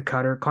 hits a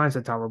cutter, climbs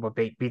the top rope, but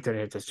Bate beats it and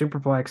hits a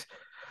superplex.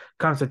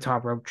 Comes to the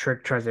top rope,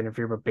 Trick tries to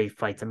interfere, but Bate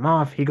fights him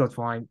off. He goes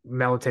flying.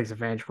 Mello takes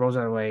advantage, rolls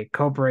out of the way,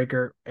 code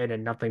breaker, and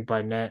then nothing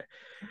but net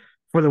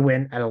for the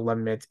win at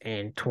 11 minutes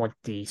and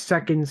 20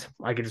 seconds.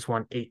 I give this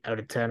one 8 out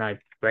of 10. I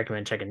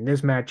recommend checking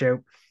this match out.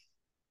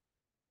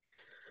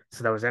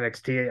 So that was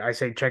NXT. I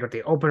say check out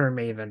the opener and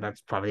main event.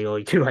 That's probably the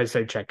only two I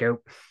say check out.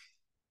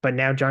 But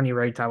now, John, you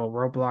ready to talk about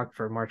Roadblock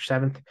for March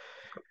 7th?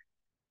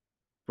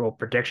 Roll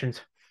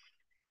predictions.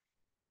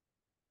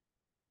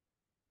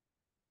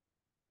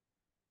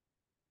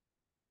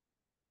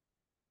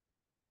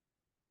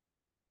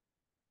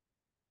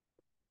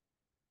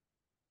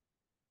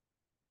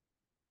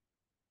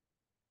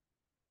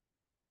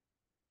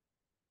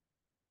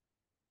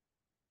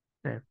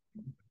 Yeah.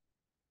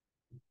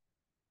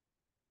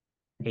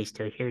 He's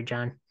still here,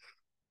 John.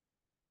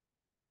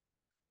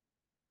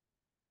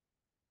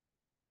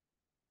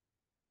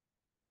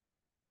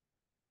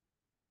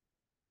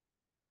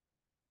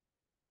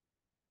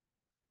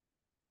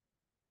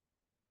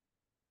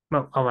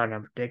 Well, I'll run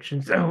on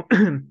predictions. So,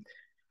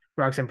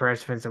 Roxanne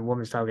Perez defends the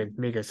women's title against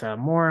Mika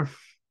Satomura.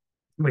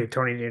 We have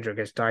Tony D'Angelo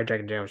against Dijak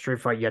and Daniel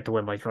Street Fight. You have to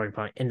win by throwing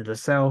point into the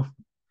cell.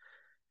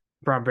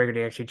 Braun Breaker,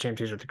 the XT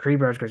champions with the Creed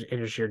Brothers, goes to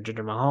Industry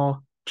Jinder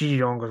Mahal. Gigi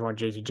Dolan goes on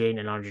JC Jane,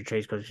 and Andre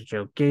Chase goes to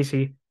Joe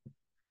Gacy.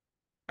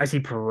 I see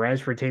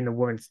Perez retain the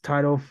women's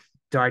title.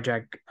 I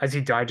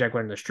see Dijak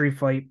winning the street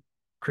fight.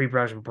 Creed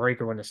Brothers and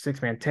Breaker win the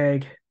 6-man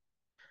tag.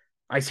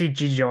 I see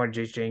Gigi Dolan and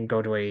JC Jane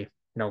go to a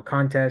no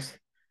contest.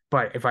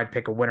 But if I'd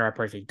pick a winner, I'd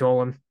probably say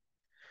Dolan.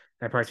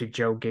 I'd probably see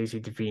Joe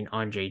Gacy defeating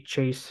Andre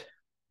Chase.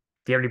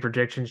 Do you have any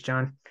predictions,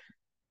 John?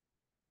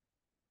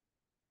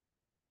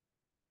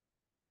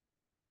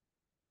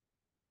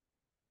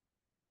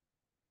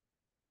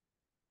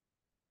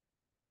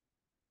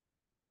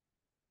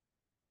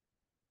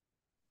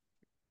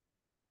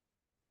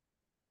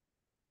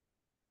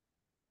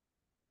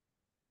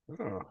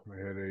 Oh, I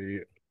had a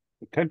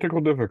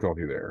technical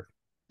difficulty there.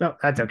 No,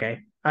 that's okay.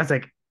 I was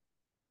like,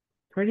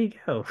 where'd he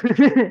go?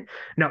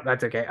 No,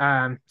 that's okay.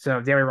 So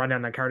did we run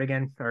down the card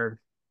again? Or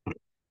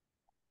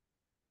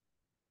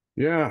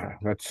Yeah,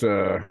 that's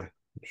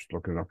just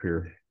looking up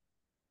here.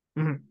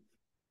 Mhm.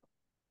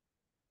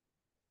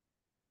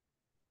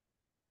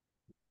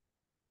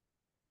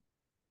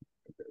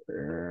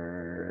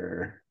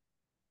 Uh,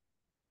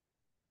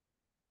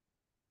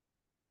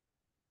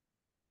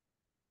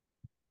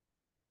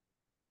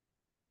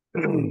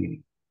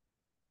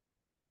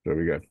 So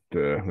we got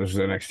this is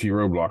NXT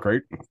Roadblock,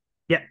 right?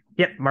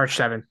 Yep, March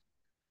 7th.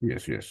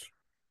 Yes, yes.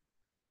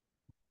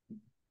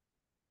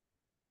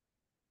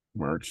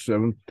 March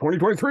 7th,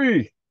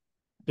 2023.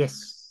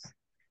 Yes.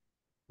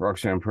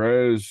 Roxanne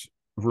Perez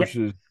Yep.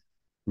 versus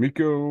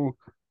Miko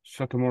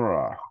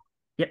Satomura.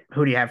 Yep.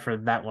 Who do you have for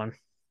that one?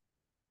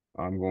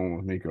 I'm going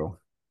with Miko. All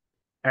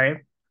right.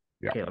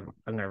 Yeah. Okay,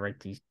 I'm gonna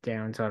write these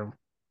down so I don't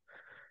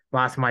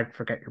last time I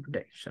forget your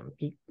prediction.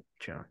 Eat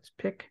John's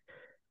pick.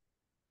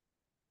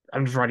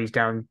 I'm just writing these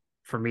down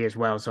for me as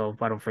well, so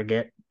if I don't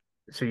forget.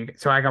 So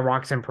I got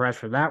Roxanne Perez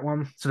for that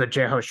one. So the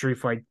J Ho Street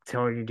Fight,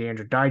 Tony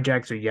D'Angelo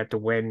Dijak, so you have to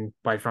win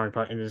by throwing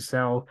put into the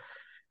cell.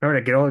 Remember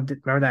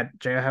that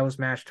jailhouse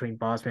match between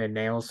Bossman and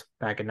Nails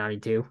back in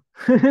 '92?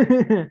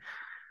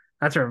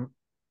 That's where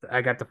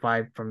I got the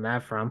vibe from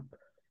that from.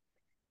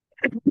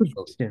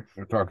 So Yeah,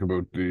 we're talking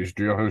about the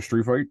Jailhouse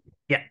Street Fight.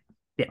 yeah,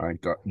 yeah. I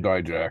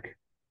Dijak.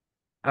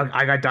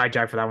 I got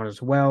Dijak for that one as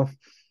well.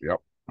 Yep.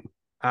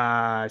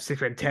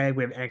 6-man tag.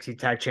 We have NXT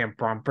Tag Champ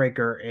Braun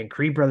Breaker and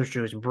Creed Brothers,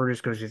 Julius and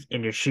Brutus goes with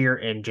India Shear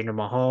and Jinder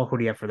Mahal. Who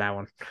do you have for that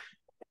one?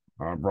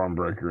 Braun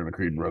Breaker and the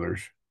Creed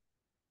Brothers.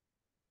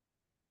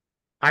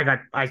 I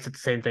said the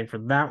same thing for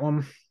that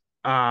one.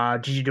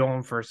 Gigi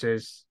Dolan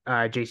versus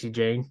JC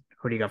Jane.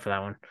 Who do you got for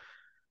that one?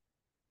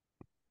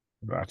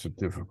 That's a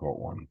difficult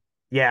one.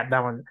 Yeah, that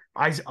one.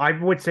 I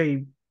would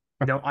say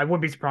no. I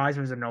wouldn't be surprised if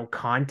it was a no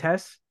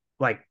contest.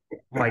 Like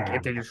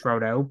if they just throw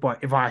it out.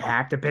 But if I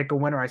have to pick a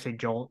winner, I say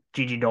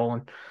Gigi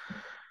Dolan.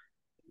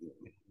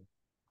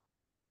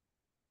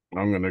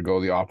 I'm going to go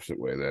the opposite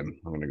way then.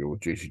 I'm going to go with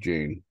JC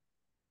Jane.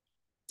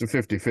 It's a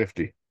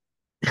 50-50.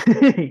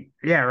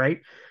 Yeah, right.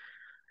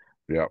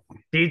 Yeah.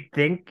 Do you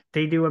think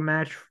they do a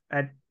match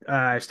at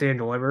Stand and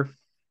Deliver?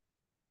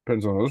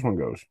 Depends on how this one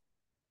goes.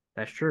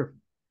 That's true.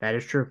 That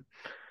is true.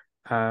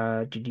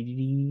 JC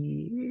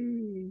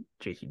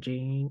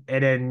Jane.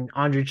 And then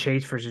Andre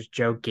Chase versus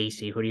Joe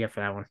Gacy. Who do you have for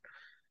that one?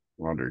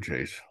 Andre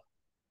Chase.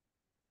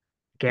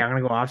 Okay, I'm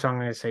gonna go off, so I'm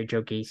gonna say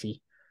Joe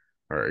Gacy.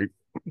 All right.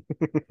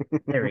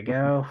 There we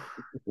go.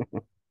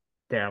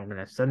 There, I'm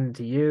gonna send it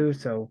to you.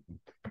 So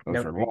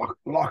Those no, are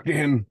locked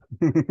in.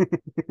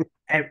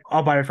 and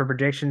I'll buy it for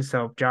predictions.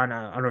 So John,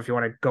 I don't know if you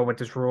want to go with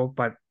this rule,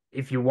 but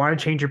if you want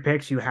to change your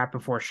picks, you have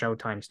before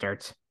showtime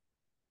starts.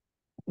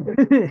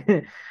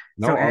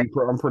 No, So I'm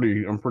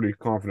pretty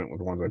confident with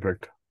the ones I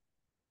picked.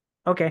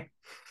 okay,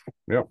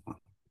 Yep.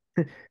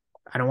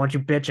 I don't want you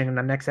bitching in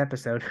the next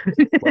episode.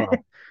 Well,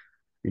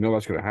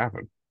 that's gonna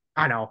happen.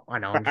 I know.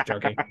 I'm just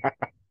joking.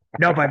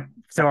 No, but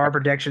so our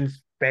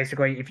predictions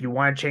basically, if you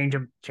want to change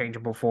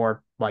them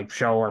before like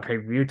show or pay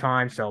per view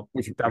time. So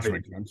Which that'll be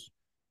makes sense.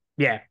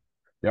 yeah.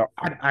 Yep.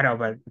 I know,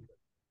 but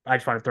I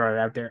just want to throw it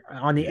out there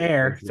on the Yes,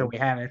 air yes, so yes. we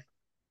have it.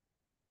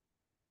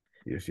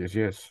 Yes, yes,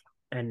 yes.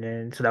 And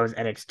then so that was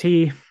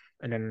NXT,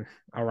 and then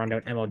I'll run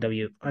down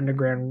MLW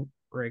Underground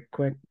right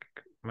quick.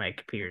 My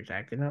computer's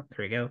acting up.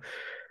 There we go.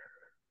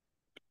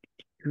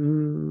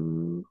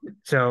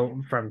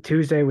 So from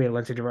Tuesday, we had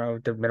Lindsay Dorado,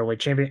 the middleweight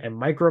champion, and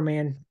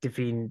Microman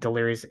defeating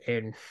Delirious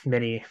and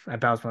Mini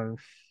about one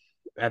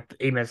at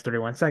 8 minutes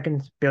 31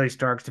 seconds. Billy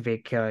Starks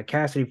defeat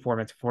Cassidy 4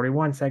 minutes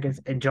 41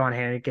 seconds, and John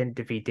Hannigan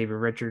defeat David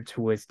Richards,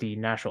 who was the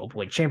national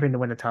openweight champion, to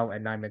win the title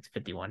at 9 minutes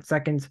 51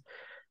 seconds.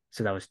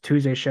 So that was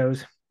Tuesday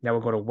shows. Now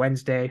we'll go to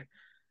Wednesday.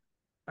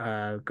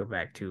 Go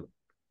back to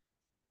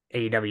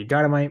AEW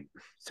Dynamite.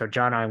 So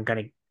John,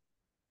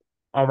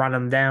 I'll run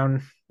them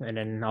down, and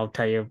then I'll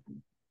tell you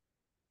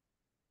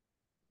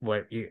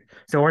what you.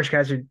 So Orange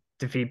Cassidy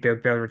defeat Bill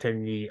Bell,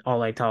 retaining the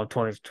All Out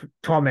title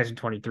 12 minutes and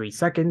 23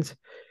 seconds.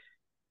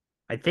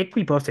 I think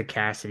we both said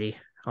Cassidy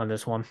on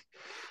this one,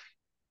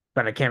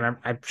 but I can't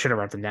remember. I should have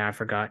wrote them down. I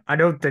forgot. I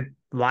know the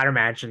ladder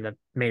match and the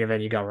main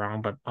event you got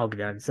wrong, but I'll get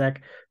that in a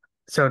sec.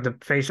 So the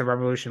face of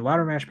Revolution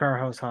ladder match,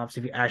 Powerhouse Hobbs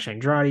defeat Ash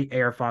Andrade,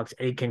 AR Fox,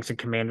 Eddie Kingston,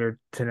 Commander,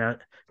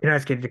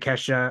 Tenasuke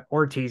Takeshita,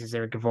 Ortiz, and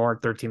Eric Guevara,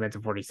 13 minutes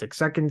and 46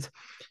 seconds.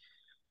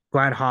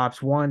 Glad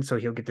Hobbs won, so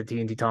he'll get the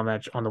TNT title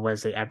match on the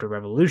Wednesday after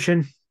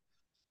Revolution.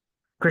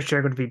 Chris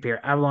Jericho defeat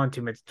Pierre Avalon,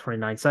 2 minutes and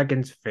 29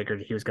 seconds.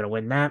 Figured he was going to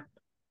win that.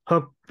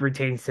 Hook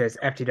retains his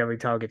FTW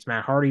title against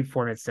Matt Hardy,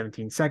 4 minutes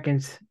 17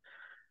 seconds.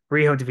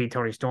 Riho defeat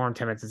Tony Storm,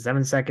 10 minutes and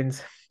 7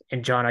 seconds.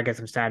 And John, I got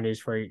some sad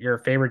news for you. Your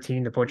favorite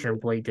team, the Butcher and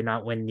Blade, did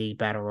not win the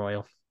Battle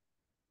Royal.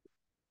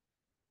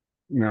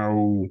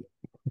 No.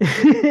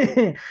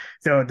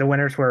 So the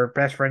winners were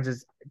Best Friends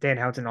is Dan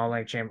Houghton, All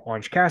Night Champ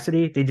Orange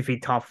Cassidy. They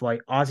defeat Top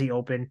Flight, Aussie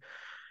Open,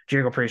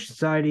 Jericho Priest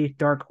Society,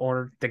 Dark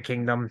Order, The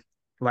Kingdom,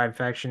 Live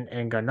Faction,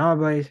 and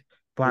Ganables.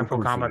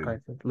 Blackpool Combat,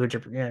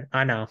 Lucha. Yeah,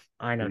 I know,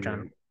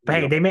 John.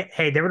 But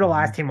hey, they were the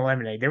last team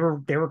eliminated.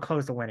 They were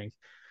close to winning.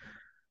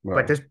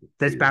 But Well,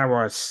 this battle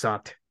royal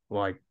sucked.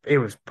 Like it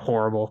was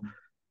horrible.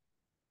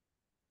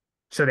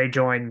 So they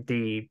joined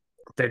the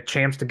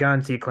champs, the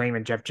Guns, the Acclaim,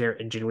 and Jeff Jarrett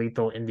and Jay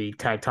Lethal in the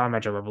tag time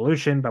match of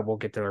Revolution. But we'll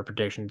get to our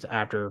predictions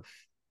after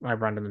I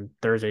run them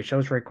Thursday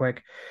shows very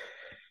quick.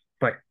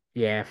 But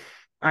yeah,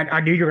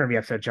 I knew you were gonna be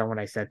upset, John, when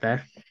I said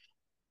that.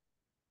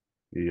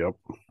 Yep.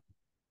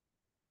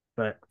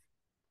 But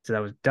so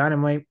that was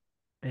Dynamite,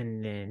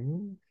 and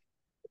then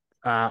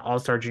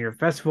All-Star Junior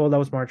Festival. That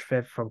was March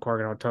 5th from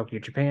Korakuen, Tokyo,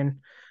 Japan.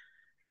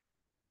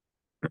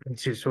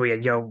 So we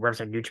had Yo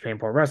representing New Japan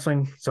Pro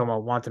Wrestling, Soma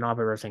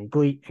Watanabe representing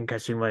Glee, and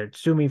Kazuma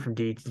Tsumi from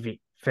DDT,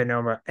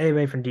 Phenoma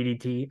Abe from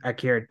DDT,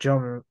 Akira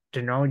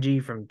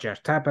Jinoji from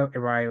Just Tap Out,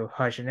 and Ryu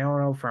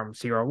Hashimoto from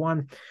Zero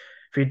One.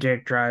 Free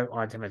Dick Drive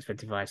on 10 minutes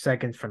 55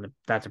 seconds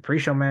that's a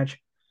pre-show match.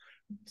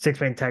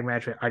 6-man tag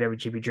match with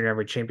IWGP Junior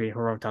Heavyweight Champion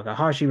Hiromu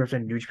Takahashi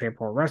representing New Japan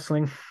Pro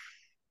Wrestling.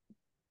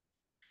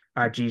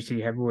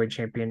 GC Heavyweight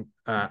Champion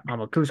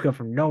Amakusuka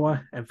from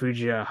Noah and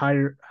Fujita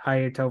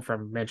Hayato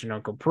from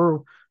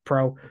Michinoku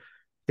Pro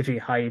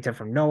defeat Hayata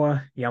from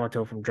Noah,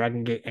 Yamato from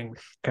Dragon Gate, and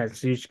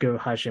Kazuchika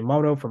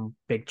Hashimoto from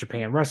Big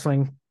Japan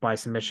Wrestling by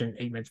submission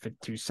 8 minutes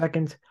 52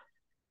 seconds.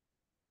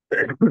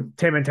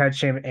 10-man tag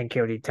champion and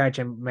KOD tag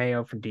champion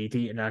Mayo from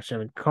DT and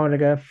National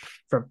Konaga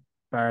from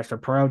Barrister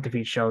Pro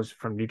defeat shows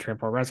from New Japan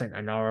Pro Wrestling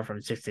and Nara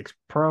from 66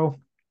 Pro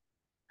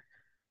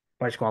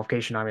by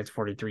disqualification 9 minutes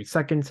 43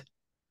 seconds.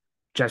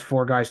 Just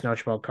 4 guys,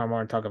 Nochibel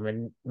Kamar and Taka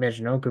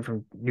Michinoku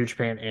from New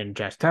Japan and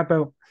Just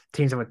Teppo.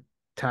 Teams up with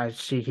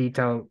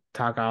Tashihito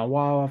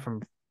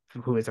Takawara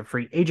who is a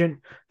free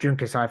agent, Jun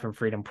Kasai from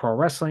Freedom Pro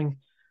Wrestling,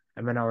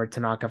 and Minoru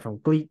Tanaka from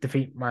Glee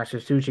defeat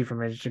Masatsuchi from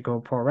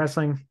Michigo Pro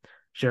Wrestling,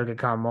 Shoga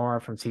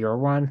Kamura from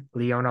CR1,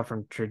 Leona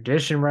from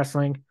Tradition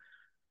Wrestling,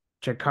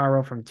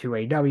 Chikaro from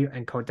 2AW,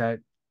 and Kota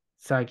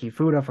Saiki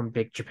Fuda from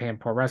Big Japan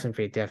Pro Wrestling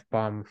for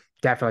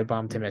Deathly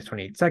Bomb 10 minutes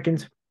 28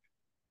 seconds.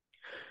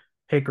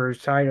 Hikaru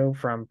Saito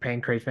from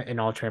Pancrase and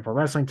All Japan Pro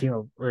Wrestling team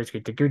of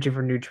Ryusuke Taguchi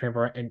from New Japan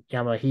Pro and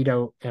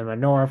Yamahito and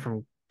Minoru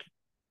from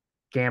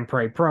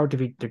Gampre Pro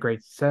defeat the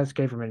Great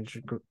Sasuke from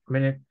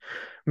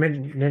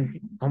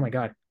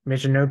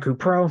Michinoku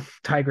Pro,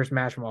 Tiger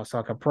Smash from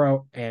Osaka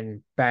Pro,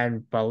 and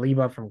Ban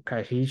Baliba from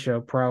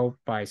Kahisho Pro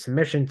by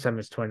submission, 7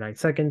 minutes 29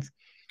 seconds.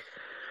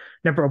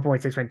 Number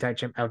 0.6-man tag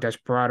champ El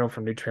Desperado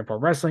from New Japan Pro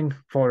Wrestling,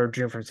 Florida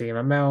June from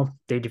CMLL.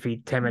 They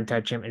defeat 10-man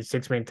tag champ and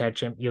 6-man tag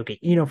champ Yoki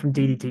Ino from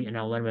DDT and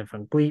El Lemon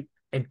from Glee,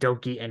 and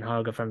Doki and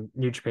Haga from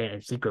New Japan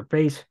and Secret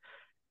Base.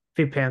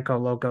 Fit Panko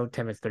Loco,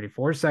 10 minutes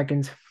 34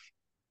 seconds.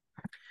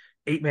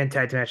 8-man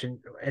tag match in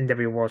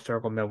NW World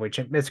Circle Middleweight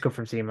champ Mitsuko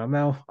from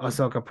CMLL,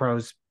 Osaka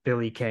Pros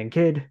Billy Ken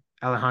Kid,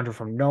 Alejandro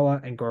from Noah,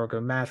 and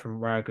Goroku Mash from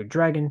Ryoku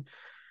Dragon.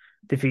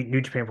 Defeat New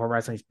Japan Pro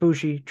Wrestling's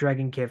Bushi,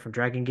 Dragon Kid from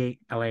Dragon Gate,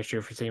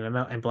 Elanstro from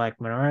CMML, and Black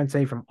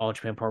Minoranse from All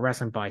Japan Pro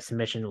Wrestling by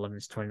submission, 11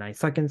 minutes 29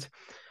 seconds.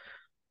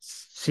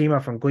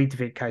 Sima from Glee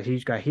defeat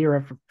Kazuchika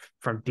Hira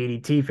from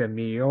DDT from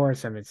Meteor,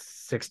 7 minutes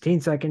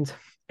 16 seconds.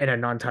 In a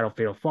non-title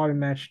fatal five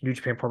match, New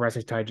Japan Pro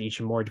Wrestling's Taiji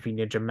Ishimori defeat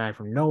Ninja Mag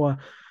from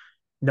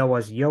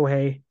Noah's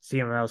Yohei,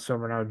 CML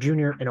Somanaro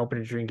Jr., and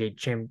Open Dream Gate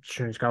champ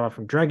Shunskawa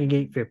from Dragon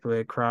Gate, 5th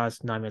Blade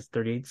Cross, 9 minutes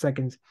 38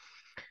 seconds.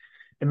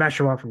 And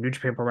Mashawa from New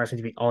Japan Pro Wrestling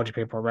to beat All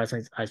Japan Pro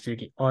Wrestling's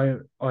Asuki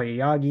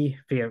Oyagi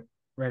via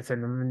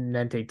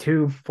Resident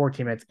 2,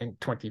 14 minutes and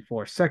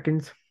 24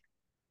 seconds.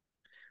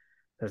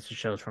 That's the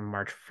shows from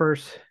March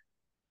 1st.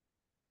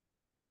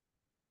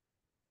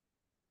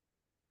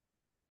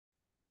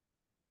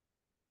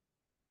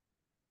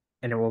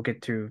 And then we'll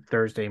get to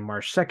Thursday,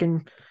 March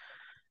 2nd.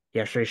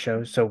 Yesterday's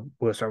shows. So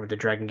we'll start with the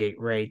Dragon Gate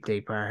Ray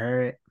de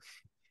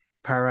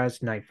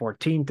Parejas, night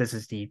 14. This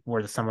is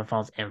where the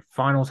semifinals and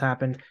finals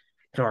happened.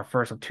 So our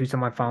first of 2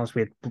 semifinals,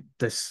 we had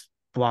this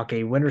Block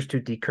A winners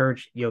to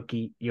Courage,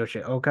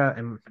 Yoshioka,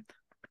 and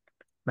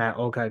Matt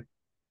Oka,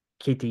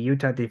 Kiti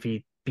Yuta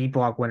defeat B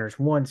Block winners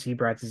 1,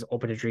 Seabrats'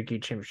 Open to Driki,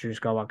 Champ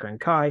Skywalker, and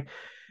Kai,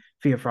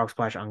 via Frog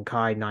Splash on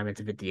Kai, 9 minutes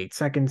and 58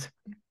 seconds.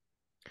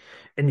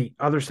 In the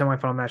other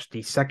semifinal match,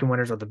 the second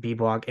winners of the B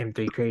Block,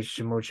 M3K,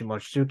 Shimochi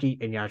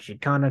Mochizuki, and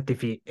Yashikana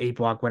defeat A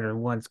Block winner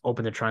 1's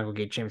Open the Triangle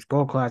Gate Champs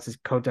Gold classes,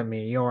 Kota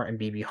Meteor and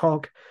BB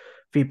Hulk,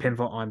 via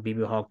pinfall on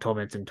BB Hulk, 12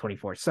 minutes and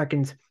 24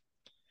 seconds.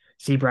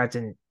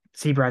 Seabrats'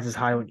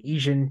 Hayo and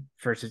Ishin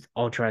versus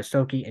Ultra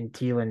Soki and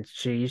Teelan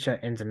Shiisha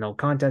ends in no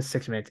contest,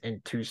 6 minutes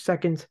and 2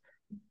 seconds.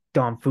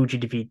 Dom Fuji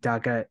defeat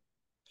Taka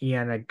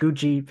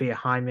Ianaguchi via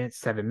high minutes,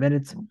 7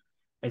 minutes.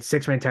 A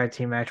 6-man tag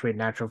team match with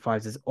Natural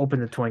Fives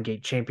Open the Twin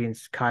Gate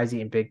champions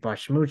Kaizi and Big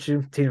Boss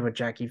Shimutsu. Teams with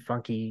Jackie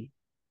Funky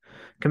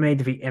Kamei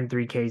defeat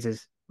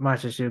M3K's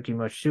Mochizuki and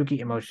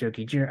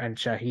Mochizuki Jr. and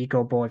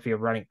Chihiko Boy via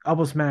running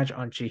elbows match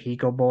on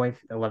Chihiko Boy,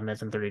 11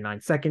 minutes and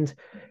 39 seconds.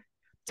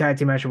 Tag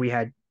team match we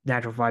had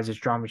Natural Fives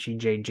Drama Machine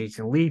J and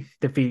Jason Lee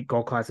defeat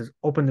Gold classes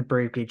Open the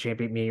Brave Gate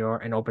champion Meteor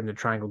and Open the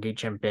Triangle Gate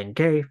champ Ben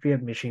K via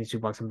Machine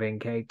Suplex and Ben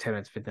K, 10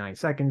 minutes 59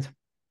 seconds.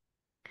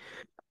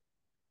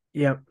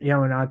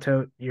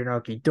 Yamamoto,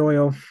 Yonoki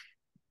Doyle,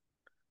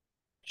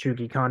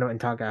 Shuki Kondo, and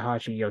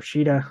Takahashi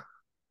Yoshida.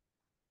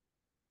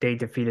 They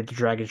defeated the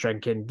Dragon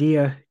Kid and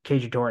Dia,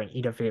 Cage-Tor, and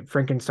Ida defeated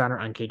Frankensteiner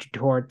on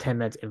Cage-Tor, 10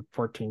 minutes and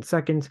 14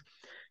 seconds.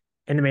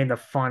 And they made the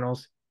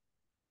finals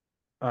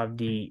of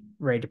the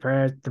Ray de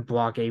Perez, the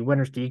Block A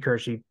winners, D.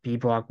 Kershi, B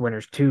Block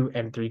winners 2,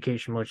 M3K,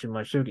 Shimochi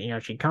Matsuki,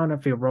 and Yoshikana,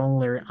 via Rolling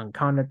Larry on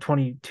Kanda,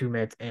 22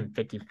 minutes and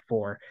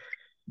 54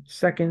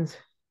 seconds.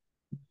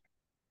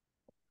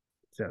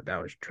 So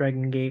that was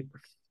Dragon Gate.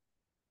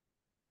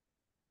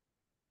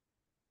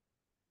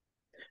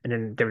 And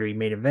then WWE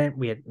main event,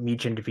 we had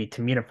Michin defeat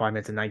Tamina 5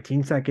 minutes and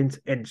 19 seconds,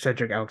 and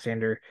Cedric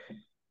Alexander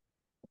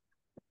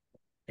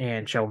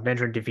and Shelton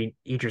Benjamin defeat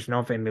Idris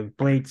Nova and Move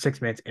Blade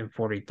 6 minutes and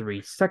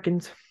 43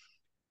 seconds.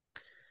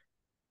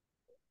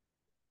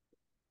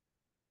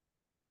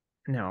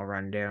 Now I'll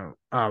run down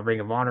Ring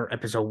of Honor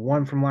episode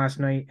 1 from last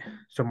night.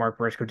 So Mark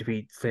Briscoe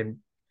defeats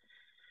Slim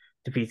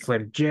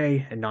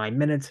J in 9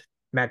 minutes.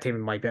 Matt Taven,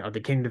 Mike Bennett of the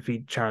King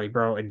defeat Charlie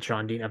Burrow and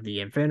Sean Dean of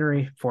the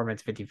Infantry, 4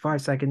 minutes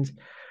 55 seconds.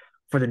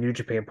 For the New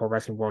Japan Pro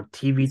Wrestling World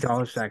TV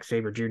title, Zack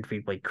Sabre Jr.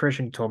 defeat Blake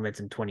Christian, 12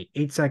 minutes and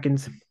 28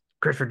 seconds.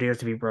 Christopher Diaz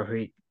defeat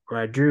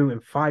Drew in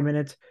 5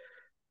 minutes.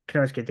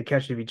 Kenosuke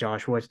Takeshi defeat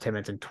Josh Woods, 10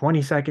 minutes and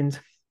 20 seconds.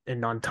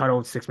 In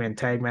non-titled 6-man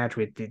tag match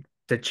with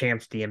the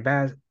champs, the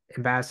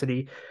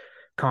Ambassador,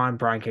 Khan,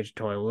 Brian Cage,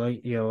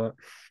 Ina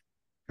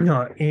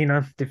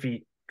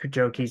defeat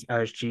Kujoki's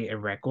LSG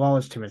and Rick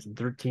Wallace, 2 minutes and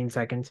 13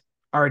 seconds.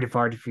 Ari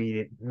Defar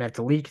defeated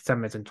Metalik,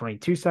 7 minutes and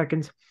 22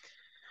 seconds.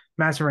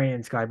 Masquerade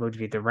and Sky Blue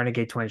defeat the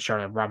Renegade Twins,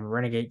 Charlotte Robin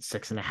Renegade,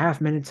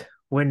 6.5 minutes.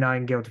 Win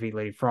Nightingale defeat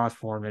Lady Frost,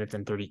 4 minutes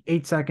and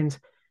 38 seconds.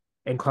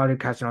 And Claudio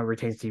Castagnoli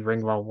retains the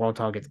Ring World World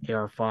title against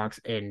AR Fox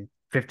in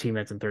 15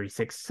 minutes and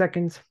 36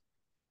 seconds.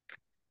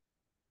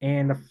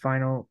 And the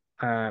final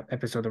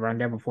episode of the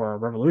rundown before our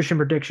Revolution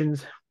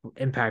predictions.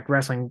 Impact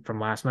Wrestling from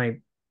last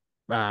night,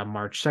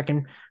 March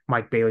 2nd.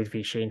 Mike Bailey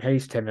defeat Shane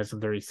Hayes, 10 minutes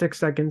and 36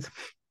 seconds.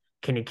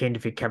 Kenny Kane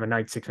defeat Kevin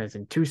Knight, 6 minutes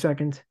and 2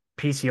 seconds.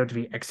 PCO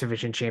defeat X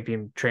Division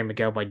champion Trey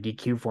Miguel by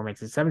DQ, 4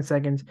 minutes and 7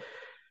 seconds.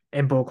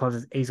 And Bull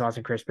closes Ace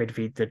Austin Chris Bay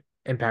defeat the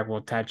Impact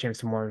World Tag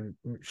Champs more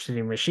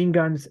shooting Machine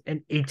Guns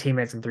in 18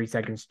 minutes and 3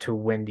 seconds to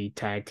win the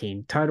tag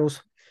team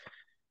titles.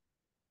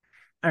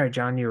 All right,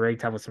 John, you ready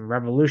to have some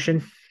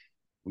Revolution?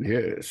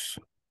 Yes.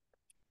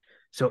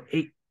 So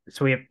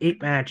we have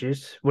 8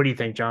 matches. What do you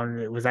think,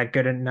 John? Was that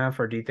good enough,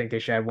 or do you think they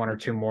should have 1 or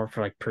 2 more for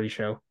like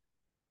pre-show?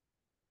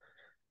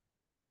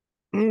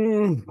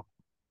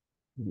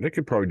 They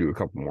could probably do a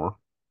couple more.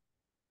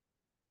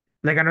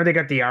 Like, I know they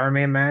got the Iron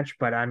Man match,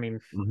 but I mean,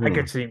 I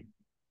could see.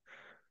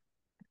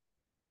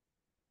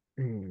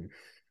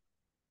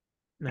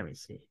 Let me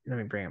see. Let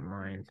me bring up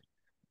mine.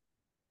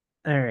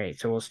 All right,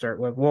 so we'll start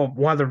with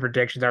one of the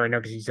predictions I already know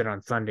because you said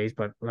on Sundays,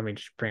 but let me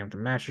just bring up the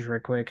matches real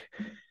quick.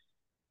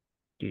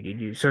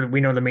 So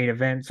we know the main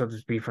event. So this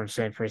will be from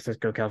San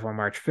Francisco, California,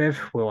 March 5th.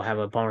 We'll have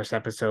a bonus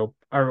episode,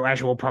 or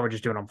actually, we'll probably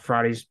just do it on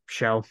Friday's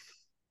show.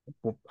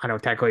 I know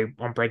technically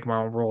I'm breaking my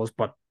own rules,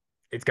 but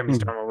it's gonna be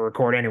starting to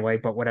record anyway.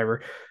 But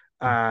whatever.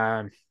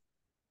 So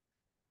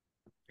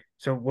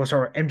we'll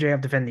start with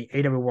MJF defend the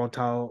AW World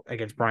title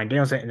against Bryan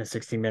Danielson in a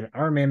 16-minute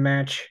Iron Man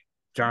match.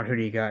 John, who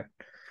do you got?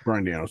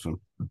 Bryan Danielson.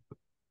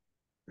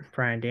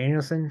 Bryan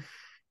Danielson?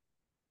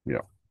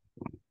 Yeah.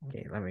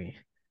 Okay, I'm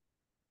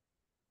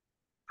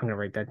gonna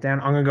write that down.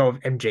 I'm gonna go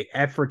with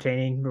MJF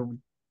retaining. Do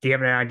you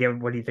have an idea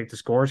of what do you think the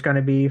score is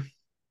gonna be?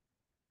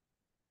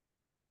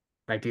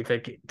 Like, do you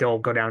think they'll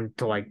go down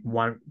to like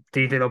 1?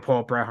 Do you think they'll pull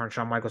up Bret Hart and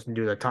Shawn Michaels and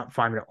do the top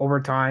 5-minute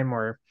overtime,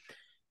 or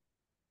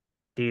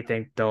do you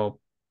think they'll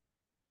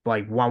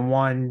like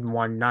 1-1,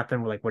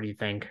 1-0? Like, what do you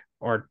think?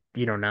 Or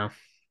you don't know?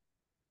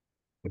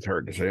 It's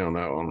hard to say on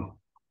that one.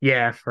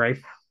 Yeah, right.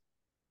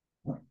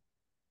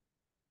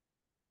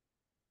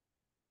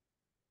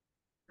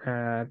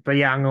 But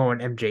yeah, I'm going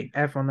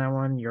MJF on that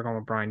one. You're going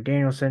with Bryan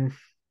Danielson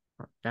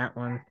on that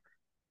one.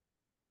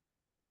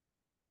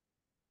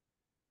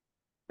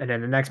 And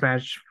then the next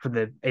match for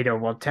the AW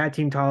World Tag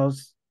Team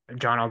titles,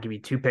 John, I'll give you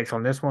 2 picks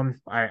on this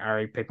one. I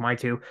already picked my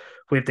 2.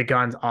 We have the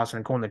Guns, Austin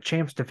and Cole, and the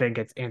champs defend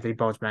against Anthony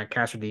Bowens, Matt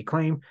Caster, the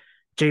Acclaim,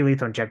 Jay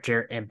Lethal, and Jeff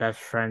Jarrett, and best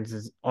friends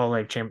is All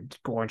Elite Champ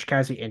Orange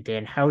Cassidy and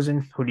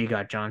Danhausen. Who do you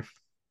got, John?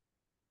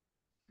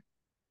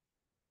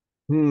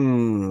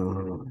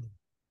 Danhausen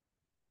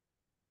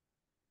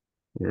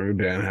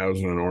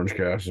and Orange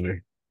Cassidy.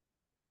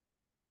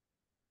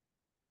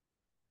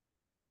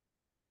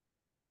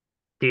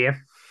 Do you?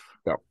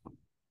 Yep.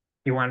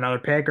 You want another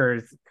pick, or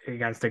are you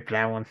gonna stick to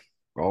that one?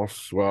 Well,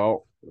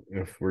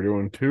 if we're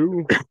doing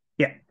 2,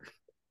 yeah.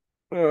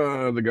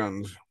 The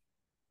Guns.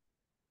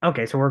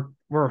 Okay, so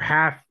we're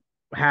half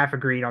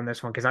agreed on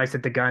this one because I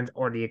said the Guns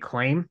or the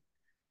Acclaim.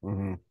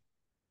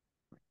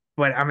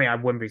 But I mean,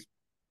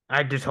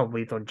 I just hope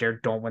Lethal and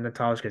Jarrett don't win the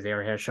titles because they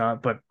already had a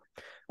shot. But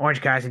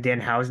Orange Cassidy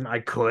and Danhausen, I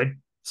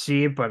could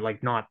see it, but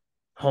like not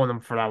hold them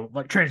for that.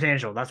 Like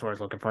Transnational, that's what I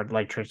was looking for,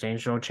 like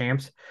Transnational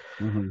champs.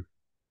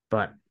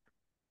 But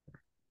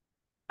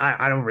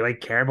I don't really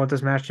care about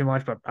this match too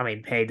much. But I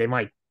mean, hey, they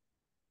might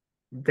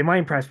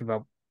impress me.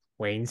 But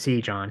wait and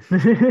see, John.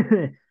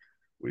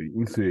 Wait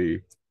and see.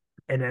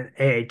 And then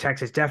a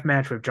Texas Death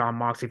Match with John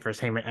Moxley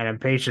versus Heyman and Adam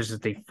Page. This is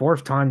the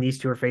 4th time these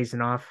two are facing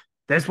off.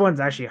 This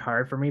one's actually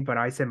hard for me, but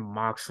I said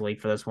Moxley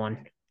for this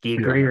one. Do you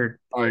agree? Or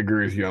I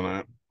agree with you on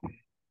that.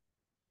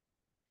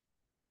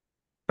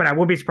 But I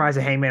would be surprised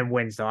if Heyman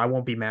wins, though. I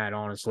won't be mad,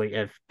 honestly,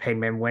 if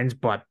Heyman wins,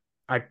 but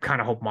I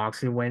kind of hope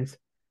Moxley wins.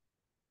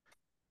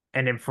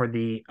 And then for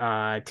the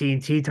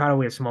TNT title,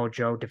 we have Samoa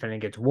Joe defending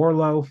against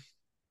Wardlow.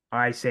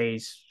 I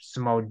say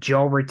Samoa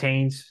Joe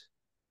retains.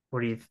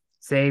 What do you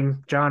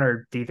Same, John,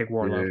 or do you think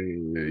Warlow?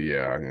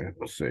 Yeah, I'm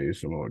gonna say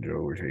Samoa Joe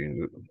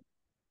retains it.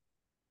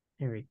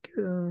 Here we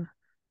go.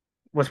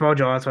 Well,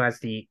 Mojo also has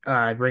the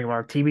Ring of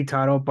Honor TV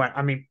title, but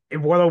I mean, if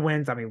Warlow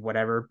wins, I mean,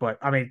 whatever. But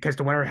I mean, because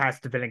the winner has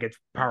to defend against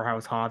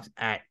Powerhouse Hobbs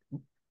at Mm-hmm.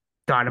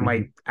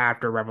 Dynamite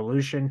after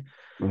Revolution.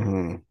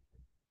 Mm-hmm.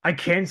 I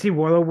can see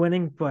Warlow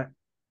winning, but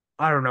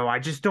I don't know. I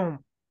just don't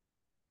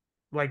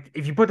like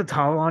if you put the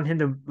title on him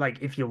to like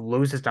if he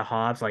loses to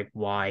Hobbs, like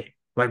why?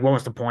 Like what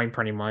was the point,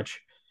 pretty much?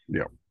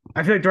 Yeah.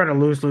 I feel like they're gonna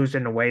lose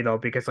in a way though,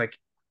 because like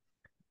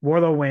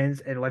Warlow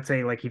wins, and let's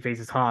say like he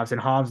faces Hobbs, and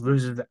Hobbs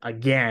loses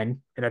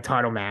again in a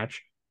title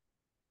match.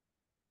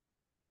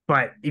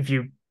 But if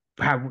you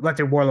have, let's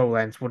say Warlow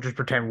wins, we'll just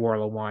pretend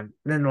Warlow won.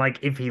 Then, like,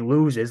 if he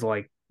loses,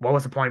 like, what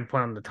was the point of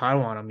putting the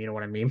title on him? You know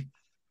what I mean?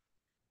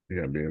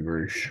 Yeah, be a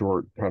very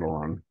short pedal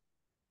run.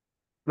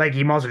 Like,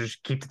 he might as well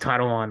just keep the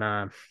title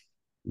on.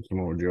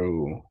 Samoa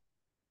Joe.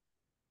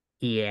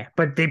 Yeah,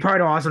 but they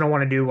probably also don't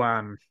want to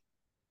do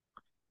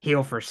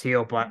heel for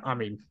heel. But I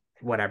mean,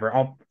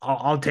 whatever.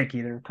 I'll take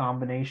either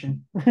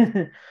combination.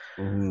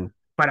 Mm-hmm.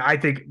 But I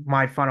think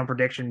my final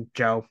prediction,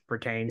 Joe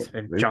retains,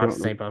 and They've John's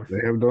the done. same boat.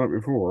 They have done it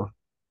before.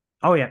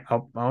 Oh yeah,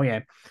 oh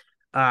yeah.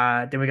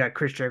 Then we got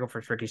Chris Jericho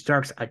for Ricky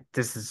Starks.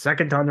 This is the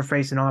second time they're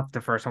facing off.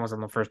 The first one was on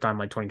the first time,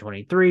 like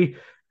 2023.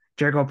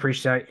 Jericho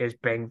Priest is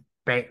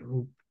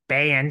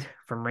banned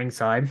from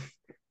ringside.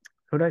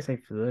 Who did I say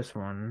for this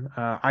one?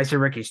 I say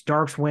Ricky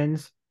Starks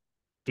wins.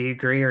 Do you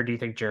agree, or do you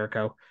think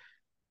Jericho?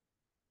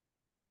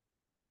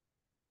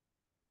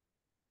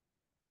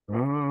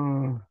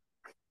 Uh,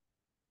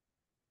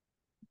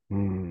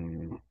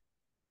 hmm.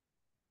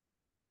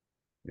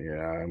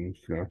 Yeah, I'm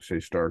just gonna say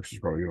Starks is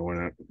probably gonna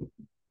win it.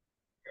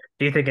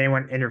 Do you think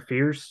anyone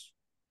interferes?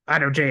 I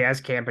know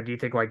JS can, but do you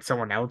think like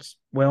someone else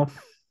will?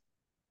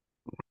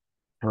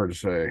 Hard to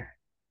say.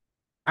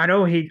 I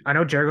know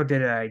Jericho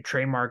did a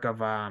trademark of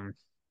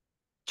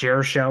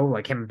Jericho show,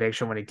 like him and Big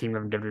Show when they teamed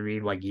up in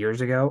WWE like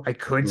years ago. Mm-hmm. I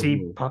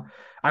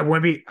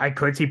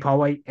could see Paul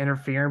White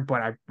interfering,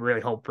 but I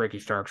really hope Ricky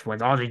Starks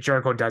wins. Honestly,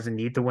 Jericho doesn't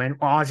need to win.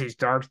 Well, honestly,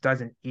 Starks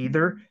doesn't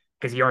either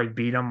because he already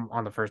beat him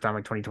on the first time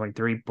in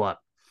 2023. But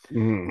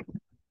Mm-hmm.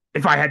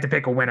 if I had to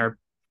pick a winner,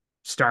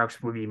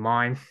 Starks would be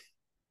mine,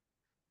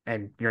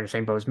 and you're in the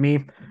same boat as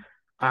me.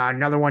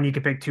 Another one you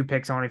can pick two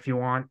picks on if you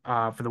want.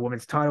 For the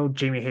women's title,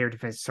 Jamie Hayter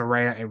defends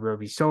Soraya and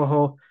Ruby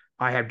Soho.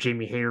 I have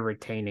Jamie Hayter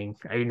retaining.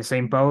 Are you in the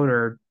same boat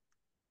or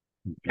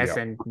Yeah. Yes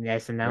and Yeah,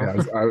 no?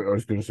 I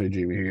was gonna say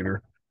Jamie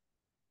Hayter.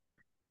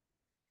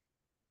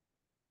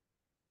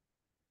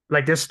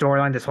 Like this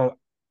storyline, this whole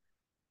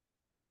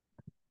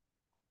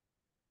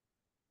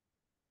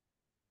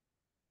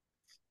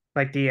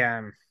like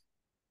the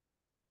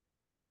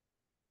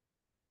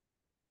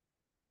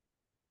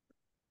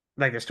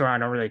story I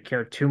don't really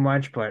care too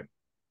much, but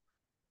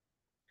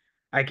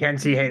I can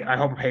see I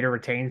hope Hayter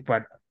retains,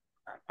 but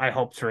I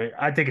hope Soraya.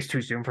 I think it's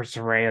too soon for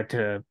Soraya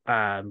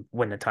to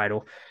win the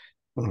title.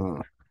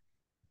 Uh-huh.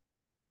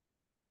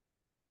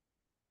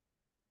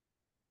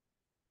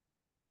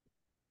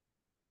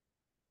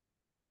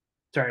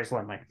 Sorry, I just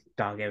let my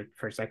dog out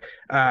for a sec.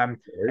 Right?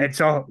 And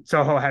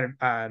Soho had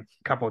a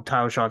couple of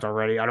title shots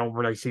already. I don't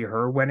really see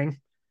her winning,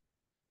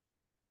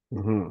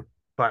 Mm-hmm.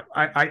 but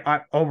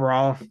I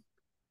overall,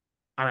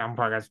 I'm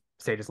probably gonna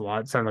say this a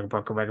lot. It sounds like a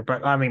broken record,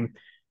 but I mean,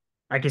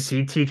 I can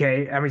see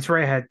TK. I mean,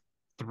 Soraya had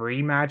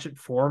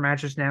 4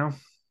 matches now.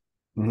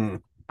 Mm-hmm.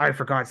 I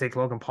forgot to say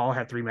Logan Paul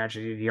had 3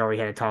 matches. He already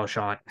had a title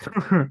shot.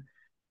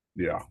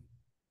 Yeah.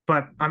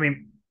 But I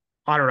mean,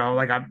 I don't know.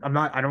 Like I'm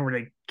not. I don't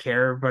really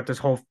care about this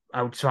whole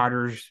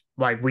outsiders.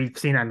 Like we've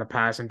seen it in the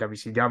past in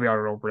WCW.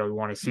 I don't really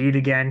want to see it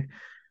again.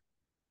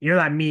 You know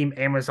that meme,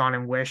 Amazon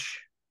and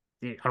Wish.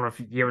 I don't know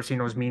if you ever seen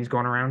those memes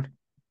going around.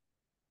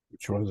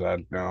 Which one's that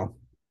now?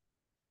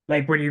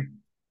 Like when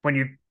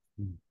you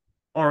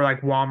or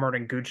like Walmart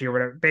and Gucci or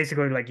whatever.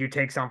 Basically, like you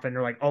take something,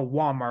 they're like, oh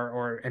Walmart,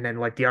 or and then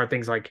like the other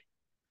things like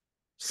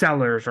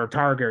Sellers or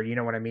Target. You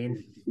know what I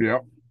mean?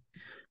 Yep.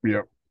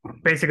 Yep.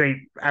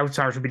 Basically,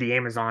 outsiders would be the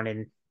Amazon,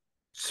 and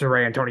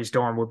Saray and Tony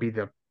Storm would be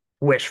the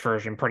Wish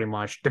version, pretty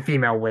much the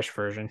female Wish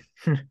version.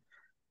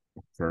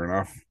 Fair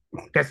enough.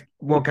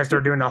 Because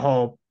they're doing the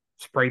whole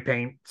spray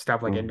paint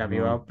stuff like Mm-hmm.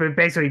 NWO, but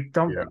basically,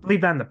 don't Yeah.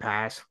 leave that in the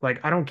past. Like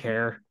I don't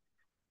care.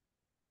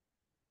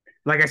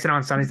 Like I said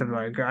on Sunday stuff,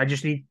 like I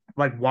just need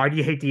like, why do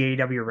you hate the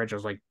AEW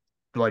originals?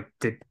 Like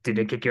did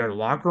they kick you out of the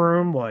locker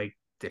room? Like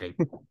did they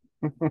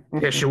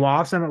piss you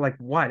off? Something like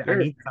what? I They're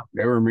need something,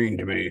 they were mean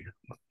to me.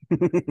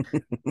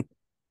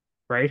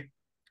 right?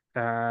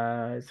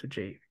 So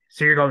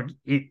you're going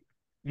you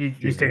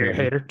Jamie stick a Hayter.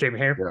 hater, Jamie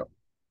Hater. Yeah.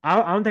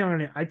 I don't think I'm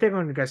gonna. I think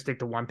I'm gonna stick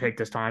to one pick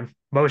this time.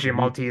 Mostly Mm-hmm.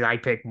 multi, I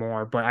pick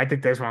more, but I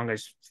think this one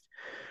is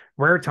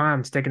rare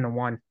time sticking to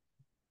one.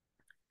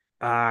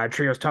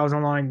 Trios titles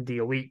online. The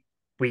elite.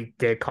 We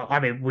did call. I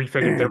mean, we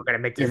figured they were gonna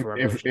make this if for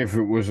if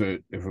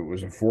Revolution. if it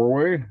was a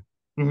 4-way,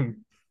 Mhm.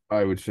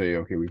 I would say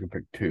okay, we can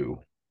pick two.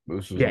 But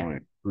this is Yeah, only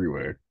a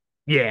 3-way.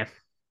 yeah,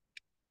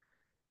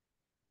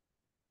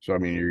 So I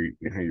mean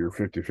your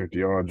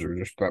 50-50 odds are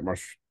just that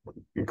much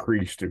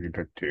increased if you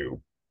pick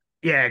two.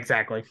 Yeah,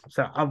 exactly.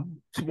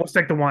 We'll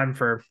stick to one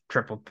for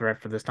triple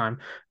threat for this time.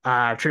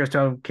 Trios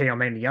to Kenny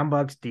Omega, the Young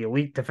Bucks, the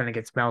Elite defending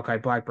against Malachi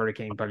Black, Brody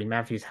King, Buddy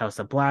Matthews, House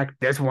of Black.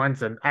 This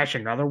one's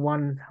actually another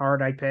one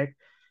hard I picked.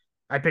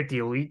 I picked the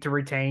Elite to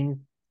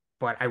retain,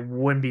 but I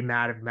wouldn't be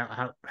mad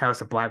if House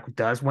of Black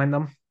does win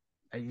them.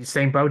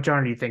 Same boat, John,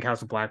 or do you think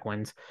House of Black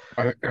wins?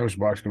 I think House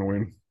Black's going to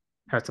win.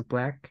 House of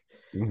Black?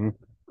 Mm-hmm.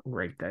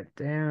 Write that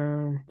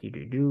down.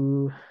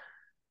 Do.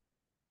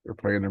 They're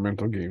playing their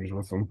mental games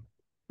with them.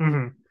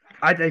 Mm-hmm.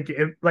 I think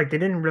like they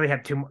didn't really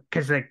have too much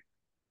because like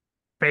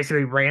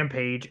basically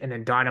Rampage and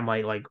then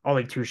Dynamite like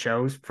only two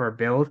shows for a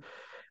build,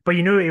 but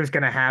you knew it was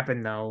going to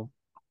happen though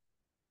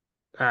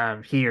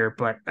here.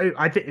 But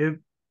I think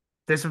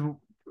this is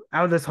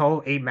out of this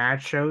whole 8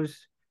 match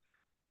shows.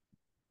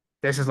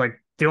 This is like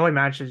the only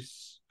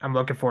matches I'm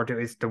looking forward to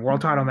is the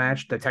world title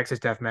match, the Texas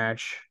Death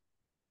match,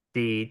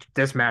 the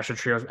this match of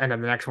trios, and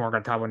then the next one we're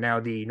going to talk about now.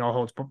 The no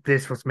holds.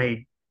 This was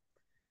made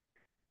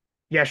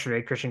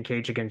yesterday. Christian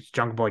Cage against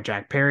Jungle Boy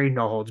Jack Perry,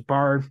 no holds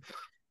barred.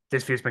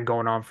 This feud's been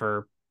going on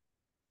for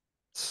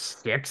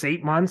 6,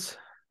 8 months.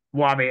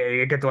 Well, I mean,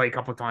 it got delayed a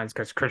couple of times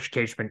because Chris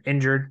Cage's been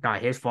injured.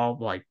 Not his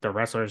fault. Like the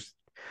wrestlers.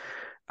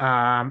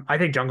 I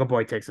think Jungle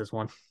Boy takes this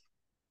one.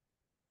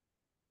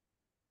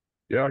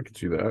 Yeah, I can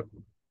see that.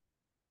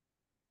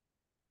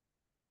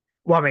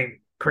 Well, I mean,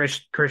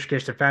 Chris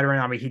Cage, the veteran.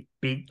 I mean, he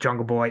beat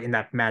Jungle Boy in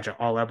that match at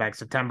All Out back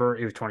September.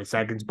 It was 20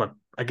 seconds, but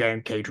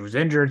again, Cage was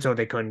injured, so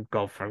they couldn't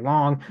go for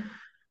long.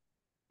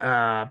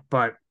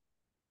 But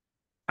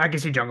I can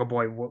see Jungle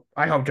Boy.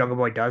 I hope Jungle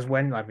Boy does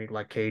win. I mean,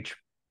 let Cage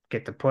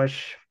get the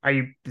push. Are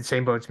you the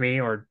same boat as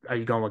me, or are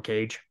you going with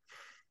Cage?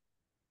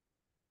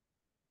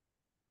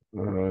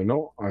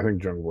 No, I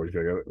think Jungle Boy's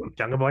gonna get it.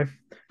 Jungle Boy.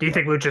 Do you Yeah.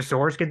 think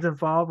Luchasaurus gets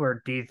involved,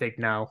 or do you think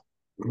no?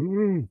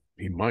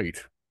 He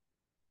might.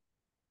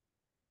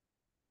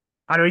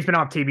 I know he's been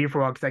off TV for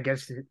a while because I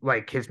guess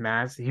like his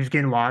mask, he was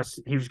getting lost.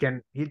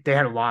 They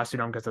had a lawsuit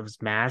on because of his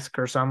mask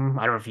or something.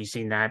 I don't know if you've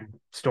seen that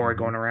story Mhm.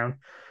 going around.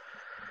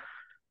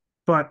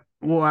 But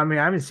well, I mean,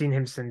 I haven't seen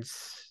him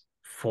since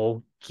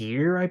Full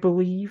Gear, I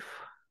believe.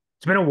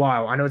 It's been a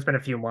while. I know it's been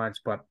a few months,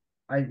 but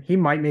he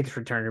might make his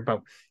return.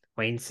 But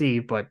wait and see.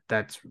 But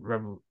that's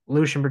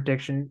Revolution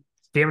prediction.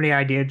 Do you have any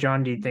idea,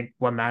 John? Do you think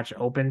what match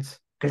opens?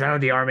 Because I know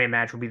the RMA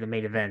match will be the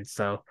main event.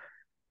 So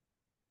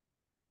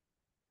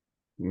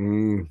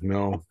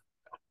No.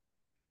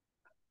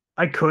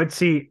 I could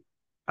see,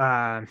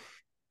 uh,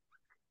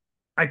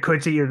 I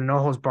could see either the No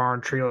Holds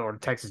Barred Trio or the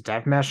Texas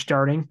Deathmatch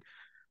starting.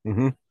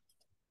 hmm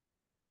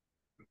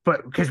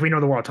But because we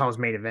know the world title is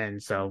main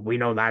event, so we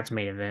know that's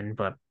main event.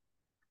 But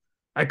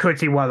I could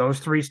see why those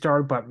three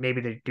start, but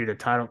maybe they do the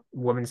title,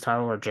 women's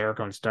title, or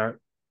Jericho and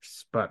start.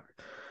 But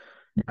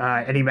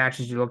any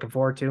matches you're looking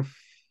forward to?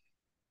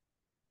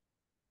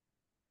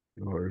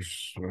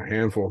 There's a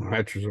handful of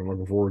matches I'm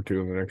looking forward to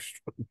in the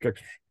next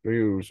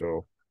few.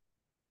 So,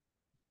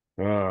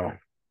 uh,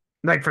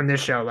 Like from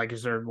this show, like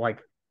is there like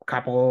a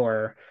couple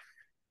or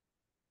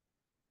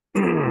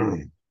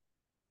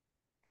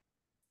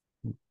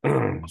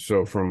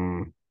so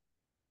from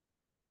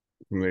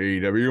the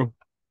AEW,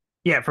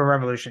 yeah, for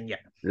Revolution, yeah.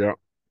 yeah.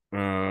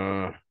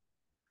 I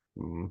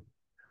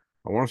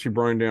want to see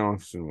Brian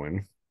Danielson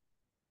win.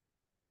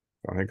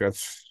 I think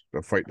that's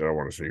the fight that I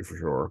want to see for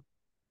sure.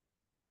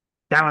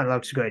 That one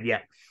looks good, yeah.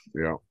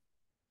 Yeah.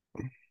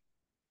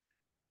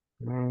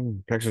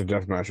 Texas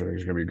Deathmatch, I think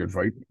is gonna be a good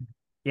fight.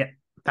 Yeah.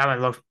 That one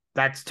looks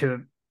that's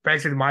two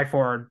basically my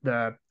four,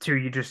 the two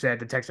you just said,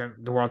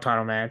 the world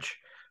title match,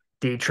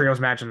 the trios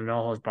match and the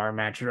no holds bar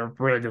match are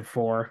really the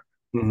four.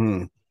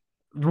 Mm-hmm.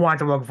 The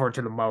ones I'm looking forward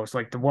to the most.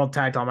 Like the world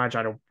tag title match,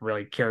 I don't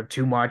really care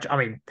too much. I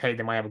mean, hey,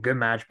 they might have a good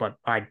match, but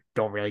I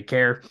don't really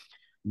care.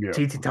 Yeah.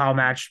 TT title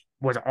match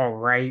was all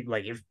right.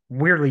 Like it's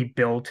weirdly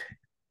built.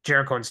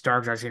 Jericho and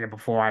Starks, I've seen it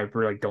before. I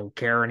really don't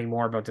care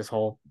anymore about this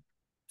whole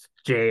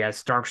JS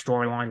Stark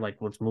storyline. Like,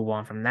 let's move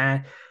on from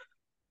that.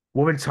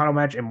 Women's title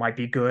match, it might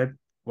be good.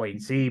 Wait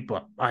and see,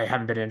 but I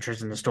haven't been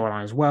interested in the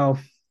storyline as well.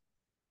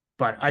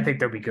 But I think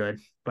they'll be good.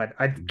 But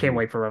I can't Mhm.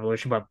 wait for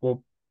Revolution. But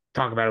we'll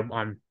talk about it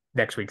on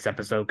next week's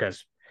episode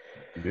because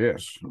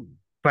Yes.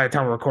 by the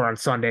time we record on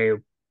Sunday,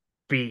 it'll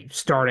be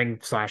starting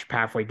slash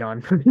halfway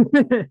done,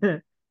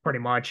 pretty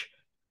much.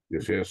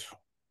 Yes. Yes.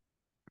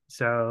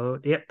 So,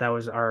 yep, that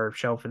was our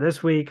show for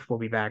this week. We'll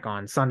be back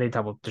on Sunday,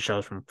 double the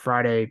shows from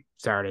Friday,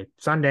 Saturday,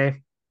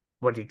 Sunday,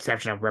 with the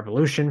exception of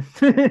Revolution.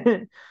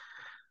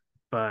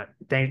 But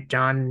thank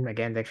John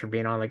again. Thanks for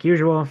being on like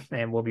usual,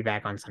 and we'll be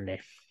back on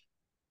Sunday.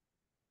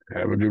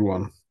 Have a good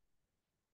one.